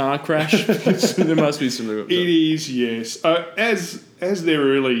about a car crash? There must be some lyrical. It is, yes. As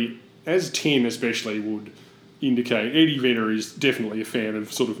 10 especially would indicate, Eddie Vedder is definitely a fan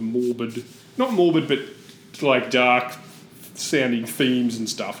of sort of not morbid, but like dark sounding themes and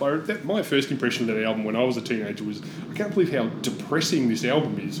stuff. My first impression of that album when I was a teenager was, I can't believe how depressing this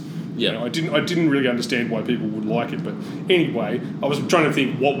album is. Yeah, I didn't really understand why people would like it, but anyway, I was trying to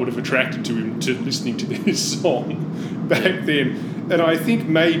think what would have attracted to him to listening to this song back then, and I think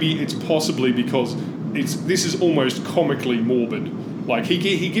maybe it's possibly because this is almost comically morbid. Like,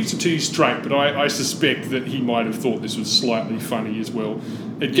 he gives it to you straight, but I suspect that he might have thought this was slightly funny as well.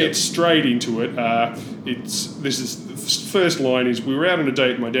 It gets straight into it. The first line is, we were out on a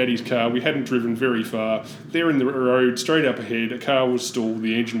date in my daddy's car. We hadn't driven very far. There in the road, straight up ahead, a car was stalled.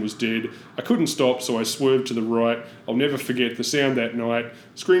 The engine was dead. I couldn't stop, so I swerved to the right. I'll never forget the sound that night.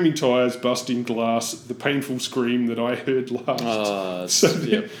 Screaming tyres, busting glass, the painful scream that I heard last.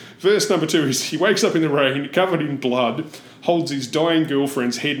 Verse number 2 is, he wakes up in the rain, covered in blood, holds his dying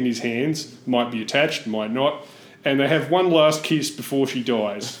girlfriend's head in his hands, might be attached, might not, and they have one last kiss before she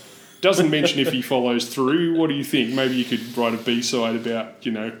dies. Doesn't mention if he follows through. What do you think? Maybe you could write a B-side about,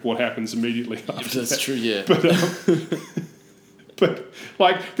 what happens immediately after That's that. true, yeah. But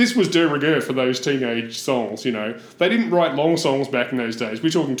like, this was de rigueur for those teenage songs, They didn't write long songs back in those days. We're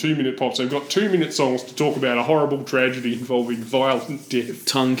talking 2-minute pops. They've got 2-minute songs to talk about a horrible tragedy involving violent death.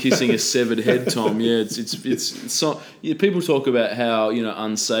 Tongue kissing a severed head, Tom. Yeah, it's so. Yeah, people talk about how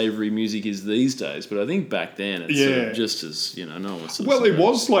unsavoury music is these days, but I think back then it's sort of just as no one was. Well, it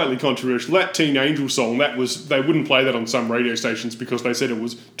was slightly controversial. That Teen Angel song, they wouldn't play that on some radio stations because they said it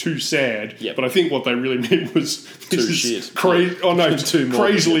was too sad. Yep. But I think what they really meant was too shit. Too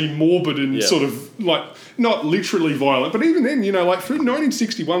crazily morbid and sort of like not literally violent, but even then, like for a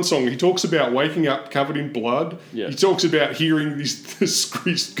 1961 song, he talks about waking up covered in blood. Yeah. He talks about hearing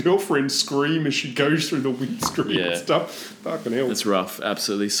his girlfriend scream as she goes through the windscreen and stuff. Fucking hell, that's rough.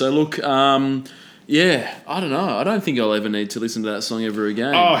 Absolutely. So look, I don't know. I don't think I'll ever need to listen to that song ever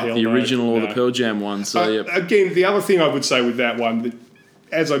again. Oh, hell the no. original or the Pearl Jam one. So again, the other thing I would say with that one, that,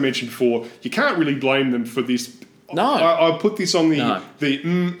 as I mentioned before, you can't really blame them for this. No, I'll put this on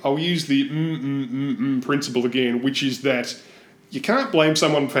I'll use the principle again, which is that you can't blame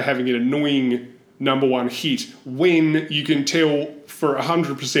someone for having an annoying number one hit when you can tell for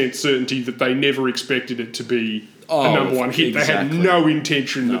 100% certainty that they never expected it to be a number one hit. Exactly. They had no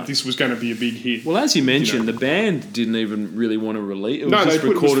intention that this was going to be a big hit. Well, as you mentioned, the band didn't even really want to release it. It was just it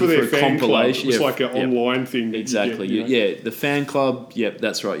was recorded for their for a fan compilation. Club. It was like an online thing. Exactly. The fan club. Yep,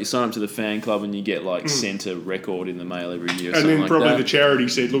 that's right. You sign up to the fan club and you get sent a record in the mail every year. And then like probably that. the charity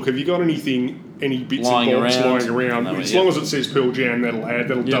said, "Look, have you got any bits lying and bobs around? lying around? As long as it says Pearl Jam,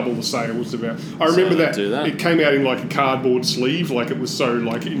 that'll double the sales." I remember that it came out in like a cardboard sleeve, like it was so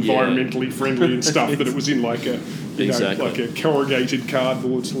like environmentally friendly and stuff that it was in like a like a corrugated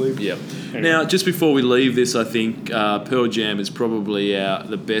cardboard sleeve. Yep. Anyway. Now, just before we leave this, I think Pearl Jam is probably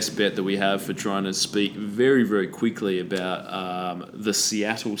the best bet that we have for trying to speak very, very quickly about the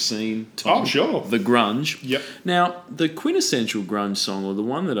Seattle scene. Tom, oh, sure. The grunge. Yep. Now, the quintessential grunge song, or the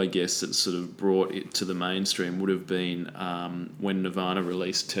one that I guess that sort of brought it to the mainstream, would have been when Nirvana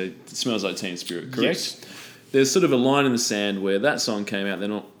released It Smells Like Teen Spirit, correct? Yes. There's sort of a line in the sand where that song came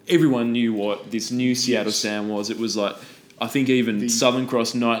out, everyone knew what this new Seattle sound was. It was like, I think even Southern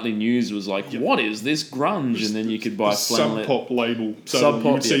Cross Nightly News was like, what is this grunge? And then you could buy Sub Pop label. So Sub you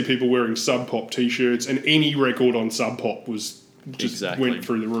Pop, would see people wearing Sub Pop t-shirts, and any record on Sub Pop was just went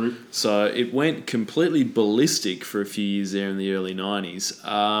through the roof. So it went completely ballistic for a few years there in the early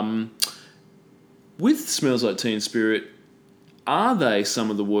 90s. With Smells Like Teen Spirit, are they some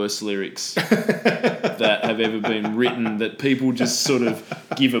of the worst lyrics that have ever been written that people just sort of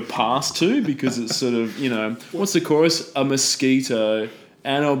give a pass to because it's sort of, what's the chorus? A mosquito,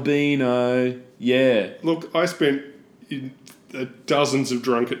 an albino, yeah. Look, I spent dozens of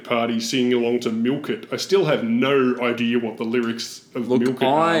drunk at parties singing along to Milk It. I still have no idea what the lyrics of Milk It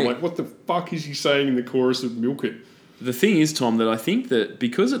are. Like, what the fuck is he saying in the chorus of Milk It? The thing is, Tom, that I think that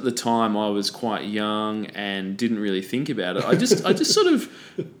because at the time I was quite young and didn't really think about it, I just sort of,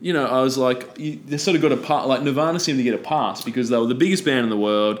 I was like, they sort of got a pass. Like Nirvana seemed to get a pass because they were the biggest band in the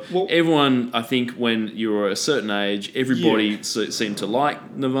world. Well, everyone, I think, when you were a certain age, everybody seemed to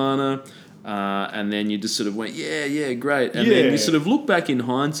like Nirvana. And then you just sort of went, yeah, great. And then you sort of look back in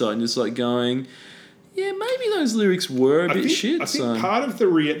hindsight and just like going, yeah, maybe those lyrics were a bit shit. I think part of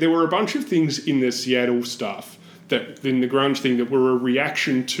there were a bunch of things in the Seattle stuff in the grunge thing that were a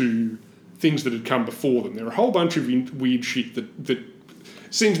reaction to things that had come before them. There were a whole bunch of weird shit that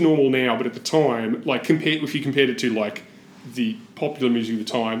seems normal now, but at the time, like if you compared it to like the popular music of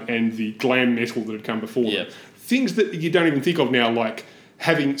the time and the glam metal that had come before them, things that you don't even think of now, like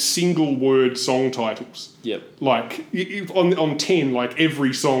having single word song titles. Yep. Like on 10, like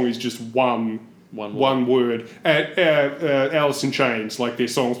every song is just one word. Alice in Chains, like their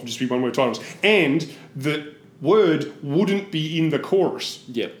songs would just be one word titles, and the word wouldn't be in the chorus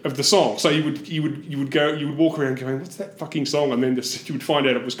of the song. So you would walk around going, what's that fucking song? And then you would find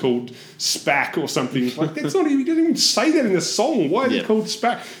out it was called Spack or something. Like, that's not even, you didn't even say that in the song. Why is it called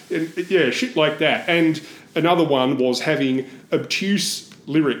Spack? And, shit like that. And another one was having obtuse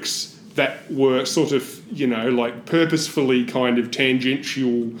lyrics that were sort of, like purposefully kind of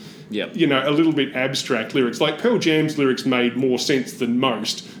tangential, a little bit abstract lyrics. Like Pearl Jam's lyrics made more sense than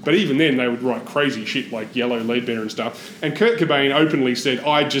most, but even then they would write crazy shit like Yellow, Leadbetter and stuff. And Kurt Cobain openly said,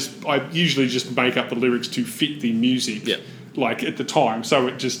 I usually just make up the lyrics to fit the music. Like at the time, so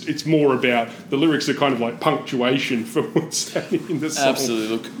it's more about the lyrics are kind of like punctuation for what's happening in the song.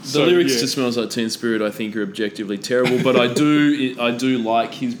 Absolutely. Look, the lyrics to Smells Like Teen Spirit, I think, are objectively terrible, but I do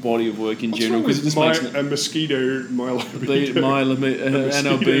like his body of work in general because it just makes a mosquito, my libido, an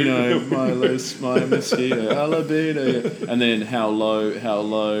albino, my mosquito, albino, and then how low.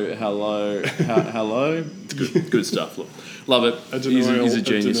 It's good stuff. Look. Love it. He's a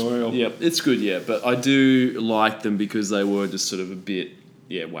genius. Yeah, it's good, but I do like them because they were just sort of a bit,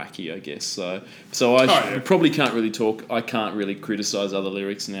 wacky, I guess. So I probably can't really talk. I can't really criticise other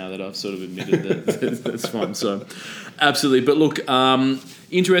lyrics now that I've sort of admitted that that's fine. So, absolutely. But look,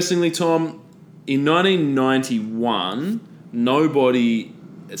 interestingly, Tom, in 1991,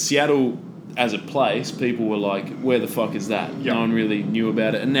 Seattle as a place, people were like, where the fuck is that? No one really knew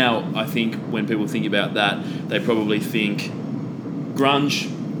about it. And now I think when people think about that, they probably think grunge,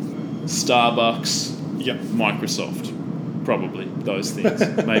 Starbucks, Microsoft. Probably those things.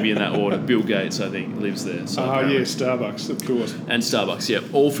 Maybe in that order. Bill Gates, I think, lives there. So Starbucks, of course. And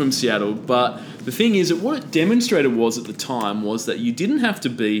Starbucks, all from Seattle. But the thing is that what it demonstrated was at the time was that you didn't have to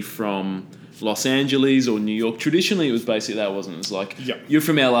be from Los Angeles or New York. Traditionally, it was basically that, wasn't it? It's like, you're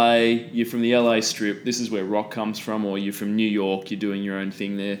from LA, you're from the LA Strip, this is where rock comes from, or you're from New York, you're doing your own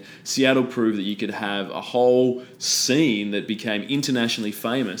thing there. Seattle proved that you could have a whole scene that became internationally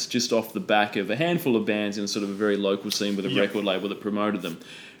famous just off the back of a handful of bands in sort of a very local scene with a record label that promoted them.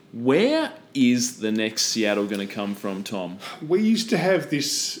 Where is the next Seattle going to come from, Tom? We used to have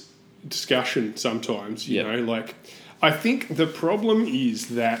this discussion sometimes, you know, like, I think the problem is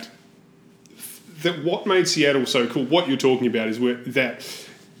that what made Seattle so cool, what you're talking about, is that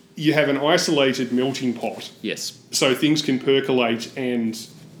you have an isolated melting pot. Yes. So things can percolate and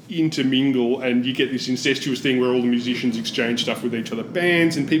intermingle, and you get this incestuous thing where all the musicians exchange stuff with each other,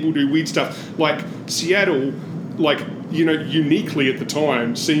 bands, and people do weird stuff. Like Seattle, uniquely at the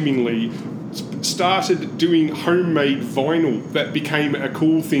time, seemingly started doing homemade vinyl that became a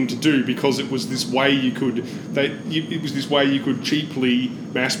cool thing to do because it was this way you could cheaply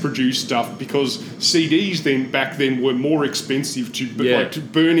mass produce stuff, because CDs back then were more expensive to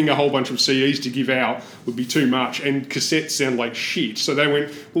burning a whole bunch of CDs to give out would be too much, and cassettes sound like shit. So they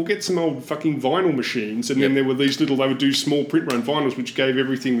went, we'll get some old fucking vinyl machines, and then there were these they would do small print run vinyls, which gave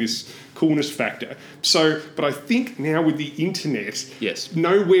everything this coolness factor. So, but I think now with the internet,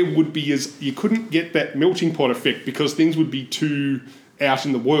 nowhere would be you couldn't get that melting pot effect because things would be too out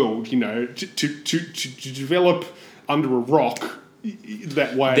in the world, to develop under a rock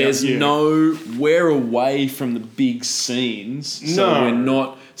that way. There's nowhere away from the big scenes. So No. we're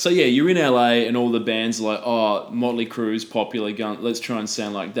not. So yeah, you're in LA and all the bands are like, oh, Motley Crue's popular gun. Let's try and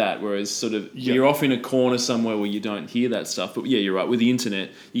sound like that. Whereas sort of you're off in a corner somewhere where you don't hear that stuff. But yeah, you're right. With the internet,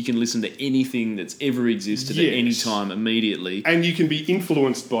 you can listen to anything that's ever existed at any time immediately. And you can be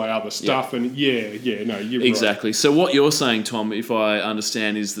influenced by other stuff. And you're right. Exactly. So what you're saying, Tom, if I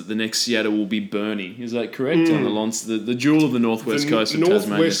understand, is that the next Seattle will be Bernie. Is that correct? On the jewel of the northwest coast of Tasmania.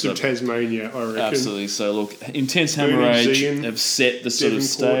 Northwest of Tasmania, I reckon. Absolutely. So look, Intense Bernie Hammerage Zian, have set the sort of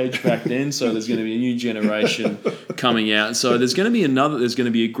Devonport. stage back then. So there's going to be a new generation coming out. So there's going to be a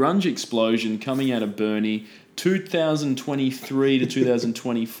grunge explosion coming out of Bernie 2023 to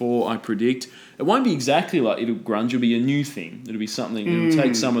 2024, I predict. It won't be exactly like grunge. It'll be a new thing. It'll be something. It'll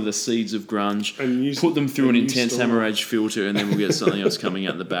take some of the seeds of grunge, put them through an intense Hammerage filter, and then we'll get something else coming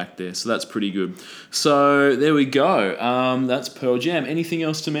out the back there. So that's pretty good. So there we go. That's Pearl Jam. Anything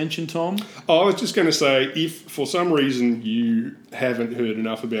else to mention, Tom? I was just going to say, if for some reason you haven't heard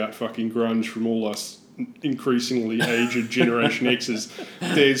enough about fucking grunge from all us increasingly aged Generation X's,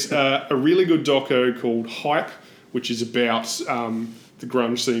 there's a really good doco called Hype, which is about the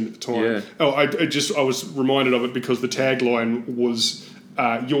grunge scene at the time. Yeah. Oh, I was reminded of it because the tagline was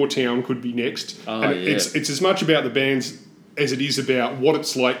 "Your town could be next," and it's as much about the bands as it is about what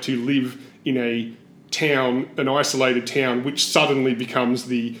it's like to live in a town, an isolated town, which suddenly becomes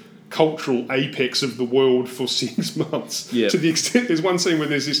the cultural apex of the world for 6 months. Yep. To the extent, there's one scene where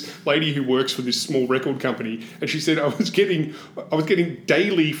there's this lady who works for this small record company, and she said, I was getting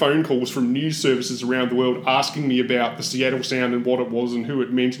daily phone calls from news services around the world asking me about the Seattle sound and what it was and who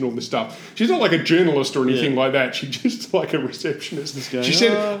it meant and all this stuff. She's not like a journalist or anything like that. She's just like a receptionist. She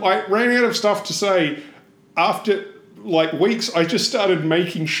said, I ran out of stuff to say after weeks. I just started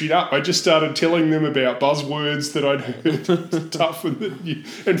making shit up. I just started telling them about buzzwords that I'd heard, stuff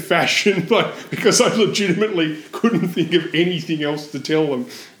and fashion, because I legitimately couldn't think of anything else to tell them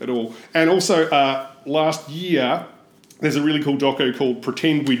at all. And also, last year, there's a really cool doco called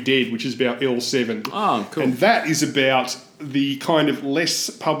Pretend We're Dead, which is about L7. Oh, cool. And that is about the kind of less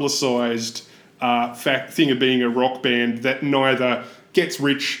publicised thing of being a rock band that neither gets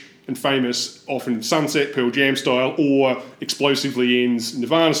rich and famous, often Sunset, Pearl Jam style, or explosively ends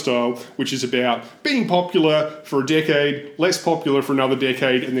Nirvana style, which is about being popular for a decade, less popular for another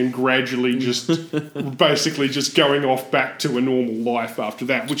decade, and then gradually just basically just going off back to a normal life after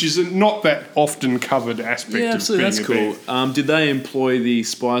that, which is a not that often covered aspect of absolutely. being That's a cool. band. Did they employ the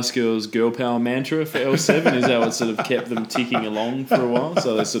Spice Girls girl power mantra for L7? Is that what sort of kept them ticking along for a while?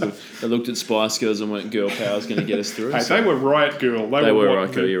 So they looked at Spice Girls and went, girl power is going to get us through. Hey, they were Riot Girl. They were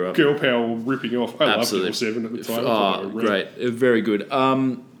Riot Girl, you're right. Girl power were ripping off. I Absolutely. loved L7 at the time. I thought they were Great. Very good.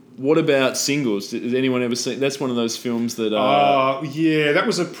 What about Singles? Has anyone ever seen? That's one of those films that. Yeah, that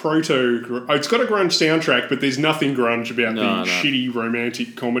was a proto. It's got a grunge soundtrack, but there's nothing grunge about the shitty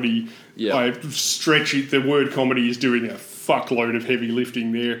romantic comedy. Yeah. I stretch it. The word comedy is doing a fuckload of heavy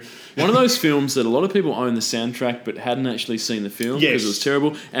lifting there. One of those films that a lot of people own the soundtrack but hadn't actually seen the film because it was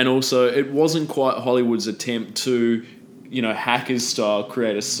terrible, and also it wasn't quite Hollywood's attempt to, hackers style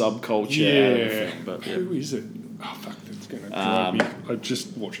create a subculture out of the film. But who is it? Oh fuck, that's going to drive me. I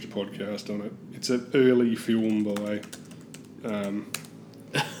just watched a podcast on it. It's an early film by,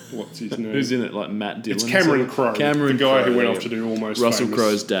 what's his name? Who's in it? Like Matt Dillon? It's Cameron Crowe, the guy who went off to do Almost Russell Famous,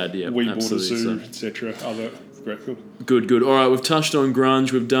 Crowe's dad. Yeah, We Bought a absolutely. Zoo, etc. Other great film. Good. All right, we've touched on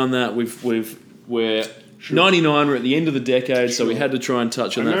grunge. We've done that. We're 99. We're at the end of the decade, so we had to try and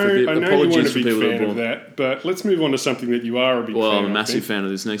touch on that for a bit. I know Apologies you weren't a for big people fan that of that, but let's move on to something that you are a big fan of. Well, I'm a massive fan of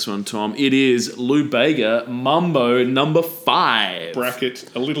this next one, Tom. It is Lou Bega, Mambo number 5.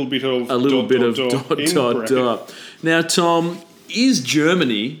 Bracket, a little bit of dot. Now, Tom, is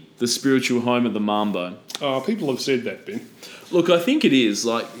Germany the spiritual home of the Mambo? Oh, people have said that, Ben. Look, I think it is.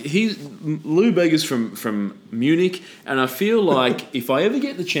 Lou Bega's from Munich, and I feel like if I ever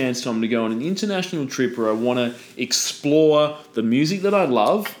get the chance, Tom, to go on an international trip where I want to explore the music that I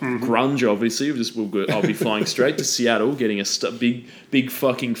love, grunge, obviously, I'll be flying straight to Seattle, getting a big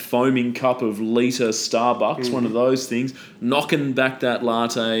fucking foaming cup of liter Starbucks, one of those things, knocking back that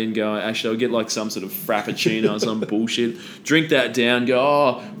latte and going, actually, I'll get like some sort of frappuccino or some bullshit, drink that down,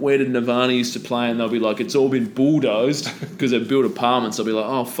 go, where did Nirvana used to play? And they'll be like, it's all been bulldozed because they've built apartments. I'll be like,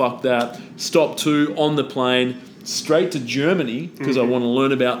 oh, fuck that. Stop 2 on the plane, straight to Germany because I want to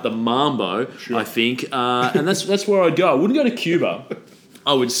learn about the Mambo, I think. And that's where I'd go. I wouldn't go to Cuba.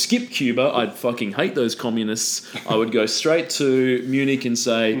 I would skip Cuba. I'd fucking hate those communists. I would go straight to Munich and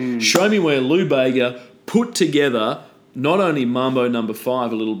say, show me where Lou Bega put together not only Mambo Number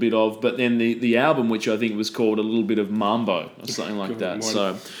 5, a little bit of, but then the album, which I think was called A Little Bit of Mambo or something like that.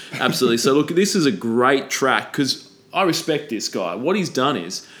 So, absolutely. So, look, this is a great track because I respect this guy. What he's done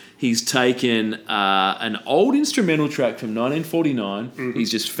is he's taken an old instrumental track from 1949. Mm-hmm. He's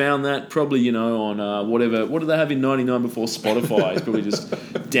just found that probably, on whatever. What did they have in 99 before Spotify? He's probably just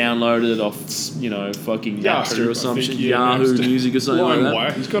downloaded it off, fucking Napster or some shit. Yahoo Music or something like that.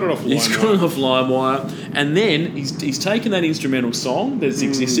 LimeWire. He's got it off LimeWire. He's got it off LimeWire. And then he's taken that instrumental song that's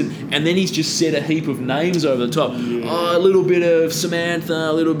existed and then he's just set a heap of names over the top. Yeah. Oh, a little bit of Samantha,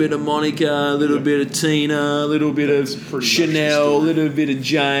 a little bit of Monica, a little bit of Tina, a little bit of Chanel, a little bit of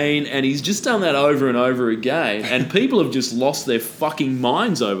Jane. And he's just done that over and over again. And people have just lost their fucking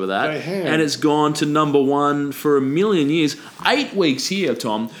minds over that. They have. And it's gone to number one for a million years. 8 weeks here,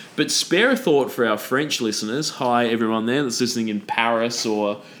 Tom. But spare a thought for our French listeners. Hi, everyone there that's listening in Paris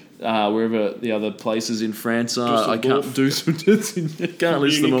or wherever the other places in France are. I can't do some. Can't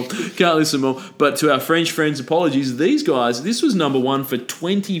list them all. Can't list them all. But to our French friends, apologies. These guys, this was number one for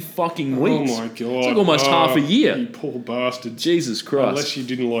 20 fucking weeks. Oh my god! It's like almost half a year. You poor bastard. Jesus Christ! Unless you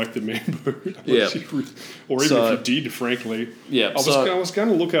didn't like the Mambo, Yeah. or even if you did, frankly. Yeah. I was going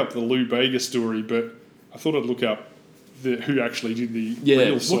to look up the Lou Bega story, but I thought I'd look up who actually did the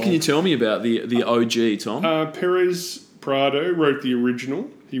real song. What can you tell me about the OG, Tom? Perez Prado wrote the original.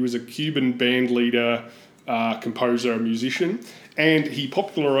 He was a Cuban band leader, composer, musician, and he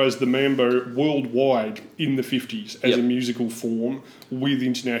popularised the mambo worldwide in the 50s as a musical form with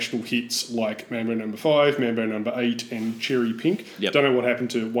international hits like Mambo Number 5, Mambo Number 8, and Cherry Pink. Yep. Don't know what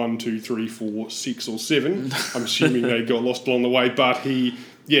happened to 1, 2, 3, 4, 6, or 7. I'm assuming they got lost along the way, but he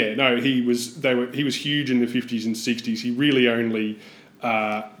was huge in the 50s and 60s. He really only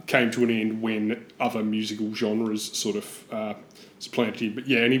came to an end when other musical genres sort of supplanted him. But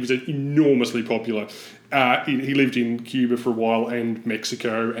yeah, and he was enormously popular. He lived in Cuba for a while and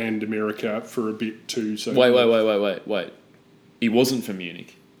Mexico and America for a bit too. So Wait. He wasn't from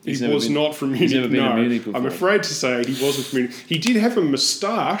Munich. He was not from Munich. He's never been to Munich before. I'm afraid to say he wasn't from Munich. He did have a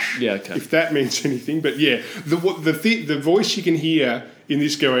moustache, if that means anything. But yeah, the voice you can hear in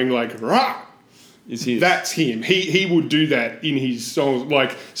this going like, rah! That's him. He would do that in his songs.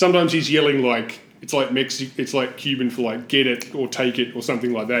 Like sometimes he's yelling like it's like Cuban for like get it or take it or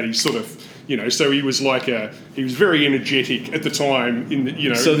something like that. He's sort of so he was very energetic at the time in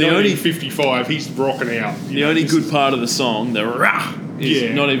the So the only 55 he's rocking out. The only good part of the song, the rah,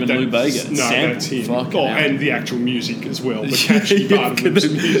 is not even Lou Bega. No, that's him. And the actual music as well. The catchy part of the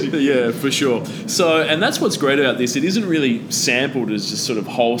music. Yeah, for sure. So, and that's what's great about this. It isn't really sampled as just sort of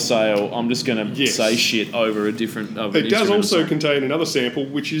wholesale. I'm just going to say shit over a different. It does also contain another sample,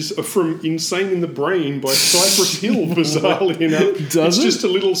 which is from "Insane in the Brain" by Cypress Hill. Bizarrely enough, it's just a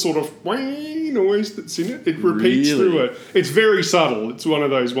little sort of noise that's in it. It repeats through it. It's very subtle. It's one of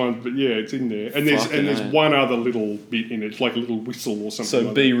those ones, but yeah, it's in there. And there's one other little bit in it, like a little whistle or something. So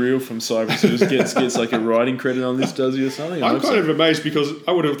like Be that. Real from Cypress Hill gets like a writing credit on this, does he, or something? I'm kind of amazed because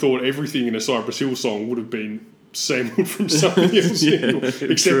I would have thought everything in a Cypress Hill song would have been sampled from something else,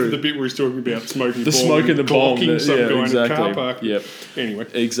 except for the bit where he's talking about smoking the bomb in a car park. Yep. Anyway,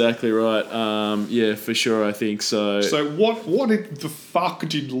 exactly right. Yeah, for sure. I think so. So what did the fuck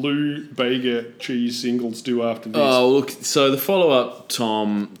did Lou Bega Cheese Singles do after this? Oh look, so the follow up,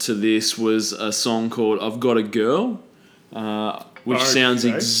 Tom, to this was a song called "I've Got a Girl." Which sounds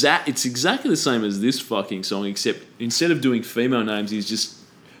it's exactly the same as this fucking song, except instead of doing female names, he's just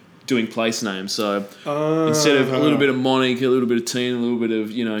doing place names. So instead of a little bit of Monica, a little bit of Tina, a little bit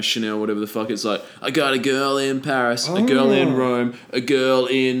of Chanel, whatever the fuck, it's like I got a girl in Paris, a girl in Rome, a girl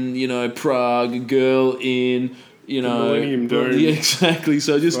in Prague, a girl in Millennium Dome. Yeah, exactly.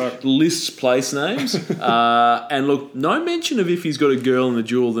 So just lists place names. And look, no mention of if he's got a girl in the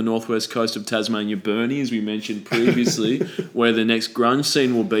jewel of the northwest coast of Tasmania, Burnie, as we mentioned previously, where the next grunge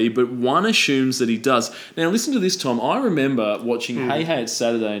scene will be, but one assumes that he does. Now, listen to this, Tom. I remember watching Hey Hey It's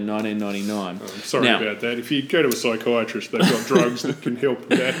Saturday in 1999. I'm sorry about that. If you go to a psychiatrist, they've got drugs that can help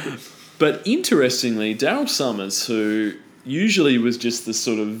with that. But interestingly, Daryl Summers, who usually was just the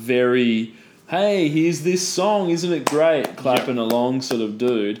sort of very... hey, here's this song, isn't it great? Clapping along sort of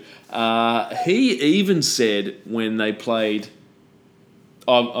dude. He even said when they played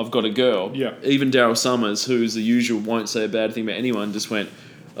I've Got a Girl, even Daryl Summers, who's the usual won't say a bad thing about anyone, just went,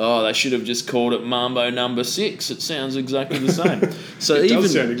 Oh, they should have just called it Mambo Number 6. It sounds exactly the same. So It even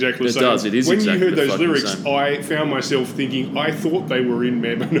does sound exactly the it same. does. It is when exactly you heard the those fucking lyrics, same. I found myself thinking, I thought they were in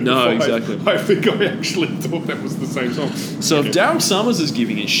Mambo Number No, 5. exactly. I think I actually thought that was the same song. So if Daryl Summers is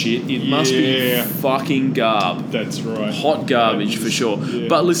giving it shit, it must be Yeah. fucking garb. That's right. Hot garbage for sure. Yeah.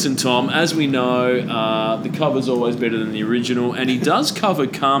 But listen, Tom, as we know, the cover's always better than the original, and he does cover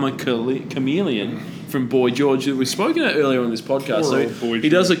Karma Chameleon from Boy George that we've spoken about earlier on this podcast. Poor So old Boy he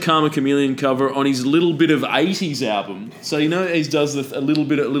does a Karma Chameleon cover on his Little Bit of 80s album. So he does a little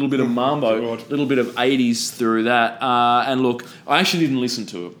bit of mambo, God. little bit of 80s through that. And look, I actually didn't listen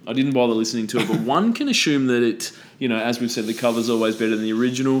to it. I didn't bother listening to it, but one can assume that it, as we've said, the cover's always better than the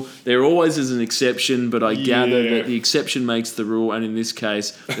original. There always is an exception, but I gather that the exception makes the rule, and in this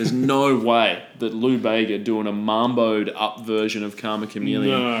case, there's no way that Lou Bega doing a mamboed up version of Karma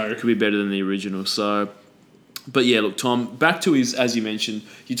Chameleon could be better than the original. So, but yeah, look, Tom, back to his, as you mentioned,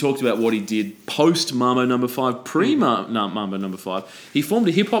 you talked about what he did post Mambo Number 5, Mambo Number 5. He formed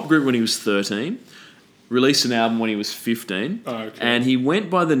a hip-hop group when he was 13, released an album when he was 15, and he went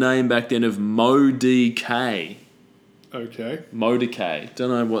by the name back then of Mo DK. Okay. Modicay.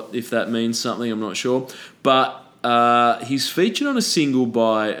 Don't know if that means something, I'm not sure. But he's featured on a single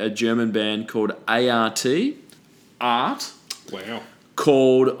by a German band called Art, Wow.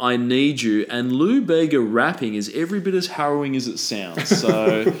 called I Need You. And Lou Bega rapping is every bit as harrowing as it sounds.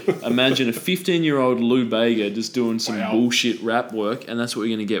 So imagine a 15-year-old Lou Bega just doing some bullshit rap work, and that's what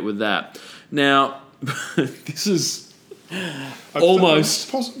you're going to get with that. Now, this is... almost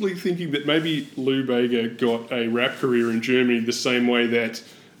possibly thinking that maybe Lou Bega got a rap career in Germany the same way that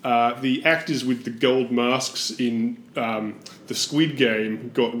the actors with the gold masks in the Squid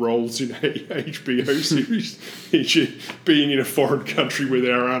Game got roles in a HBO series, being in a foreign country where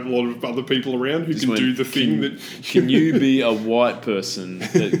there aren't a lot of other people around who can do the thing that... Can you be a white person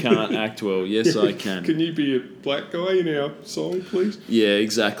that can't act well? Yes, I can. Can you be a black guy in our song, please? Yeah,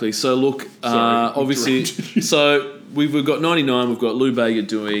 exactly. So look, Sorry, obviously, interrupted you. so we've got 99, we've got Lou Bega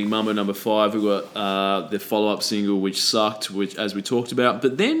doing Mambo Number 5, we've got the follow-up single, which sucked, which as we talked about.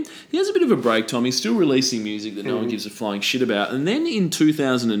 But then he has a bit of a break, Tom. He's still releasing music that no one gives a flying shit about. And then in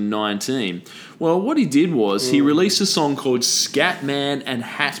 2019, well, what he did was he released a song called Scatman and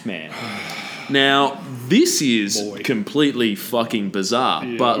Hatman. Now, this is completely fucking bizarre.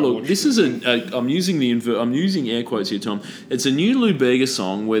 Yeah, but look, this is I'm using air quotes here, Tom. It's a new Lou Bega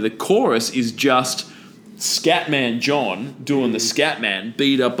song where the chorus is just Scatman John doing the Scatman,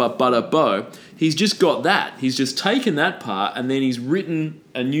 beat up bo. He's just got that. He's just taken that part and then he's written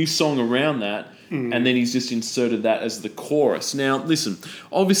a new song around that, and then he's just inserted that as the chorus. Now, listen,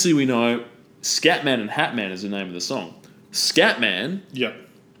 obviously we know Scatman and Hatman is the name of the song. Scatman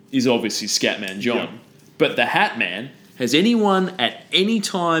is obviously Scatman John. Yep. But the Hatman, has anyone at any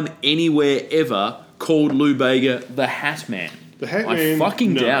time, anywhere, ever called Lou Bega the Hatman? The Hatman, I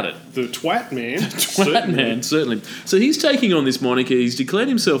fucking doubt it. The Twat Man. Twat Man, certainly. So he's taking on this moniker. He's declared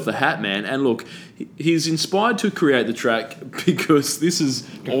himself the Hat Man. And look, he's inspired to create the track because this is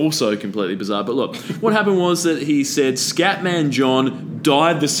also completely bizarre. But look, what happened was that he said Scatman John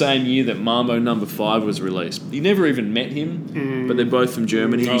died the same year that Mambo Number 5 was released. He never even met him, but they're both from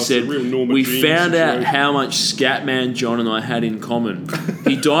Germany. He said, we found out how much Scatman John and I had in common.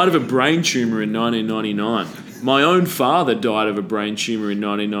 He died of a brain tumour in 1999. My own father died of a brain tumour in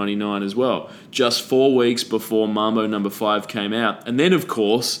 1999 as well, just 4 weeks before Mambo Number 5 came out. And then, of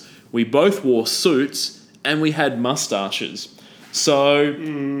course, we both wore suits and we had moustaches. So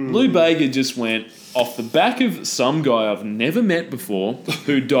Lou Bega just went off the back of some guy I've never met before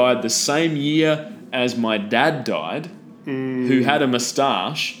who died the same year as my dad died, who had a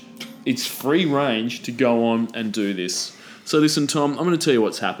moustache. It's free range to go on and do this. So listen, Tom, I'm going to tell you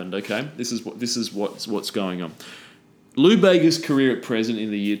what's happened, okay? This is what's going on. Lou Bega's career at present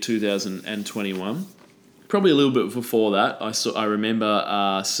in the year 2021, probably a little bit before that, I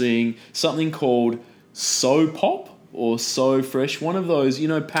remember seeing something called So Pop or So Fresh, one of those,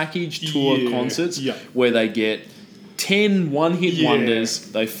 package tour concerts where they get 10 one-hit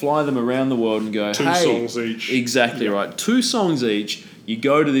wonders, they fly them around the world and go, 2 hey, songs each. Exactly right. 2 songs each. You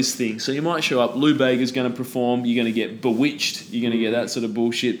go to this thing. So you might show up, Lou Bega's going to perform, you're going to get Bewitched, you're going to get that sort of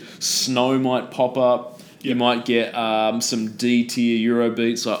bullshit. Snow might pop up. You might get some D-tier Euro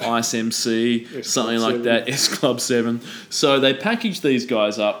beats like Ice MC, something like that, S Club 7. So they package these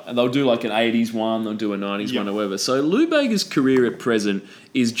guys up and they'll do like an 80s one, they'll do a 90s one or whatever. So Lou Bega's career at present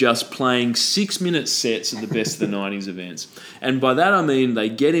is just playing 6-minute sets at the best of the 90s events. And by that I mean they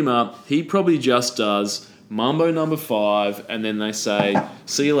get him up, he probably just does Mambo Number 5, and then they say,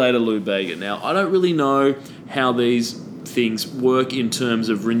 see you later, Lou Bega. Now, I don't really know how these things work in terms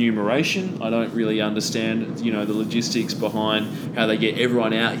of remuneration. I don't really understand, the logistics behind how they get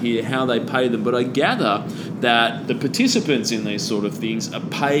everyone out here, how they pay them. But I gather that the participants in these sort of things are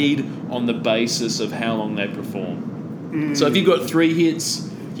paid on the basis of how long they perform. So if you've got 3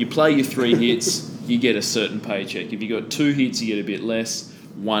 hits, you play your 3 hits, you get a certain paycheck. If you've got 2 hits, you get a bit less.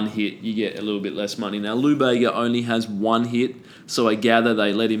 1 hit, you get a little bit less money. Now, Lou Bega only has 1 hit, so I gather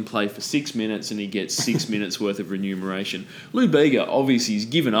they let him play for 6 minutes and he gets 6 minutes worth of remuneration. Lou Bega, obviously, he's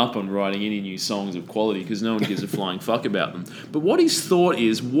given up on writing any new songs of quality because no one gives a flying fuck about them. But what his thought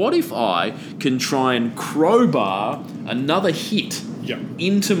is, what if I can try and crowbar another hit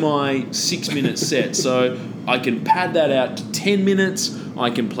into my 6-minute set? So I can pad that out to 10 minutes, I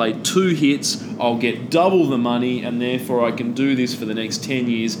can play 2 hits, I'll get double the money, and therefore I can do this for the next 10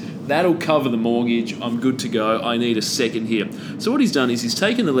 years. That'll cover the mortgage, I'm good to go, I need a second hit. So what he's done is he's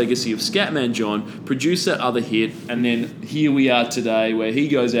taken the legacy of Scatman John, produced that other hit, and then here we are today where he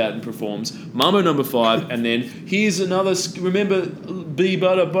goes out and performs Mambo No. 5, and then here's another, remember B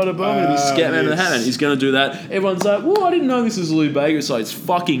Butter Butter Butter, Scatman and the Hatman. He's going to do that. Everyone's like, well, I didn't know this was Lou Bega. It's like, it's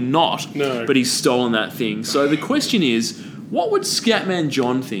fucking not. No. But he's stolen that thing. So the question is, what would Scatman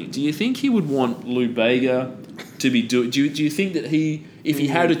John think? Do you think he would want Lou Bega to be do you think that he, if he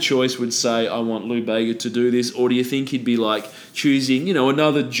had a choice, would say, I want Lou Bega to do this? Or do you think he'd be like choosing,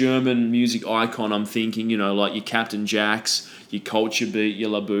 another German music icon? I'm thinking, like your Captain Jacks, your Culture Beat, your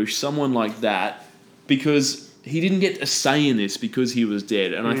La Bouche, someone like that, because he didn't get a say in this because he was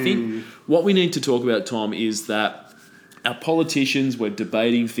dead. And I think what we need to talk about, Tom, is that our politicians were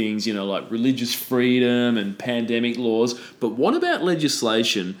debating things, like religious freedom and pandemic laws. But what about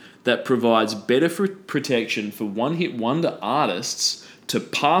legislation that provides better protection for one-hit wonder artists to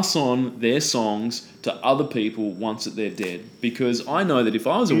pass on their songs to other people once that they're dead? Because I know that if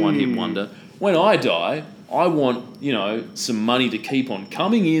I was a one-hit wonder, when I die, I want, some money to keep on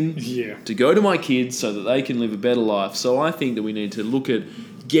coming in to go to my kids so that they can live a better life. So I think that we need to look at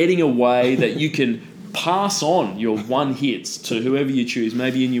getting a way that you can pass on your 1 hits to whoever you choose.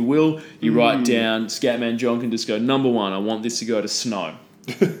 Maybe in your will, you write down, Scatman John can just go, number 1, I want this to go to Snow.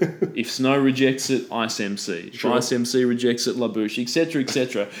 If Snow rejects it, Ice MC. If Ice MC rejects it, La Bouche, etc.,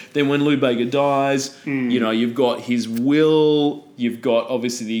 etc. Then when Lou Bega dies, you've got his will, you've got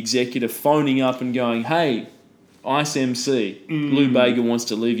obviously the executor phoning up and going, hey, Ice MC, Lou Bega wants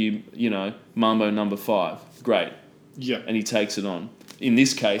to leave you, Mambo No. 5. Great. Yeah. And he takes it on. In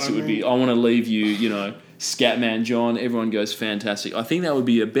this case, it would be, I want to leave you, Scatman John. Everyone goes, fantastic. I think that would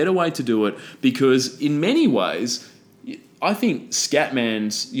be a better way to do it because in many ways, I think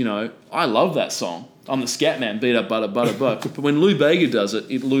Scatman's, I love that song. I'm the Scatman, beat up, butter, butter, butter. But when Lou Bega does it,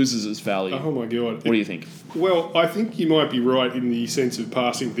 it loses its value. Oh, my God. What do you think? Well, I think you might be right in the sense of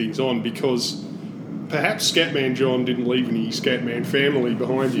passing things on because perhaps Scatman John didn't leave any Scatman family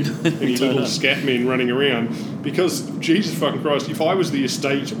behind him, any little Scatmen running around. Because, Jesus fucking Christ, if I was the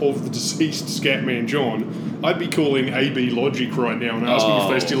estate of the deceased Scatman John, I'd be calling AB Logic right now and asking if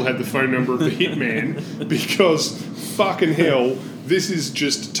they still had the phone number of the hitman. Because, fucking hell, this is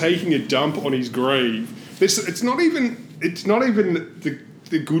just taking a dump on his grave. It's not even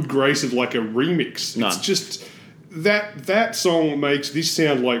the good grace of like a remix. No. It's just that song makes this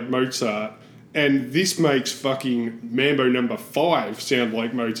sound like Mozart. And this makes fucking Mambo No. 5 sound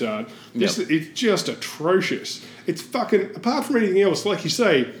like Mozart. It's just atrocious. It's fucking, apart from anything else, like you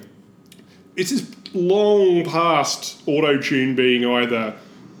say, it's just long past auto-tune being either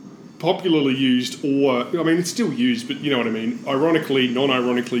popularly used or, I mean, it's still used, but you know what I mean, ironically,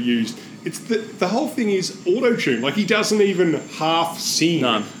 non-ironically used. It's the whole thing is auto-tune. Like, he doesn't even half sing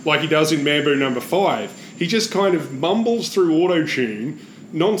like he does in Mambo No. 5. He just kind of mumbles through auto-tune,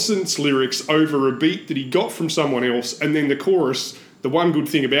 nonsense lyrics over a beat that he got from someone else, and then the chorus, the one good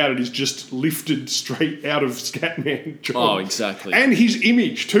thing about it is just lifted straight out of Scatman John. Oh, exactly. And his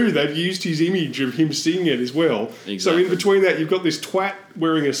image too. They've used his image of him singing it as well. Exactly. So in between that, you've got this twat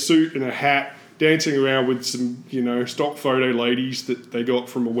wearing a suit and a hat, dancing around with some, stock photo ladies that they got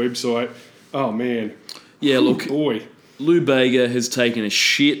from a website. Oh, man. Yeah, look, boy. Lou Bega has taken a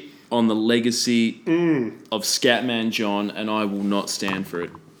shit on the legacy of Scatman John, and I will not stand for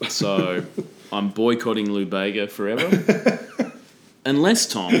it. So I'm boycotting Lou Bega forever.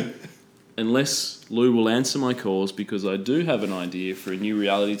 Unless Lou will answer my calls, because I do have an idea for a new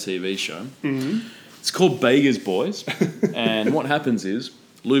reality TV show. Mm-hmm. It's called Bega's Boys. And what happens is,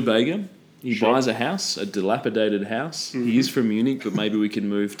 Lou Bega, he buys a house, a dilapidated house. Mm-hmm. He is from Munich, but maybe we can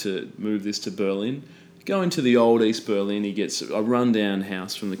move this to Berlin. Go into the old East Berlin, he gets a rundown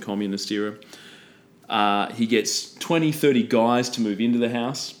house from the communist era. He gets 20, 30 guys to move into the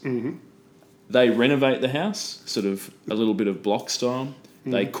house. Mm-hmm. They renovate the house, sort of a little bit of block style.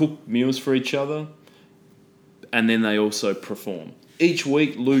 They cook meals for each other, and then they also perform. Each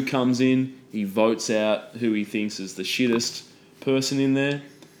week, Lou comes in, he votes out who he thinks is the shittest person in there.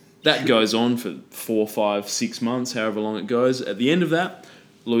 That goes on for 4, 5, 6 months, however long it goes. At the end of that,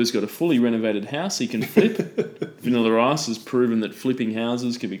 Lou's got a fully renovated house he can flip. Vanilla Ice has proven that flipping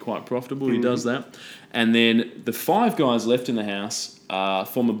houses can be quite profitable. He does that. And then the 5 guys left in the house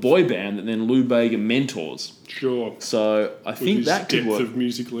form a boy band that then Lou Bega mentors. Sure. So I think With that his could depth work. of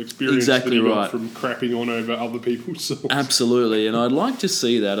musical experience Exactly that he got right. from crapping on over other people's songs. Absolutely, and I'd like to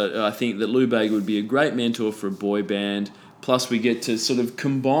see that. I think that Lou Bega would be a great mentor for a boy band. Plus, we get to sort of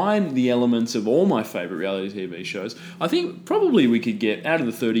combine the elements of all my favourite reality TV shows. I think probably we could get, out of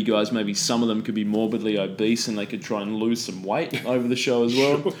the 30 guys, maybe some of them could be morbidly obese and they could try and lose some weight over the show as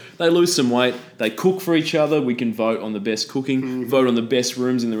well. Sure. They lose some weight, they cook for each other, we can vote on the best cooking, vote on the best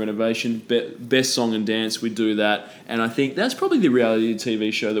rooms in the renovation, best song and dance, we do that. And I think that's probably the reality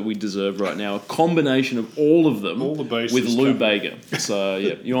TV show that we deserve right now, a combination of all of them All the bases with Lou covered. Bega. So,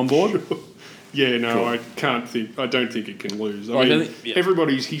 yeah, you on board? Yeah, no, Cool. I don't think it can lose. I Like, I mean,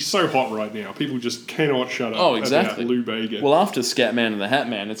 think- he's so hot right now. People just cannot shut up Oh, exactly. about Lou Bega. Well, after Scatman and the Hat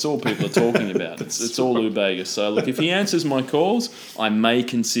Man, it's all people are talking about. It's all Lou Bega. So, look, if he answers my calls, I may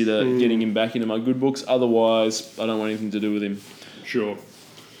consider getting him back into my good books. Otherwise, I don't want anything to do with him. Sure.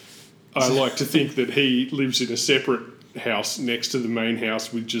 I like to think that he lives in a separate house next to the main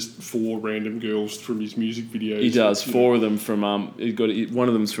house with just 4 random girls from his music videos. He does. You 4 of them from one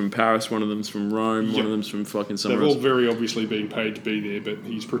of them's from Paris, one of them's from Rome, Yep. one of them's from fucking They've somewhere all else. very obviously been paid to be there, but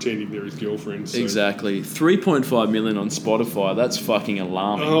he's pretending they're his girlfriends. So. Exactly. 3.5 million on Spotify. That's fucking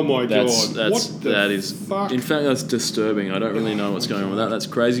alarming. Oh my that's, God. That's, What the that is. fuck? In fact, that's disturbing. I don't really know what's going on with that. That's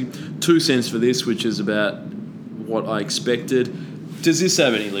crazy. 2 cents for this, which is about what I expected. Does this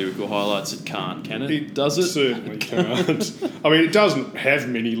have any lyrical highlights? It can't, can it? Does it? Certainly can't. I mean, it doesn't have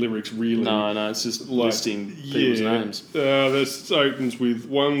many lyrics, really. No, it's just Like, listing people's names. This opens with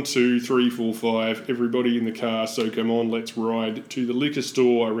 1, 2, 3, 4, 5. Everybody in the car, so come on, let's ride to the liquor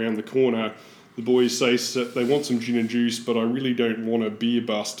store around the corner. The boys say they want some gin and juice, but I really don't want a beer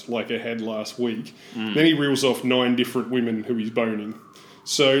bust like I had last week. Then he reels off 9 different women who he's boning.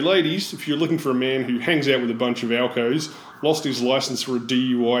 So, ladies, if you're looking for a man who hangs out with a bunch of alcos, lost his license for a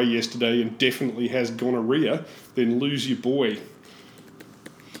DUI yesterday and definitely has gonorrhea, then lose your boy.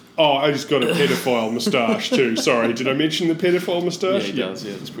 Oh, I just got a pedophile moustache too. Sorry, did I mention the pedophile Yeah, moustache? he does.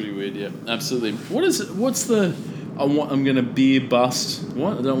 Yeah, it's pretty weird. Yeah, absolutely. What's the? I'm gonna beer bust.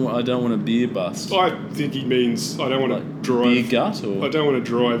 What? I don't want a beer bust. I think he means I don't want to drive. Beer gut or? I don't want to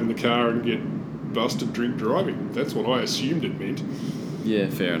drive in the car and get busted drink driving. That's what I assumed it meant. Yeah,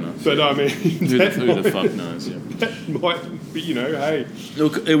 fair enough. But I mean, Who the fuck knows? Yeah. that might be, hey.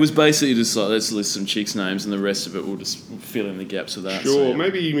 Look, it was basically just like, let's list some chicks' names and the rest of it we'll just fill in the gaps of that. Sure, So, yeah.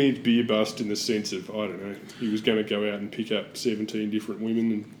 maybe he means beer bust in the sense of, I don't know, he was going to go out and pick up 17 different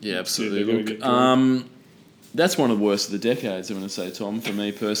women and Yeah, said absolutely. they're gonna Look, get drunk. that's one of the worst of the decades, I'm going to say, Tom, for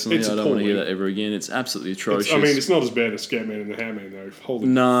me personally. It's I don't want to hear appalling. that ever again. It's absolutely atrocious. It's not as bad as Scatman and the Hatman, though. Holy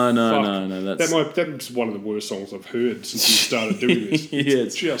No, fuck. that's... That's one of the worst songs I've heard since we started doing this.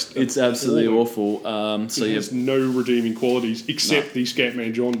 yeah, it's absolutely appalling. awful. So It yeah, has no redeeming qualities except the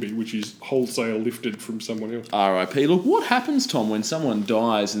Scatman John bit, which is wholesale lifted from someone else. R.I.P. Look, what happens, Tom, when someone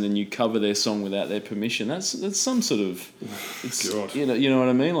dies and then you cover their song without their permission? That's some sort of, it's, God. you know what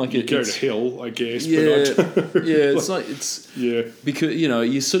I mean? Like You go it's, to hell, I guess. yeah, But I don't, yeah. It's like it's yeah. because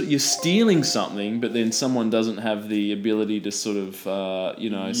you're stealing something, but then someone doesn't have the ability to sort of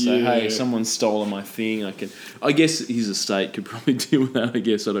say, hey, Yeah. someone's stolen my thing. I guess his estate could probably deal with that. I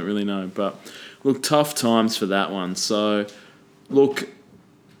guess I don't really know, but look, tough times for that one. So look,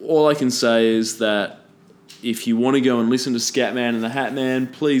 all I can say is that if you want to go and listen to Scatman and the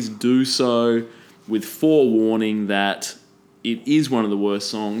Hatman, please do so with forewarning that it is one of the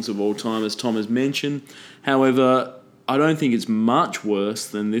worst songs of all time, as Tom has mentioned. However, I don't think it's much worse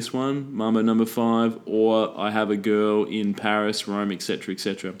than this one, Mambo Number 5, or I Have a Girl in Paris, Rome, etc.,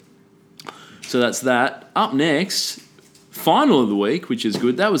 etc. So that's that. Up next, final of the week, which is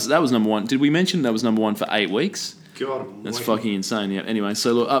good. That was number 1. Did we mention that was number 1 for 8 weeks? God, That's fucking insane, yeah. Anyway,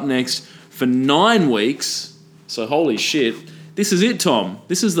 so look, up next, for 9 weeks, so holy shit, this is it, Tom.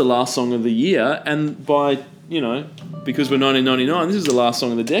 This is the last song of the year, and by, because we're 1999, this is the last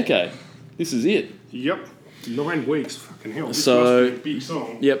song of the decade. This is it. Yep. 9 weeks, fucking hell. This So- must be a big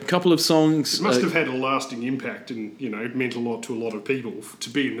song. Yep, couple of songs. It must have had a lasting impact and, meant a lot to a lot of people to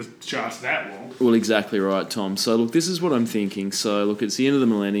be in the charts that long. Well, exactly right, Tom. So look, this is what I'm thinking. So look, it's the end of the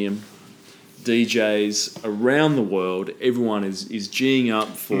millennium. DJs around the world, everyone is geeing up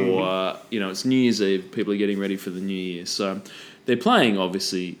for, it's New Year's Eve. People are getting ready for the New Year. So they're playing,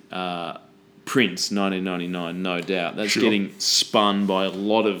 obviously, Prince, 1999, no doubt. That's Sure. getting spun by a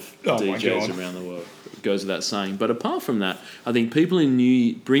lot of Oh my DJs God. around the world. It goes without saying. But apart from that, I think people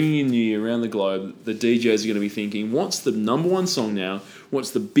bringing in New Year around the globe, the DJs are going to be thinking, what's the number one song now?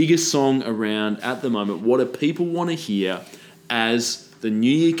 What's the biggest song around at the moment? What do people want to hear as the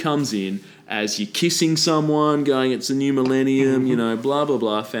New Year comes in? As you're kissing someone, going, it's a new millennium, blah, blah,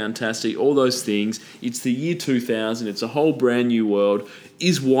 blah, fantastic, all those things. It's the year 2000. It's a whole brand new world.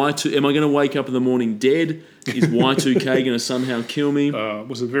 Am I going to wake up in the morning dead? Is Y2K going to somehow kill me?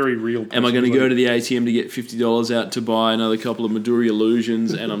 Was a very real. Am I going to go to the ATM to get $50 out to buy another couple of Maduri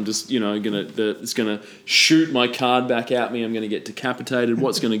Illusions, and I'm just, it's going to shoot my card back at me? I'm going to get decapitated.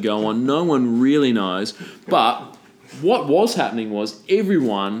 What's going to go on? No one really knows. But what was happening was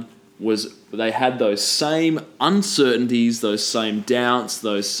they had those same uncertainties, those same doubts,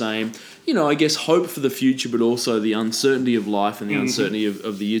 those same, I guess hope for the future, but also the uncertainty of life and the uncertainty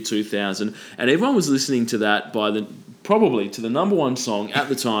of the year 2000. And everyone was listening to that probably to the number one song at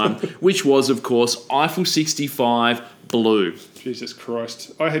the time, which was, of course, Eiffel 65 Blue. Jesus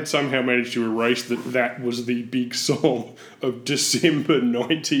Christ. I had somehow managed to erase that was the big song of December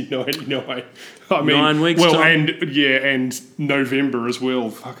 1999. I mean, 9 weeks well, time. and November as well.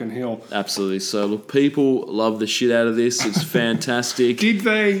 Fucking hell. Absolutely. So, look, people love the shit out of this. It's fantastic. Did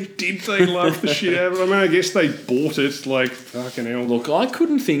they love the shit out of it? I mean, I guess they bought it, like, fucking hell. Look, I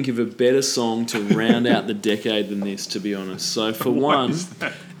couldn't think of a better song to round out the decade than this, to be honest. So, for one,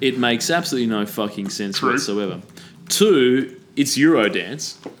 it makes absolutely no fucking sense True. whatsoever. Two, it's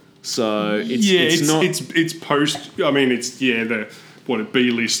Eurodance. So, it's post. I mean, it's a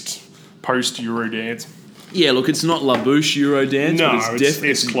B-list post Eurodance. Yeah, look, it's not La Bouche Eurodance, No, but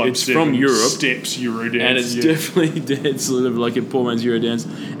it's Club it's 7 from Europe. Steps Eurodance. And it's definitely dead sort of like a poor man's Eurodance.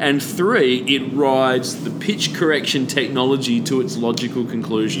 And three, it rides the pitch correction technology to its logical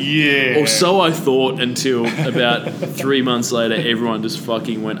conclusion. Yeah. Or so I thought until about 3 months later, everyone just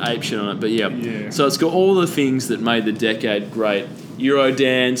fucking went apeshit on it. But yeah. So it's got all the things that made the decade great.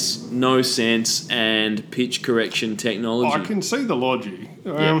 Eurodance, no sense, and pitch correction technology. I can see the logic.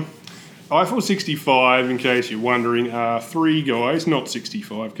 Eiffel 65, in case you're wondering, are three guys, not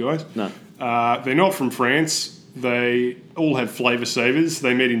 65 guys. No. They're not from France. They all have flavour savers.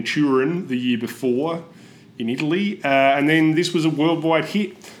 They met in Turin the year before in Italy. And then this was a worldwide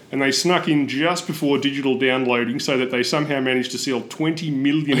hit. And they snuck in just before digital downloading so that they somehow managed to sell 20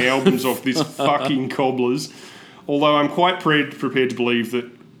 million albums off this fucking Cobblers. Although I'm quite prepared to believe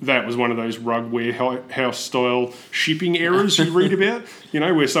that was one of those rug warehouse style shipping errors you read about,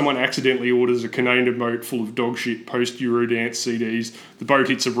 where someone accidentally orders a container boat full of dog shit post Eurodance CDs, the boat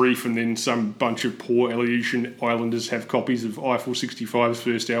hits a reef, and then some bunch of poor Aleutian Islanders have copies of Eiffel 65's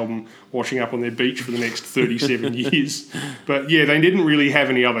first album washing up on their beach for the next 37 years. But yeah, they didn't really have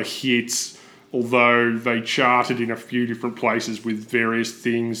any other hits, although they charted in a few different places with various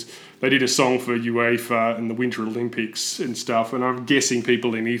things. They did a song for UEFA and the Winter Olympics and stuff, and I'm guessing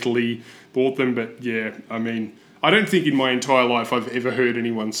people in Italy bought them, but yeah, I mean, I don't think in my entire life I've ever heard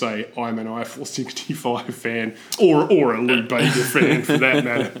anyone say, I'm an Eiffel 65 fan, or a Lou Bega fan for that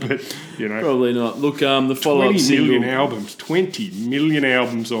matter, but, Probably not. Look, the follow-up 20 million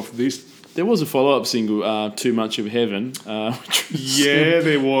albums off this. There was a follow-up single, Too Much of Heaven. Which was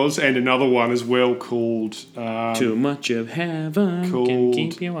there was, and another one as well called... Too Much of Heaven can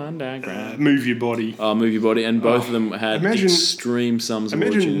keep you underground. Move Your Body. Oh, Move Your Body, and both of them had extreme sums of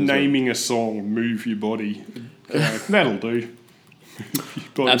fortune. Imagine naming a song Move Your Body. That'll do.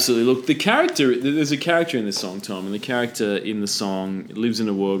 Absolutely. Look, there's a character in this song, Tom, and the character in the song lives in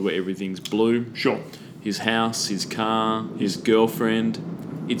a world where everything's blue. Sure. His house, his car, his girlfriend...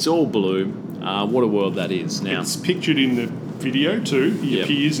 It's all blue. What a world that is now. It's pictured in the video too. He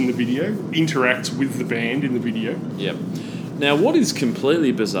appears in the video, interacts with the band in the video. Yep. Now, what is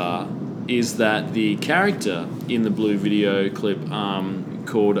completely bizarre is that the character in the blue video clip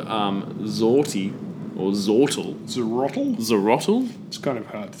called Zorty, or Zortle. Zorottle? It's kind of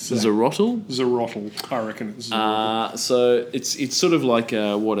hard to say. Zorottle? I reckon it's Zorottle. So it's sort of like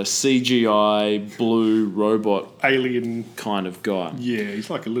a CGI blue robot alien kind of guy. Yeah, he's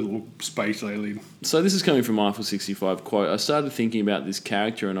like a little space alien. So this is coming from Eiffel 65 quote. I started thinking about this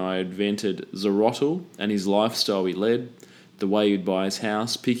character and I invented Zorottle and his lifestyle he led, the way he'd buy his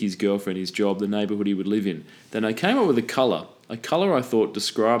house, pick his girlfriend, his job, the neighbourhood he would live in. Then I came up with a colour I thought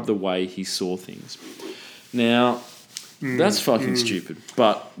described the way he saw things. Now, that's fucking stupid.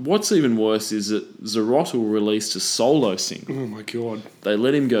 But what's even worse is that Zorottle released a solo single. Oh my God. They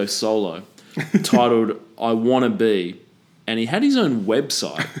let him go solo. titled "I Wanna Be," and he had his own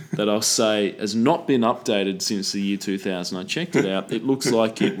website that I'll say has not been updated since the year 2000. I checked it out. It looks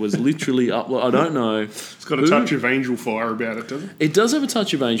like it was literally uploaded. I don't know. It's got a touch of Angel Fire about it, doesn't it? It does have a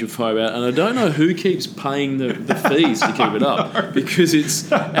touch of Angel Fire about it, and I don't know who keeps paying the fees to keep it up, because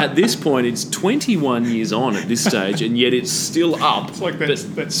it's at this point it's 21 years on at this stage, and yet it's still up. It's like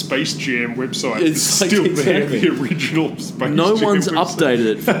that Space Jam website. It's It's like still there, exactly. the original Space No Jam one's website. updated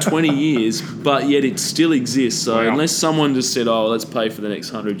it for 20 years, but yet it still exists. So Wow. unless someone just said, "Oh, let's pay for the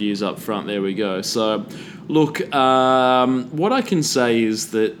next 100 years up front," there we go. So, look, what I can say is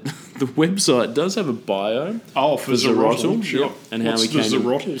that the website does have a bio. Oh, for Zerotl, sure. Yep, and how What's he the came to-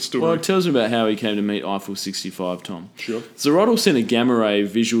 Zerotl story? Well, it tells me about how he came to meet Eiffel 65, Tom. Sure. Zerotl sent a gamma ray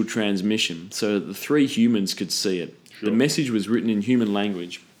visual transmission so that the three humans could see it. Sure. The message was written in human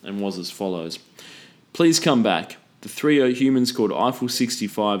language and was as follows: "Please come back. The three humans called Eiffel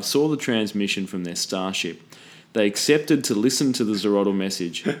 65 saw the transmission from their starship. They accepted to listen to the Zerotl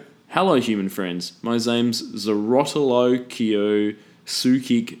message. Hello, human friends. My name's Zerotlo Kyo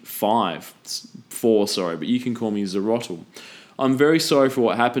Sukik 4, but you can call me Zerotl. I'm very sorry for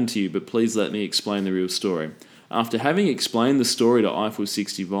what happened to you, but please let me explain the real story." After having explained the story to Eiffel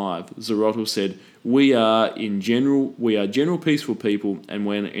 65, Zerotl said, we are general peaceful people, and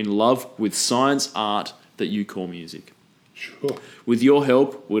we're in love with science art that you call music. Sure. With your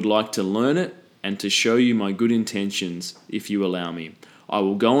help, would like to learn it and to show you my good intentions, if you allow me. I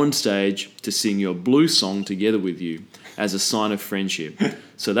will go on stage to sing your blue song together with you as a sign of friendship.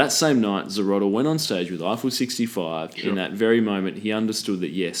 So that same night, Zerotl went on stage with Eiffel 65. Sure. In that very moment, he understood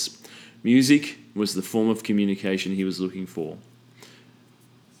that yes, music was the form of communication he was looking for,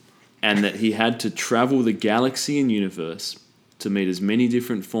 and that he had to travel the galaxy and universe to meet as many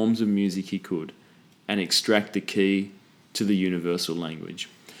different forms of music he could and extract the key to the universal language.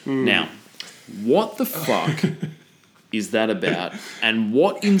 Now, what the fuck is that about? And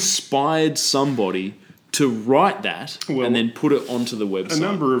what inspired somebody to write that Well, and then put it onto the website? A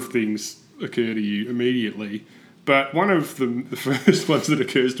number of things occur to you immediately, but one of the first ones that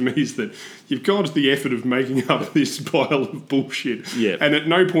occurs to me is that you've gone to the effort of making up this pile of bullshit, Yeah. and at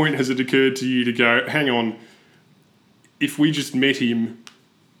no point has it occurred to you to go, hang on, if we just met him,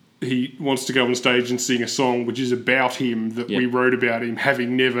 he wants to go on stage and sing a song which is about him, that we Yep. wrote about him,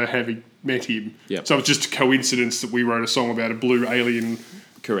 having met him. Yep. So it's just a coincidence that we wrote a song about a blue alien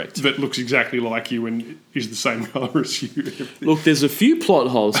Correct. that looks exactly like you and is the same colour as you. Look, there's a few plot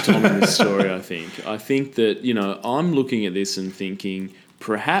holes, Tom, in this story, I think. I think that, I'm looking at this and thinking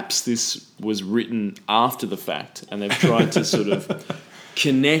perhaps this was written after the fact and they've tried to sort of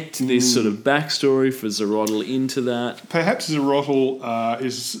connect this sort of backstory for Zerotl into that. Perhaps Zerotl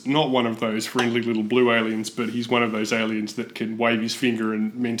is not one of those friendly little blue aliens, but he's one of those aliens that can wave his finger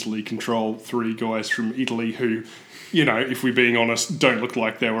and mentally control three guys from Italy who, if we're being honest, don't look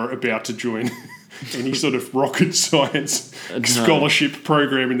like they were about to join any sort of rocket science scholarship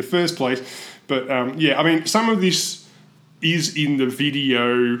program in the first place. But, some of this is in the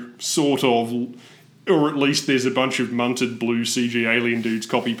video, sort of, or at least there's a bunch of munted blue CG alien dudes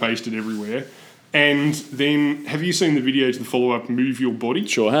copy-pasted everywhere. And then, have you seen the video to the follow-up Move Your Body?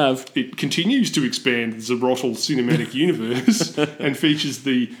 Sure have. It continues to expand the Zerotl cinematic universe and features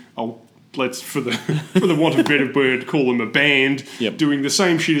let's, for the want of a better word, call them a band, Yep. doing the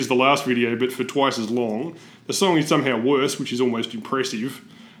same shit as the last video, but for twice as long. The song is somehow worse, which is almost impressive.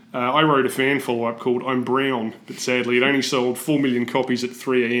 I wrote a fan follow-up called I'm Brown, but sadly it only sold 4 million copies at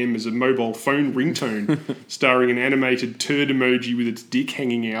 3 a.m. as a mobile phone ringtone, starring an animated turd emoji with its dick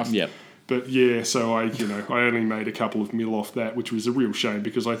hanging out. Yep. But yeah, so I only made a couple of mil off that, which was a real shame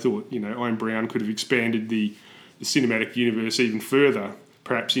because I thought, I'm Brown could have expanded the cinematic universe even further,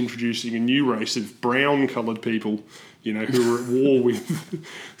 perhaps introducing a new race of brown-coloured people, who are at war with...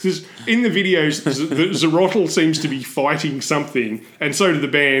 Because in the videos, Zerotl seems to be fighting something, and so do the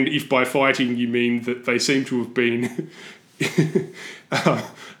band, if by fighting you mean that they seem to have been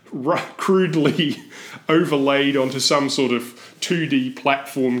crudely overlaid onto some sort of 2D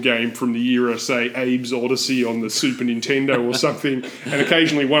platform game from the era, say, Abe's Odyssey on the Super Nintendo or something, and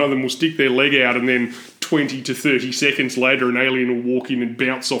occasionally one of them will stick their leg out and then 20 to 30 seconds later an alien will walk in and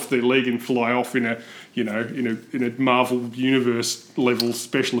bounce off their leg and fly off in a Marvel Universe level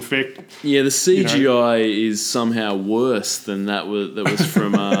special effect. Yeah, the CGI is somehow worse than that was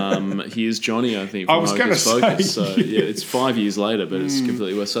from Here's Johnny, I think, from I was going to Focus. say. So, yeah, it's 5 years later, but it's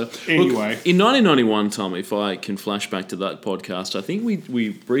completely worse. So, Anyway. look, in 1991, Tom, if I can flash back to that podcast, I think we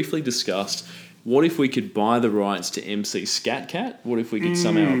briefly discussed what if we could buy the rights to MC Scat Cat? What if we could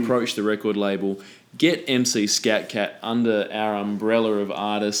somehow approach the record label, get MC Scat Cat under our umbrella of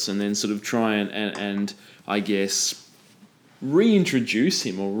artists, and then sort of try and I guess reintroduce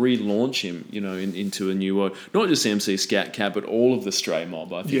him or relaunch him, into a new world. Not just MC Scat Cat, but all of the Stray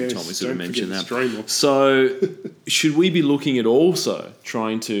Mob. I think Yes, Tommy sort of don't mentioned forget that. the Stray Mob. So, should we be looking at also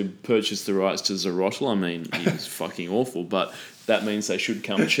trying to purchase the rights to Zarottle? I mean, he's fucking awful, but that means they should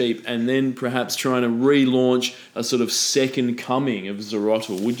come cheap. And then perhaps trying to relaunch a sort of second coming of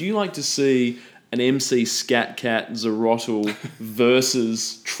Zarottle. Would you like to see an MC Scat Cat Zarottle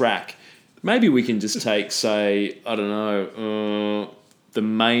versus track? Maybe we can just take, say, I don't know, the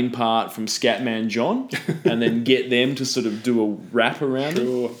main part from Scatman John and then get them to sort of do a rap around it.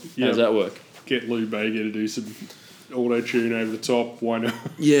 Sure. How does that work? Get Lou Bega to do some auto-tune over the top. Why not?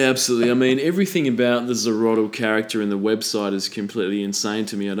 Yeah, absolutely. I mean, everything about the Zarottle character in the website is completely insane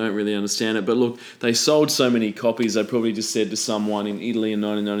to me. I don't really understand it. But look, they sold so many copies, they probably just said to someone in Italy in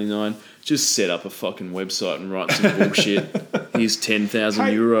 1999, just set up a fucking website and write some bullshit. Here's 10,000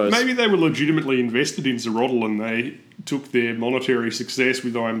 euros. Maybe they were legitimately invested in Zarottle and they took their monetary success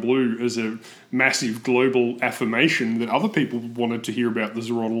with I'm Blue as a massive global affirmation that other people wanted to hear about the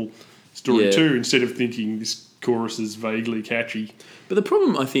Zarottle story too, instead of thinking this chorus is vaguely catchy. But the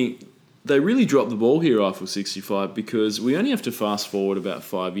problem, I think, they really dropped the ball here, Eiffel 65, because we only have to fast forward about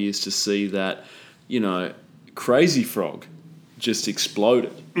 5 years to see that, Crazy Frog just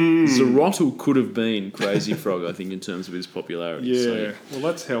exploded. Zarottle could have been Crazy Frog, I think, in terms of his popularity. Yeah, So, well,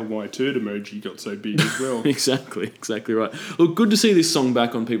 that's how my turd emoji got so big as well. exactly right. Look, good to see this song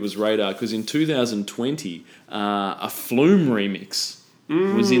back on people's radar, because in 2020, a Flume remix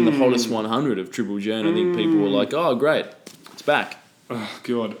was in the hottest 100 of Triple J, and I think people were like, oh, great, it's back. Oh,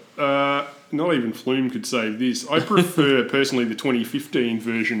 God. Not even Flume could save this. I prefer, personally, the 2015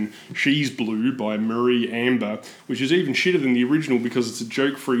 version, She's Blue, by Marie Amber, which is even shitter than the original because it's a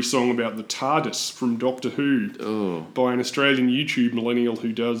joke-free song about the TARDIS from Doctor Who by an Australian YouTube millennial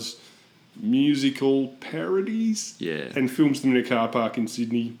who does musical parodies and films them in a car park in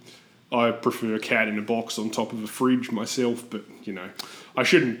Sydney. I prefer Cat in a Box on top of a fridge myself, but, I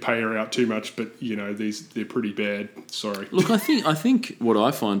shouldn't pay her out too much, but, they're pretty bad. Sorry. Look, I think what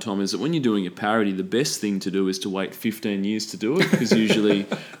I find, Tom, is that when you're doing a parody, the best thing to do is to wait 15 years to do it, because usually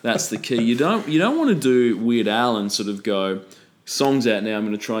that's the key. You don't want to do Weird Al and sort of go, song's out now, I'm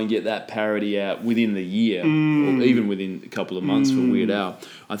going to try and get that parody out within the year, or even within a couple of months for Weird Al.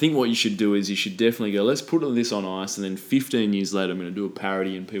 I think what you should do is you should definitely go, let's put this on ice, and then 15 years later I'm going to do a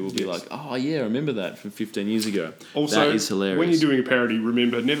parody and people will be like, oh yeah, I remember that from 15 years ago. Also, that is hilarious. When you're doing a parody,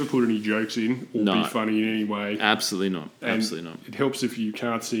 remember, never put any jokes in or No. be funny in any way. Absolutely not. And Absolutely not. it helps if you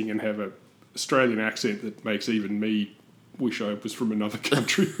can't sing and have an Australian accent that makes even me wish I was from another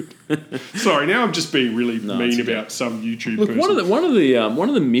country. Sorry, now I'm just being really mean about some YouTube Look, person. one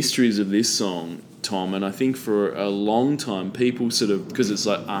of the mysteries of this song, Tom, and I think for a long time people sort of, because it's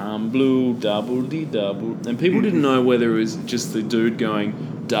like I'm blue, double dee double, and people didn't know whether it was just the dude going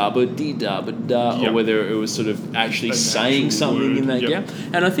dabba dee dabba da, or whether it was sort of actually saying actual something word, in that gap.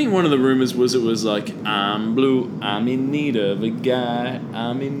 And I think one of the rumors was it was like I'm blue, I'm in need of a guy,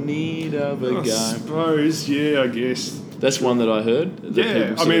 I'm in need of a I guy. suppose, yeah, I guess. That's one that I heard. That Yeah,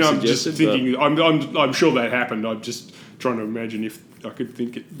 people I mean, sort of I'm just suggested, thinking. I'm sure that happened. I'm just trying to imagine if I could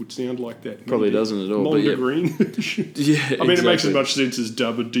think it would sound like that. Probably Maybe doesn't at all, but yeah. Green. Yeah, I mean, it makes exactly. as much sense as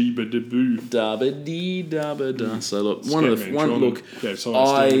Dubba Dee Ba Da Boo. Dabba dee dabba da. So look,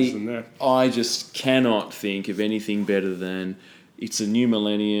 I just cannot think of anything better than it's a new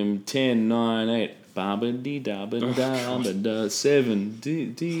millennium 10, 9, 8. Baba dee dabba dabba da 7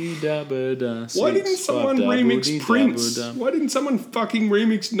 dee dabba da 6. Why didn't someone remix Prince? Why didn't someone fucking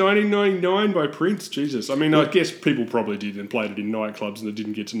remix 1999 by Prince? Jesus. I mean, I guess people probably did and played it in nightclubs and it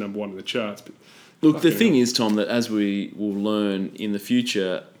didn't get to number one in the charts. But look, the thing is, Tom, that as we will learn in the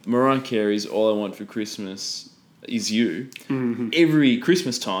future, Mariah Carey's All I Want for Christmas Is You, every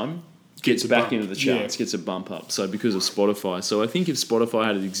Christmas time, gets back bump. into the charts, gets a bump up. So because of Spotify. So I think if Spotify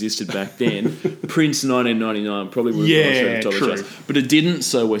had existed back then, Prince 1999 probably would have gone straight to the top of the charts. But it didn't,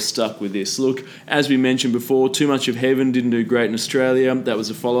 so we're stuck with this. Look, as we mentioned before, Too Much of Heaven didn't do great in Australia. That was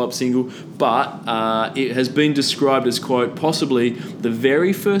a follow-up single. But it has been described as, quote, possibly the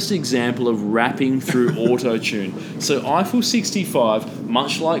very first example of rapping through auto-tune. So Eiffel 65,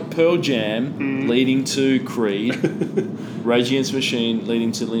 much like Pearl Jam leading to Creed, Rage Against the Machine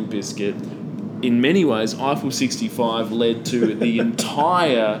leading to Limp Bizkit, in many ways, Eiffel 65 led to the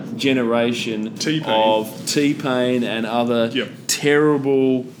entire generation of T-Pain and other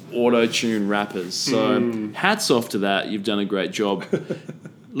terrible auto-tune rappers. So hats off to that. You've done a great job.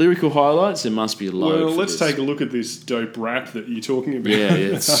 Lyrical highlights, there must be a load. Well, let's take a look at this dope rap that you're talking about.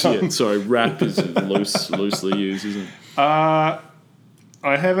 Yeah. Sorry, rap is loosely used, isn't it?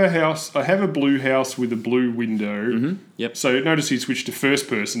 I have a blue house with a blue window. Mm-hmm. Yep. So notice he switched to first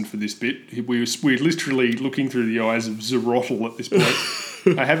person for this bit. We're literally looking through the eyes of Zerottle at this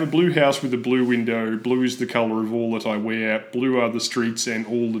point. I have a blue house with a blue window. Blue is the colour of all that I wear. Blue are the streets and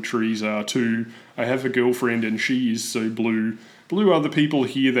all the trees are too. I have a girlfriend and she is so blue. Blue are the people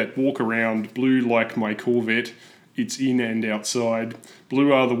here that walk around. Blue like my Corvette. It's in and outside.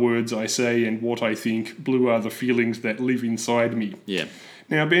 Blue are the words I say and what I think. Blue are the feelings that live inside me. Yeah.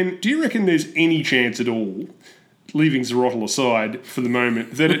 Now, Ben, do you reckon there's any chance at all, leaving Zerottle aside for the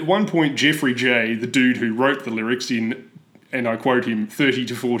moment, that at one point Jeffrey J, the dude who wrote the lyrics in, and I quote him, 30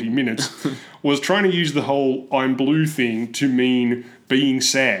 to 40 minutes, was trying to use the whole I'm blue thing to mean being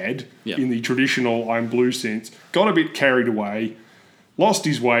sad in the traditional I'm blue sense, got a bit carried away, lost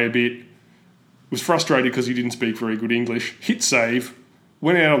his way a bit, was frustrated because he didn't speak very good English, hit save,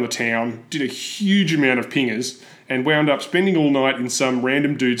 went out on the town, did a huge amount of pingers, and wound up spending all night in some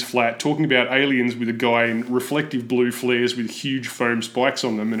random dude's flat talking about aliens with a guy in reflective blue flares with huge foam spikes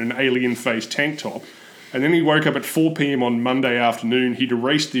on them and an alien-faced tank top. And then he woke up at 4 p.m. on Monday afternoon. He'd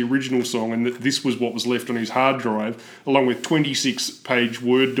erased the original song and that this was what was left on his hard drive, along with 26-page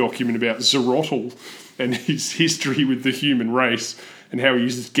Word document about Zerottle and his history with the human race and how he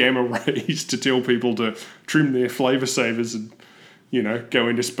uses gamma rays to tell people to trim their flavour savers and, you know, go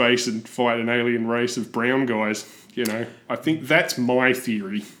into space and fight an alien race of brown guys. You know, I think that's my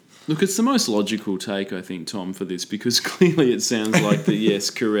theory. Look, it's the most logical take, I think, Tom, for this, because clearly it sounds like yes,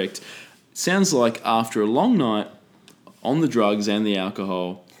 correct. It sounds like after a long night on the drugs and the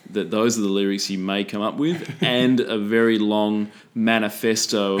alcohol, that those are the lyrics he may come up with, and a very long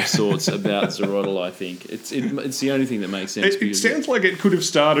manifesto of sorts about Zerottle, I think. It's the only thing that makes sense. It sounds like it could have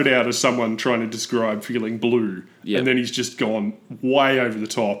started out as someone trying to describe feeling blue, and then he's just gone way over the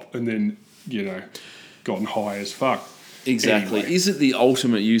top, and then, you know, gotten high as fuck. Exactly. Anyway. Is it the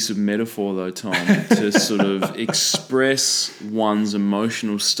ultimate use of metaphor, though, Tom, to sort of express one's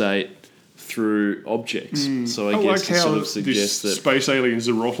emotional state through objects? So I guess like to how sort of suggest this that... space alien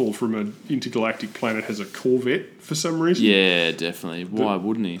Zerottle from an intergalactic planet has a Corvette for some reason. Yeah, definitely. Why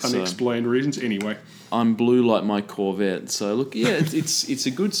wouldn't he? Unexplained reasons. Anyway. I'm blue like my Corvette. So look, yeah, it's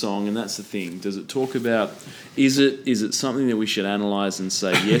a good song, and that's the thing. Does it talk about? Is it something that we should analyse and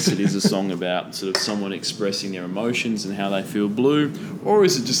say yes, it is a song about sort of someone expressing their emotions and how they feel blue, or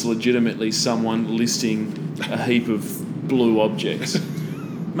is it just legitimately someone listing a heap of blue objects?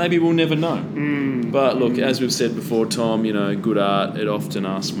 Maybe we'll never know. But look, as we've said before, Tom, you know, good art, it often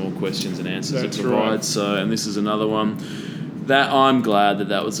asks more questions than answers it provides. Right. So, and this is another one. That I'm glad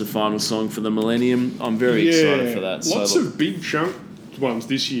that was the final song for the Millennium. I'm very excited for that. Lots of big chunk ones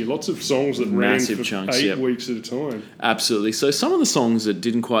this year. Lots of songs that Massive ran for chunks, 8 weeks at a time. Absolutely. So some of the songs that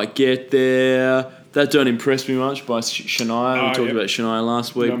didn't quite get there, that don't impress me much, by Shania. We talked about Shania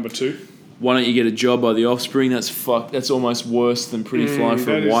last week. Number 2. Why Don't You Get a Job by The Offspring? That's almost worse than Pretty Fly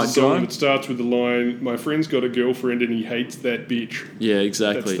for a White Guy. That starts with the line, "My friend's got a girlfriend and he hates that bitch." Yeah,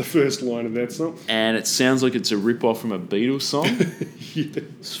 exactly. That's the first line of that song. And it sounds like it's a rip-off from a Beatles song. Yeah.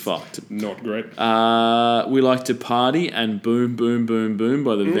 It's fucked. Not great. We Like to Party and Boom Boom Boom Boom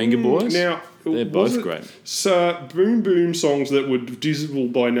by the Venga Boys. Now, they're both great. So, Boom Boom songs that were divisible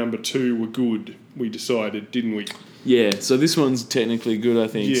by number 2 were good, we decided, didn't we? Yeah, so this one's technically good, I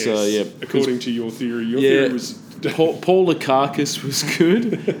think. Yes, So, yeah. according to your theory. Your theory was... Paul the Carcass was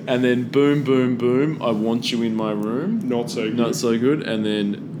good, and then Boom Boom Boom, I Want You in My Room. Not so good. Not so good, and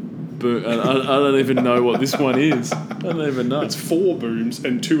then... Boom, I don't even know what this one is. I don't even know. It's 4 booms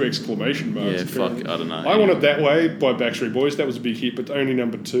and 2 exclamation marks. Yeah, apparently. fuck, I don't know. I Want It That Way by Backstreet Boys. That was a big hit, but only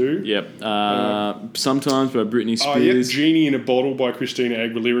number 2. Yep. Sometimes by Britney Spears. Oh, yeah, Genie in a Bottle by Christina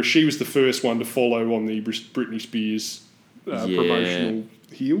Aguilera. She was the first one to follow on the Britney Spears promotional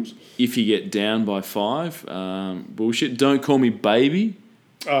heels. If You Get Down by 5. Bullshit. Don't Call Me Baby.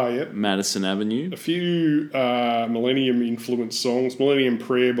 Oh, yeah. Madison Avenue. A few Millennium-influenced songs. Millennium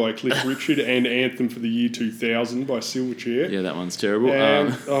Prayer by Cliff Richard and Anthem for the Year 2000 by Silverchair. Yeah, that one's terrible.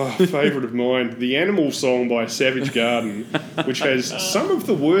 And, favourite of mine, The Animal Song by Savage Garden, which has some of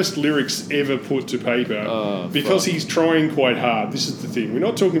the worst lyrics ever put to paper because he's trying quite hard. This is the thing. We're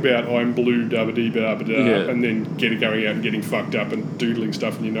not talking about I'm blue, da-ba-dee-ba-ba-da, and then going out and getting fucked up and doodling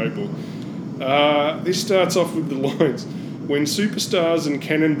stuff in your notebook. This starts off with the lines... When superstars and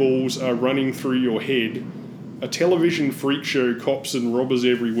cannonballs are running through your head, a television freak show, cops and robbers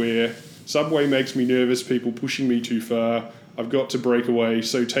everywhere, subway makes me nervous, people pushing me too far, I've got to break away,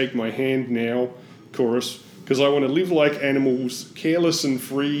 so take my hand now, chorus, because I want to live like animals, careless and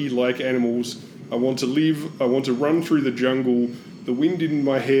free like animals. I want to run through the jungle, the wind in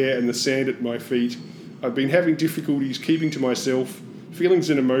my hair and the sand at my feet. I've been having difficulties keeping to myself. Feelings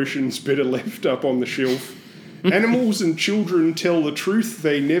and emotions better left up on the shelf. Animals and children tell the truth,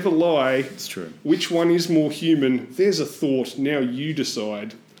 they never lie. It's true. Which one is more human? There's a thought, now you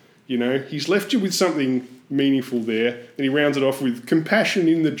decide. You know, he's left you with something meaningful there, and he rounds it off with compassion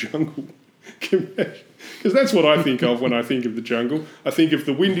in the jungle. Because that's what I think of when I think of the jungle. I think of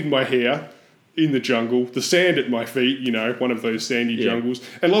the wind in my hair in the jungle, the sand at my feet, you know, one of those sandy jungles,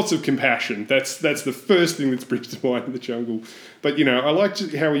 and lots of compassion. That's the first thing that springs to mind in the jungle. But, you know, I like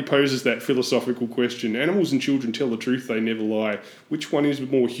how he poses that philosophical question. Animals and children tell the truth, they never lie. Which one is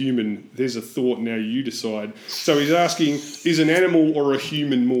more human? There's a thought, now you decide. So he's asking, is an animal or a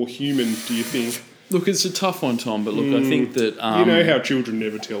human more human, do you think? Look, it's a tough one, Tom, but look, I think that... you know how children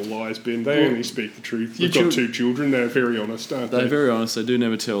never tell lies, Ben. They only speak the truth. You've got two children. They're very honest, aren't they? They're very honest. They do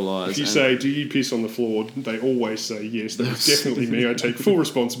never tell lies. If you say, do you piss on the floor? They always say, yes, that was definitely me. I take full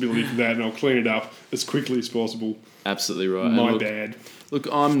responsibility for that and I'll clean it up as quickly as possible. Absolutely right. My bad. Look,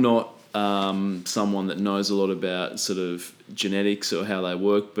 I'm not someone that knows a lot about sort of genetics or how they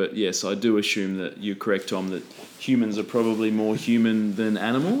work, but yes, I do assume that you're correct, Tom, that humans are probably more human than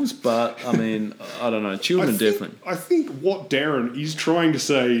animals, but I mean, I don't know, children definitely. I think what Darren is trying to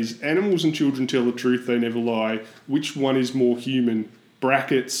say is animals and children tell the truth, they never lie. Which one is more human,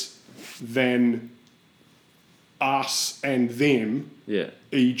 brackets, than us and them? Yeah.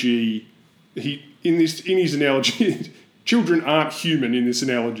 E.g., in his analogy, children aren't human in this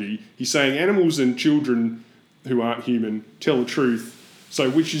analogy. He's saying animals and children who aren't human tell the truth. So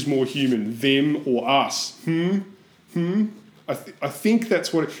which is more human, them or us? I think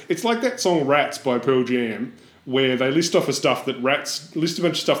that's what it's like. That song "Rats" by Pearl Jam, where they list a bunch of stuff that rats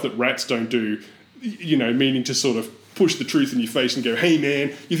don't do. You know, meaning to sort of push the truth in your face and go, "Hey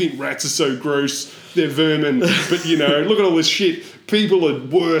man, you think rats are so gross? They're vermin, but you know, look at all this shit. People are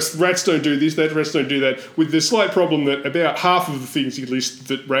worse. Rats don't do this, that, rats don't do that." With the slight problem that about half of the things he lists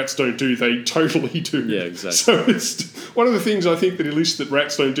that rats don't do, they totally do. Yeah, exactly. So it's one of the things I think that he lists that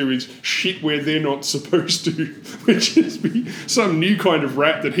rats don't do is shit where they're not supposed to, which is some new kind of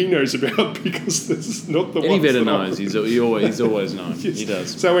rat that he knows about because this is not the one. Any veteran knows. He's always known. Yes. He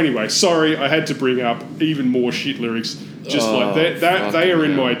does. So anyway, sorry, I had to bring up even more shit lyrics. Just like that they are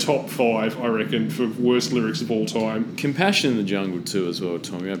in my top 5, I reckon, for worst lyrics of all time. Compassion in the jungle too, as well,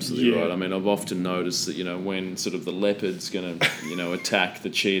 Tom. You're absolutely right. I mean, I've often noticed that, you know, when sort of the leopard's going to, you know, attack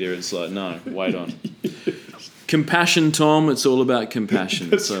the cheetah, it's like, no, wait on. Compassion, Tom. It's all about compassion.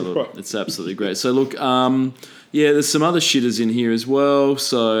 That's look, right. It's absolutely great. So look, there's some other shitters in here as well.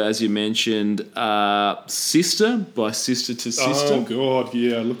 So as you mentioned, Sister by Sister to Sister. Oh God,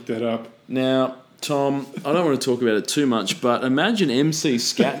 yeah, I looked that up. Now, Tom, I don't want to talk about it too much, but imagine MC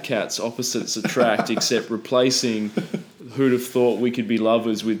Scat Cat's Opposites Attract, except replacing Who'd Have Thought We Could Be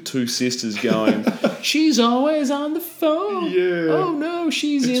Lovers with two sisters going, she's always on the phone. Yeah. Oh no,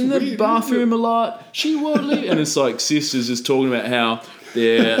 she's in the weird, bathroom a lot. She won't leave. And it's like sisters just talking about how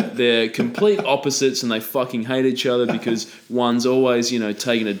they're complete opposites and they fucking hate each other because one's always, you know,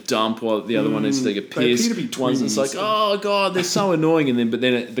 taking a dump while the other one is taking a piss. They appear to be One's just like, twins. oh god, they're so annoying, and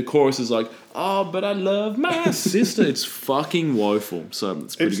then the chorus is like, oh, but I love my sister. It's fucking woeful. So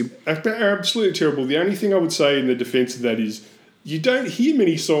it's pretty good. Absolutely terrible. The only thing I would say in the defence of that is you don't hear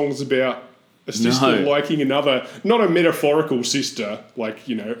many songs about a sister liking another, not a metaphorical sister, like,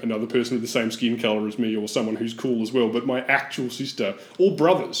 you know, another person with the same skin colour as me or someone who's cool as well, but my actual sister or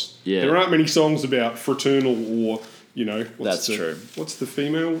brothers. Yeah. There aren't many songs about fraternal or, you know... That's true. What's the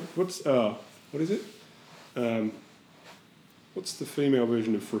female... what is it? What's the female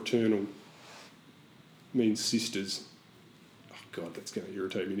version of fraternal? Means sisters. Oh, God, that's going to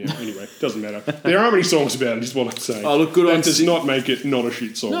irritate me now. Anyway, doesn't matter. There aren't many songs about it, is what I'm saying. Oh, look, good that on... does not make it not a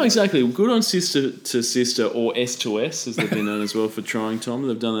shit song. No, exactly. Good on Sister to Sister, or S to S, as they've been known as well for trying, Tom.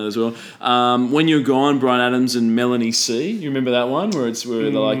 They've done that as well. When You're Gone, Bryan Adams and Melanie C. You remember that one? Where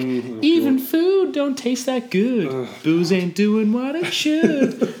they're like, even food don't taste that good. Booze ain't doing what it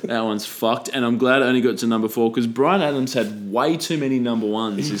should. That one's fucked. And I'm glad it only got to number 4 because Bryan Adams had way too many number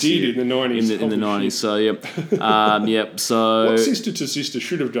 1s He this did year. in the 90s. In the 90s. Shit. So, yep. Yep. So... What Sister to Sister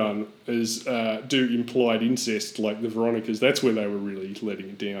should have done is do implied incest like the Veronicas. That's where they were really letting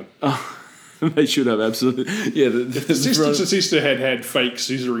it down. They should have, absolutely. Yeah, The sister to sister had fake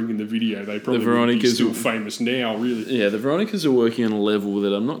scissoring in the video. They probably would be Veronicas still were- famous now, really. Yeah, the Veronicas are working on a level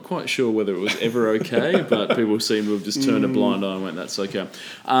that I'm not quite sure whether it was ever okay, but people seem to have just turned a blind eye and went, "That's okay."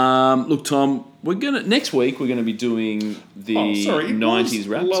 Look, Tom, next week we're gonna be doing the '90s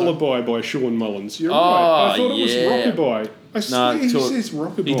rap. Lullaby by Sean Mullins. You're right. I thought it was Rockabye. I swear he says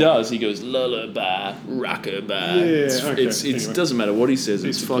Rockabye. He does. He goes lullaby, rockabye. Yeah, okay. It Anyway. doesn't matter what he says.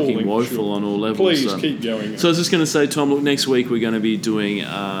 It's fucking appalling, woeful sure. on all levels. Please so. keep going. So I was just going to say, Tom, look, next week we're going to be doing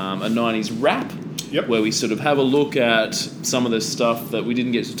a 90s rap. Yep. Where we sort of have a look at some of the stuff that we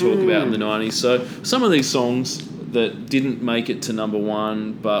didn't get to talk about in the 90s. So some of these songs that didn't make it to number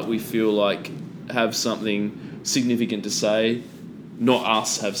one, but we feel like have something significant to say. Not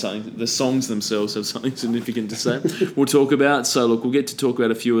us have something, the songs themselves have something significant to say. We'll talk about. So look, we'll get to talk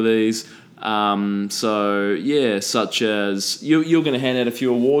about a few of these. So yeah, such as you're going to hand out a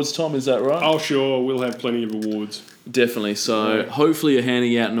few awards, Tom. Is that right? Oh, sure. We'll have plenty of awards. Definitely. So hopefully you're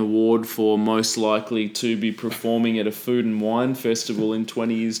handing out an award for most likely to be performing at a food and wine festival in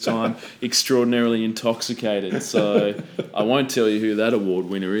 20 years' time, extraordinarily intoxicated. So I won't tell you who that award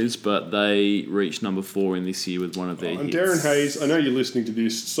winner is, but they reached number 4 in this year with one of their And hits. Darren Hayes, I know you're listening to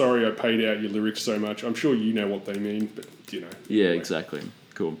this. Sorry I paid out your lyrics so much. I'm sure you know what they mean, but you know. Yeah, anyway. exactly.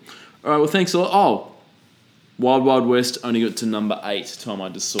 Cool. All right, well, thanks a lot. Oh, Wild Wild West only got to number 8. Tom, I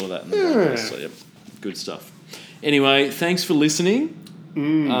just saw that in the Wild West. So, yep, good stuff. Anyway, thanks for listening.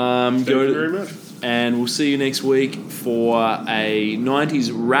 Thank you very much. And we'll see you next week for a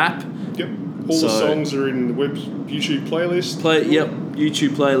 90s rap. Yep. All the songs are in the YouTube playlist.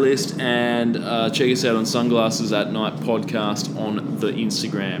 YouTube playlist, and check us out on Sunglasses at Night podcast on the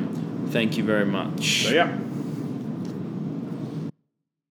Instagram. Thank you very much. So, yeah.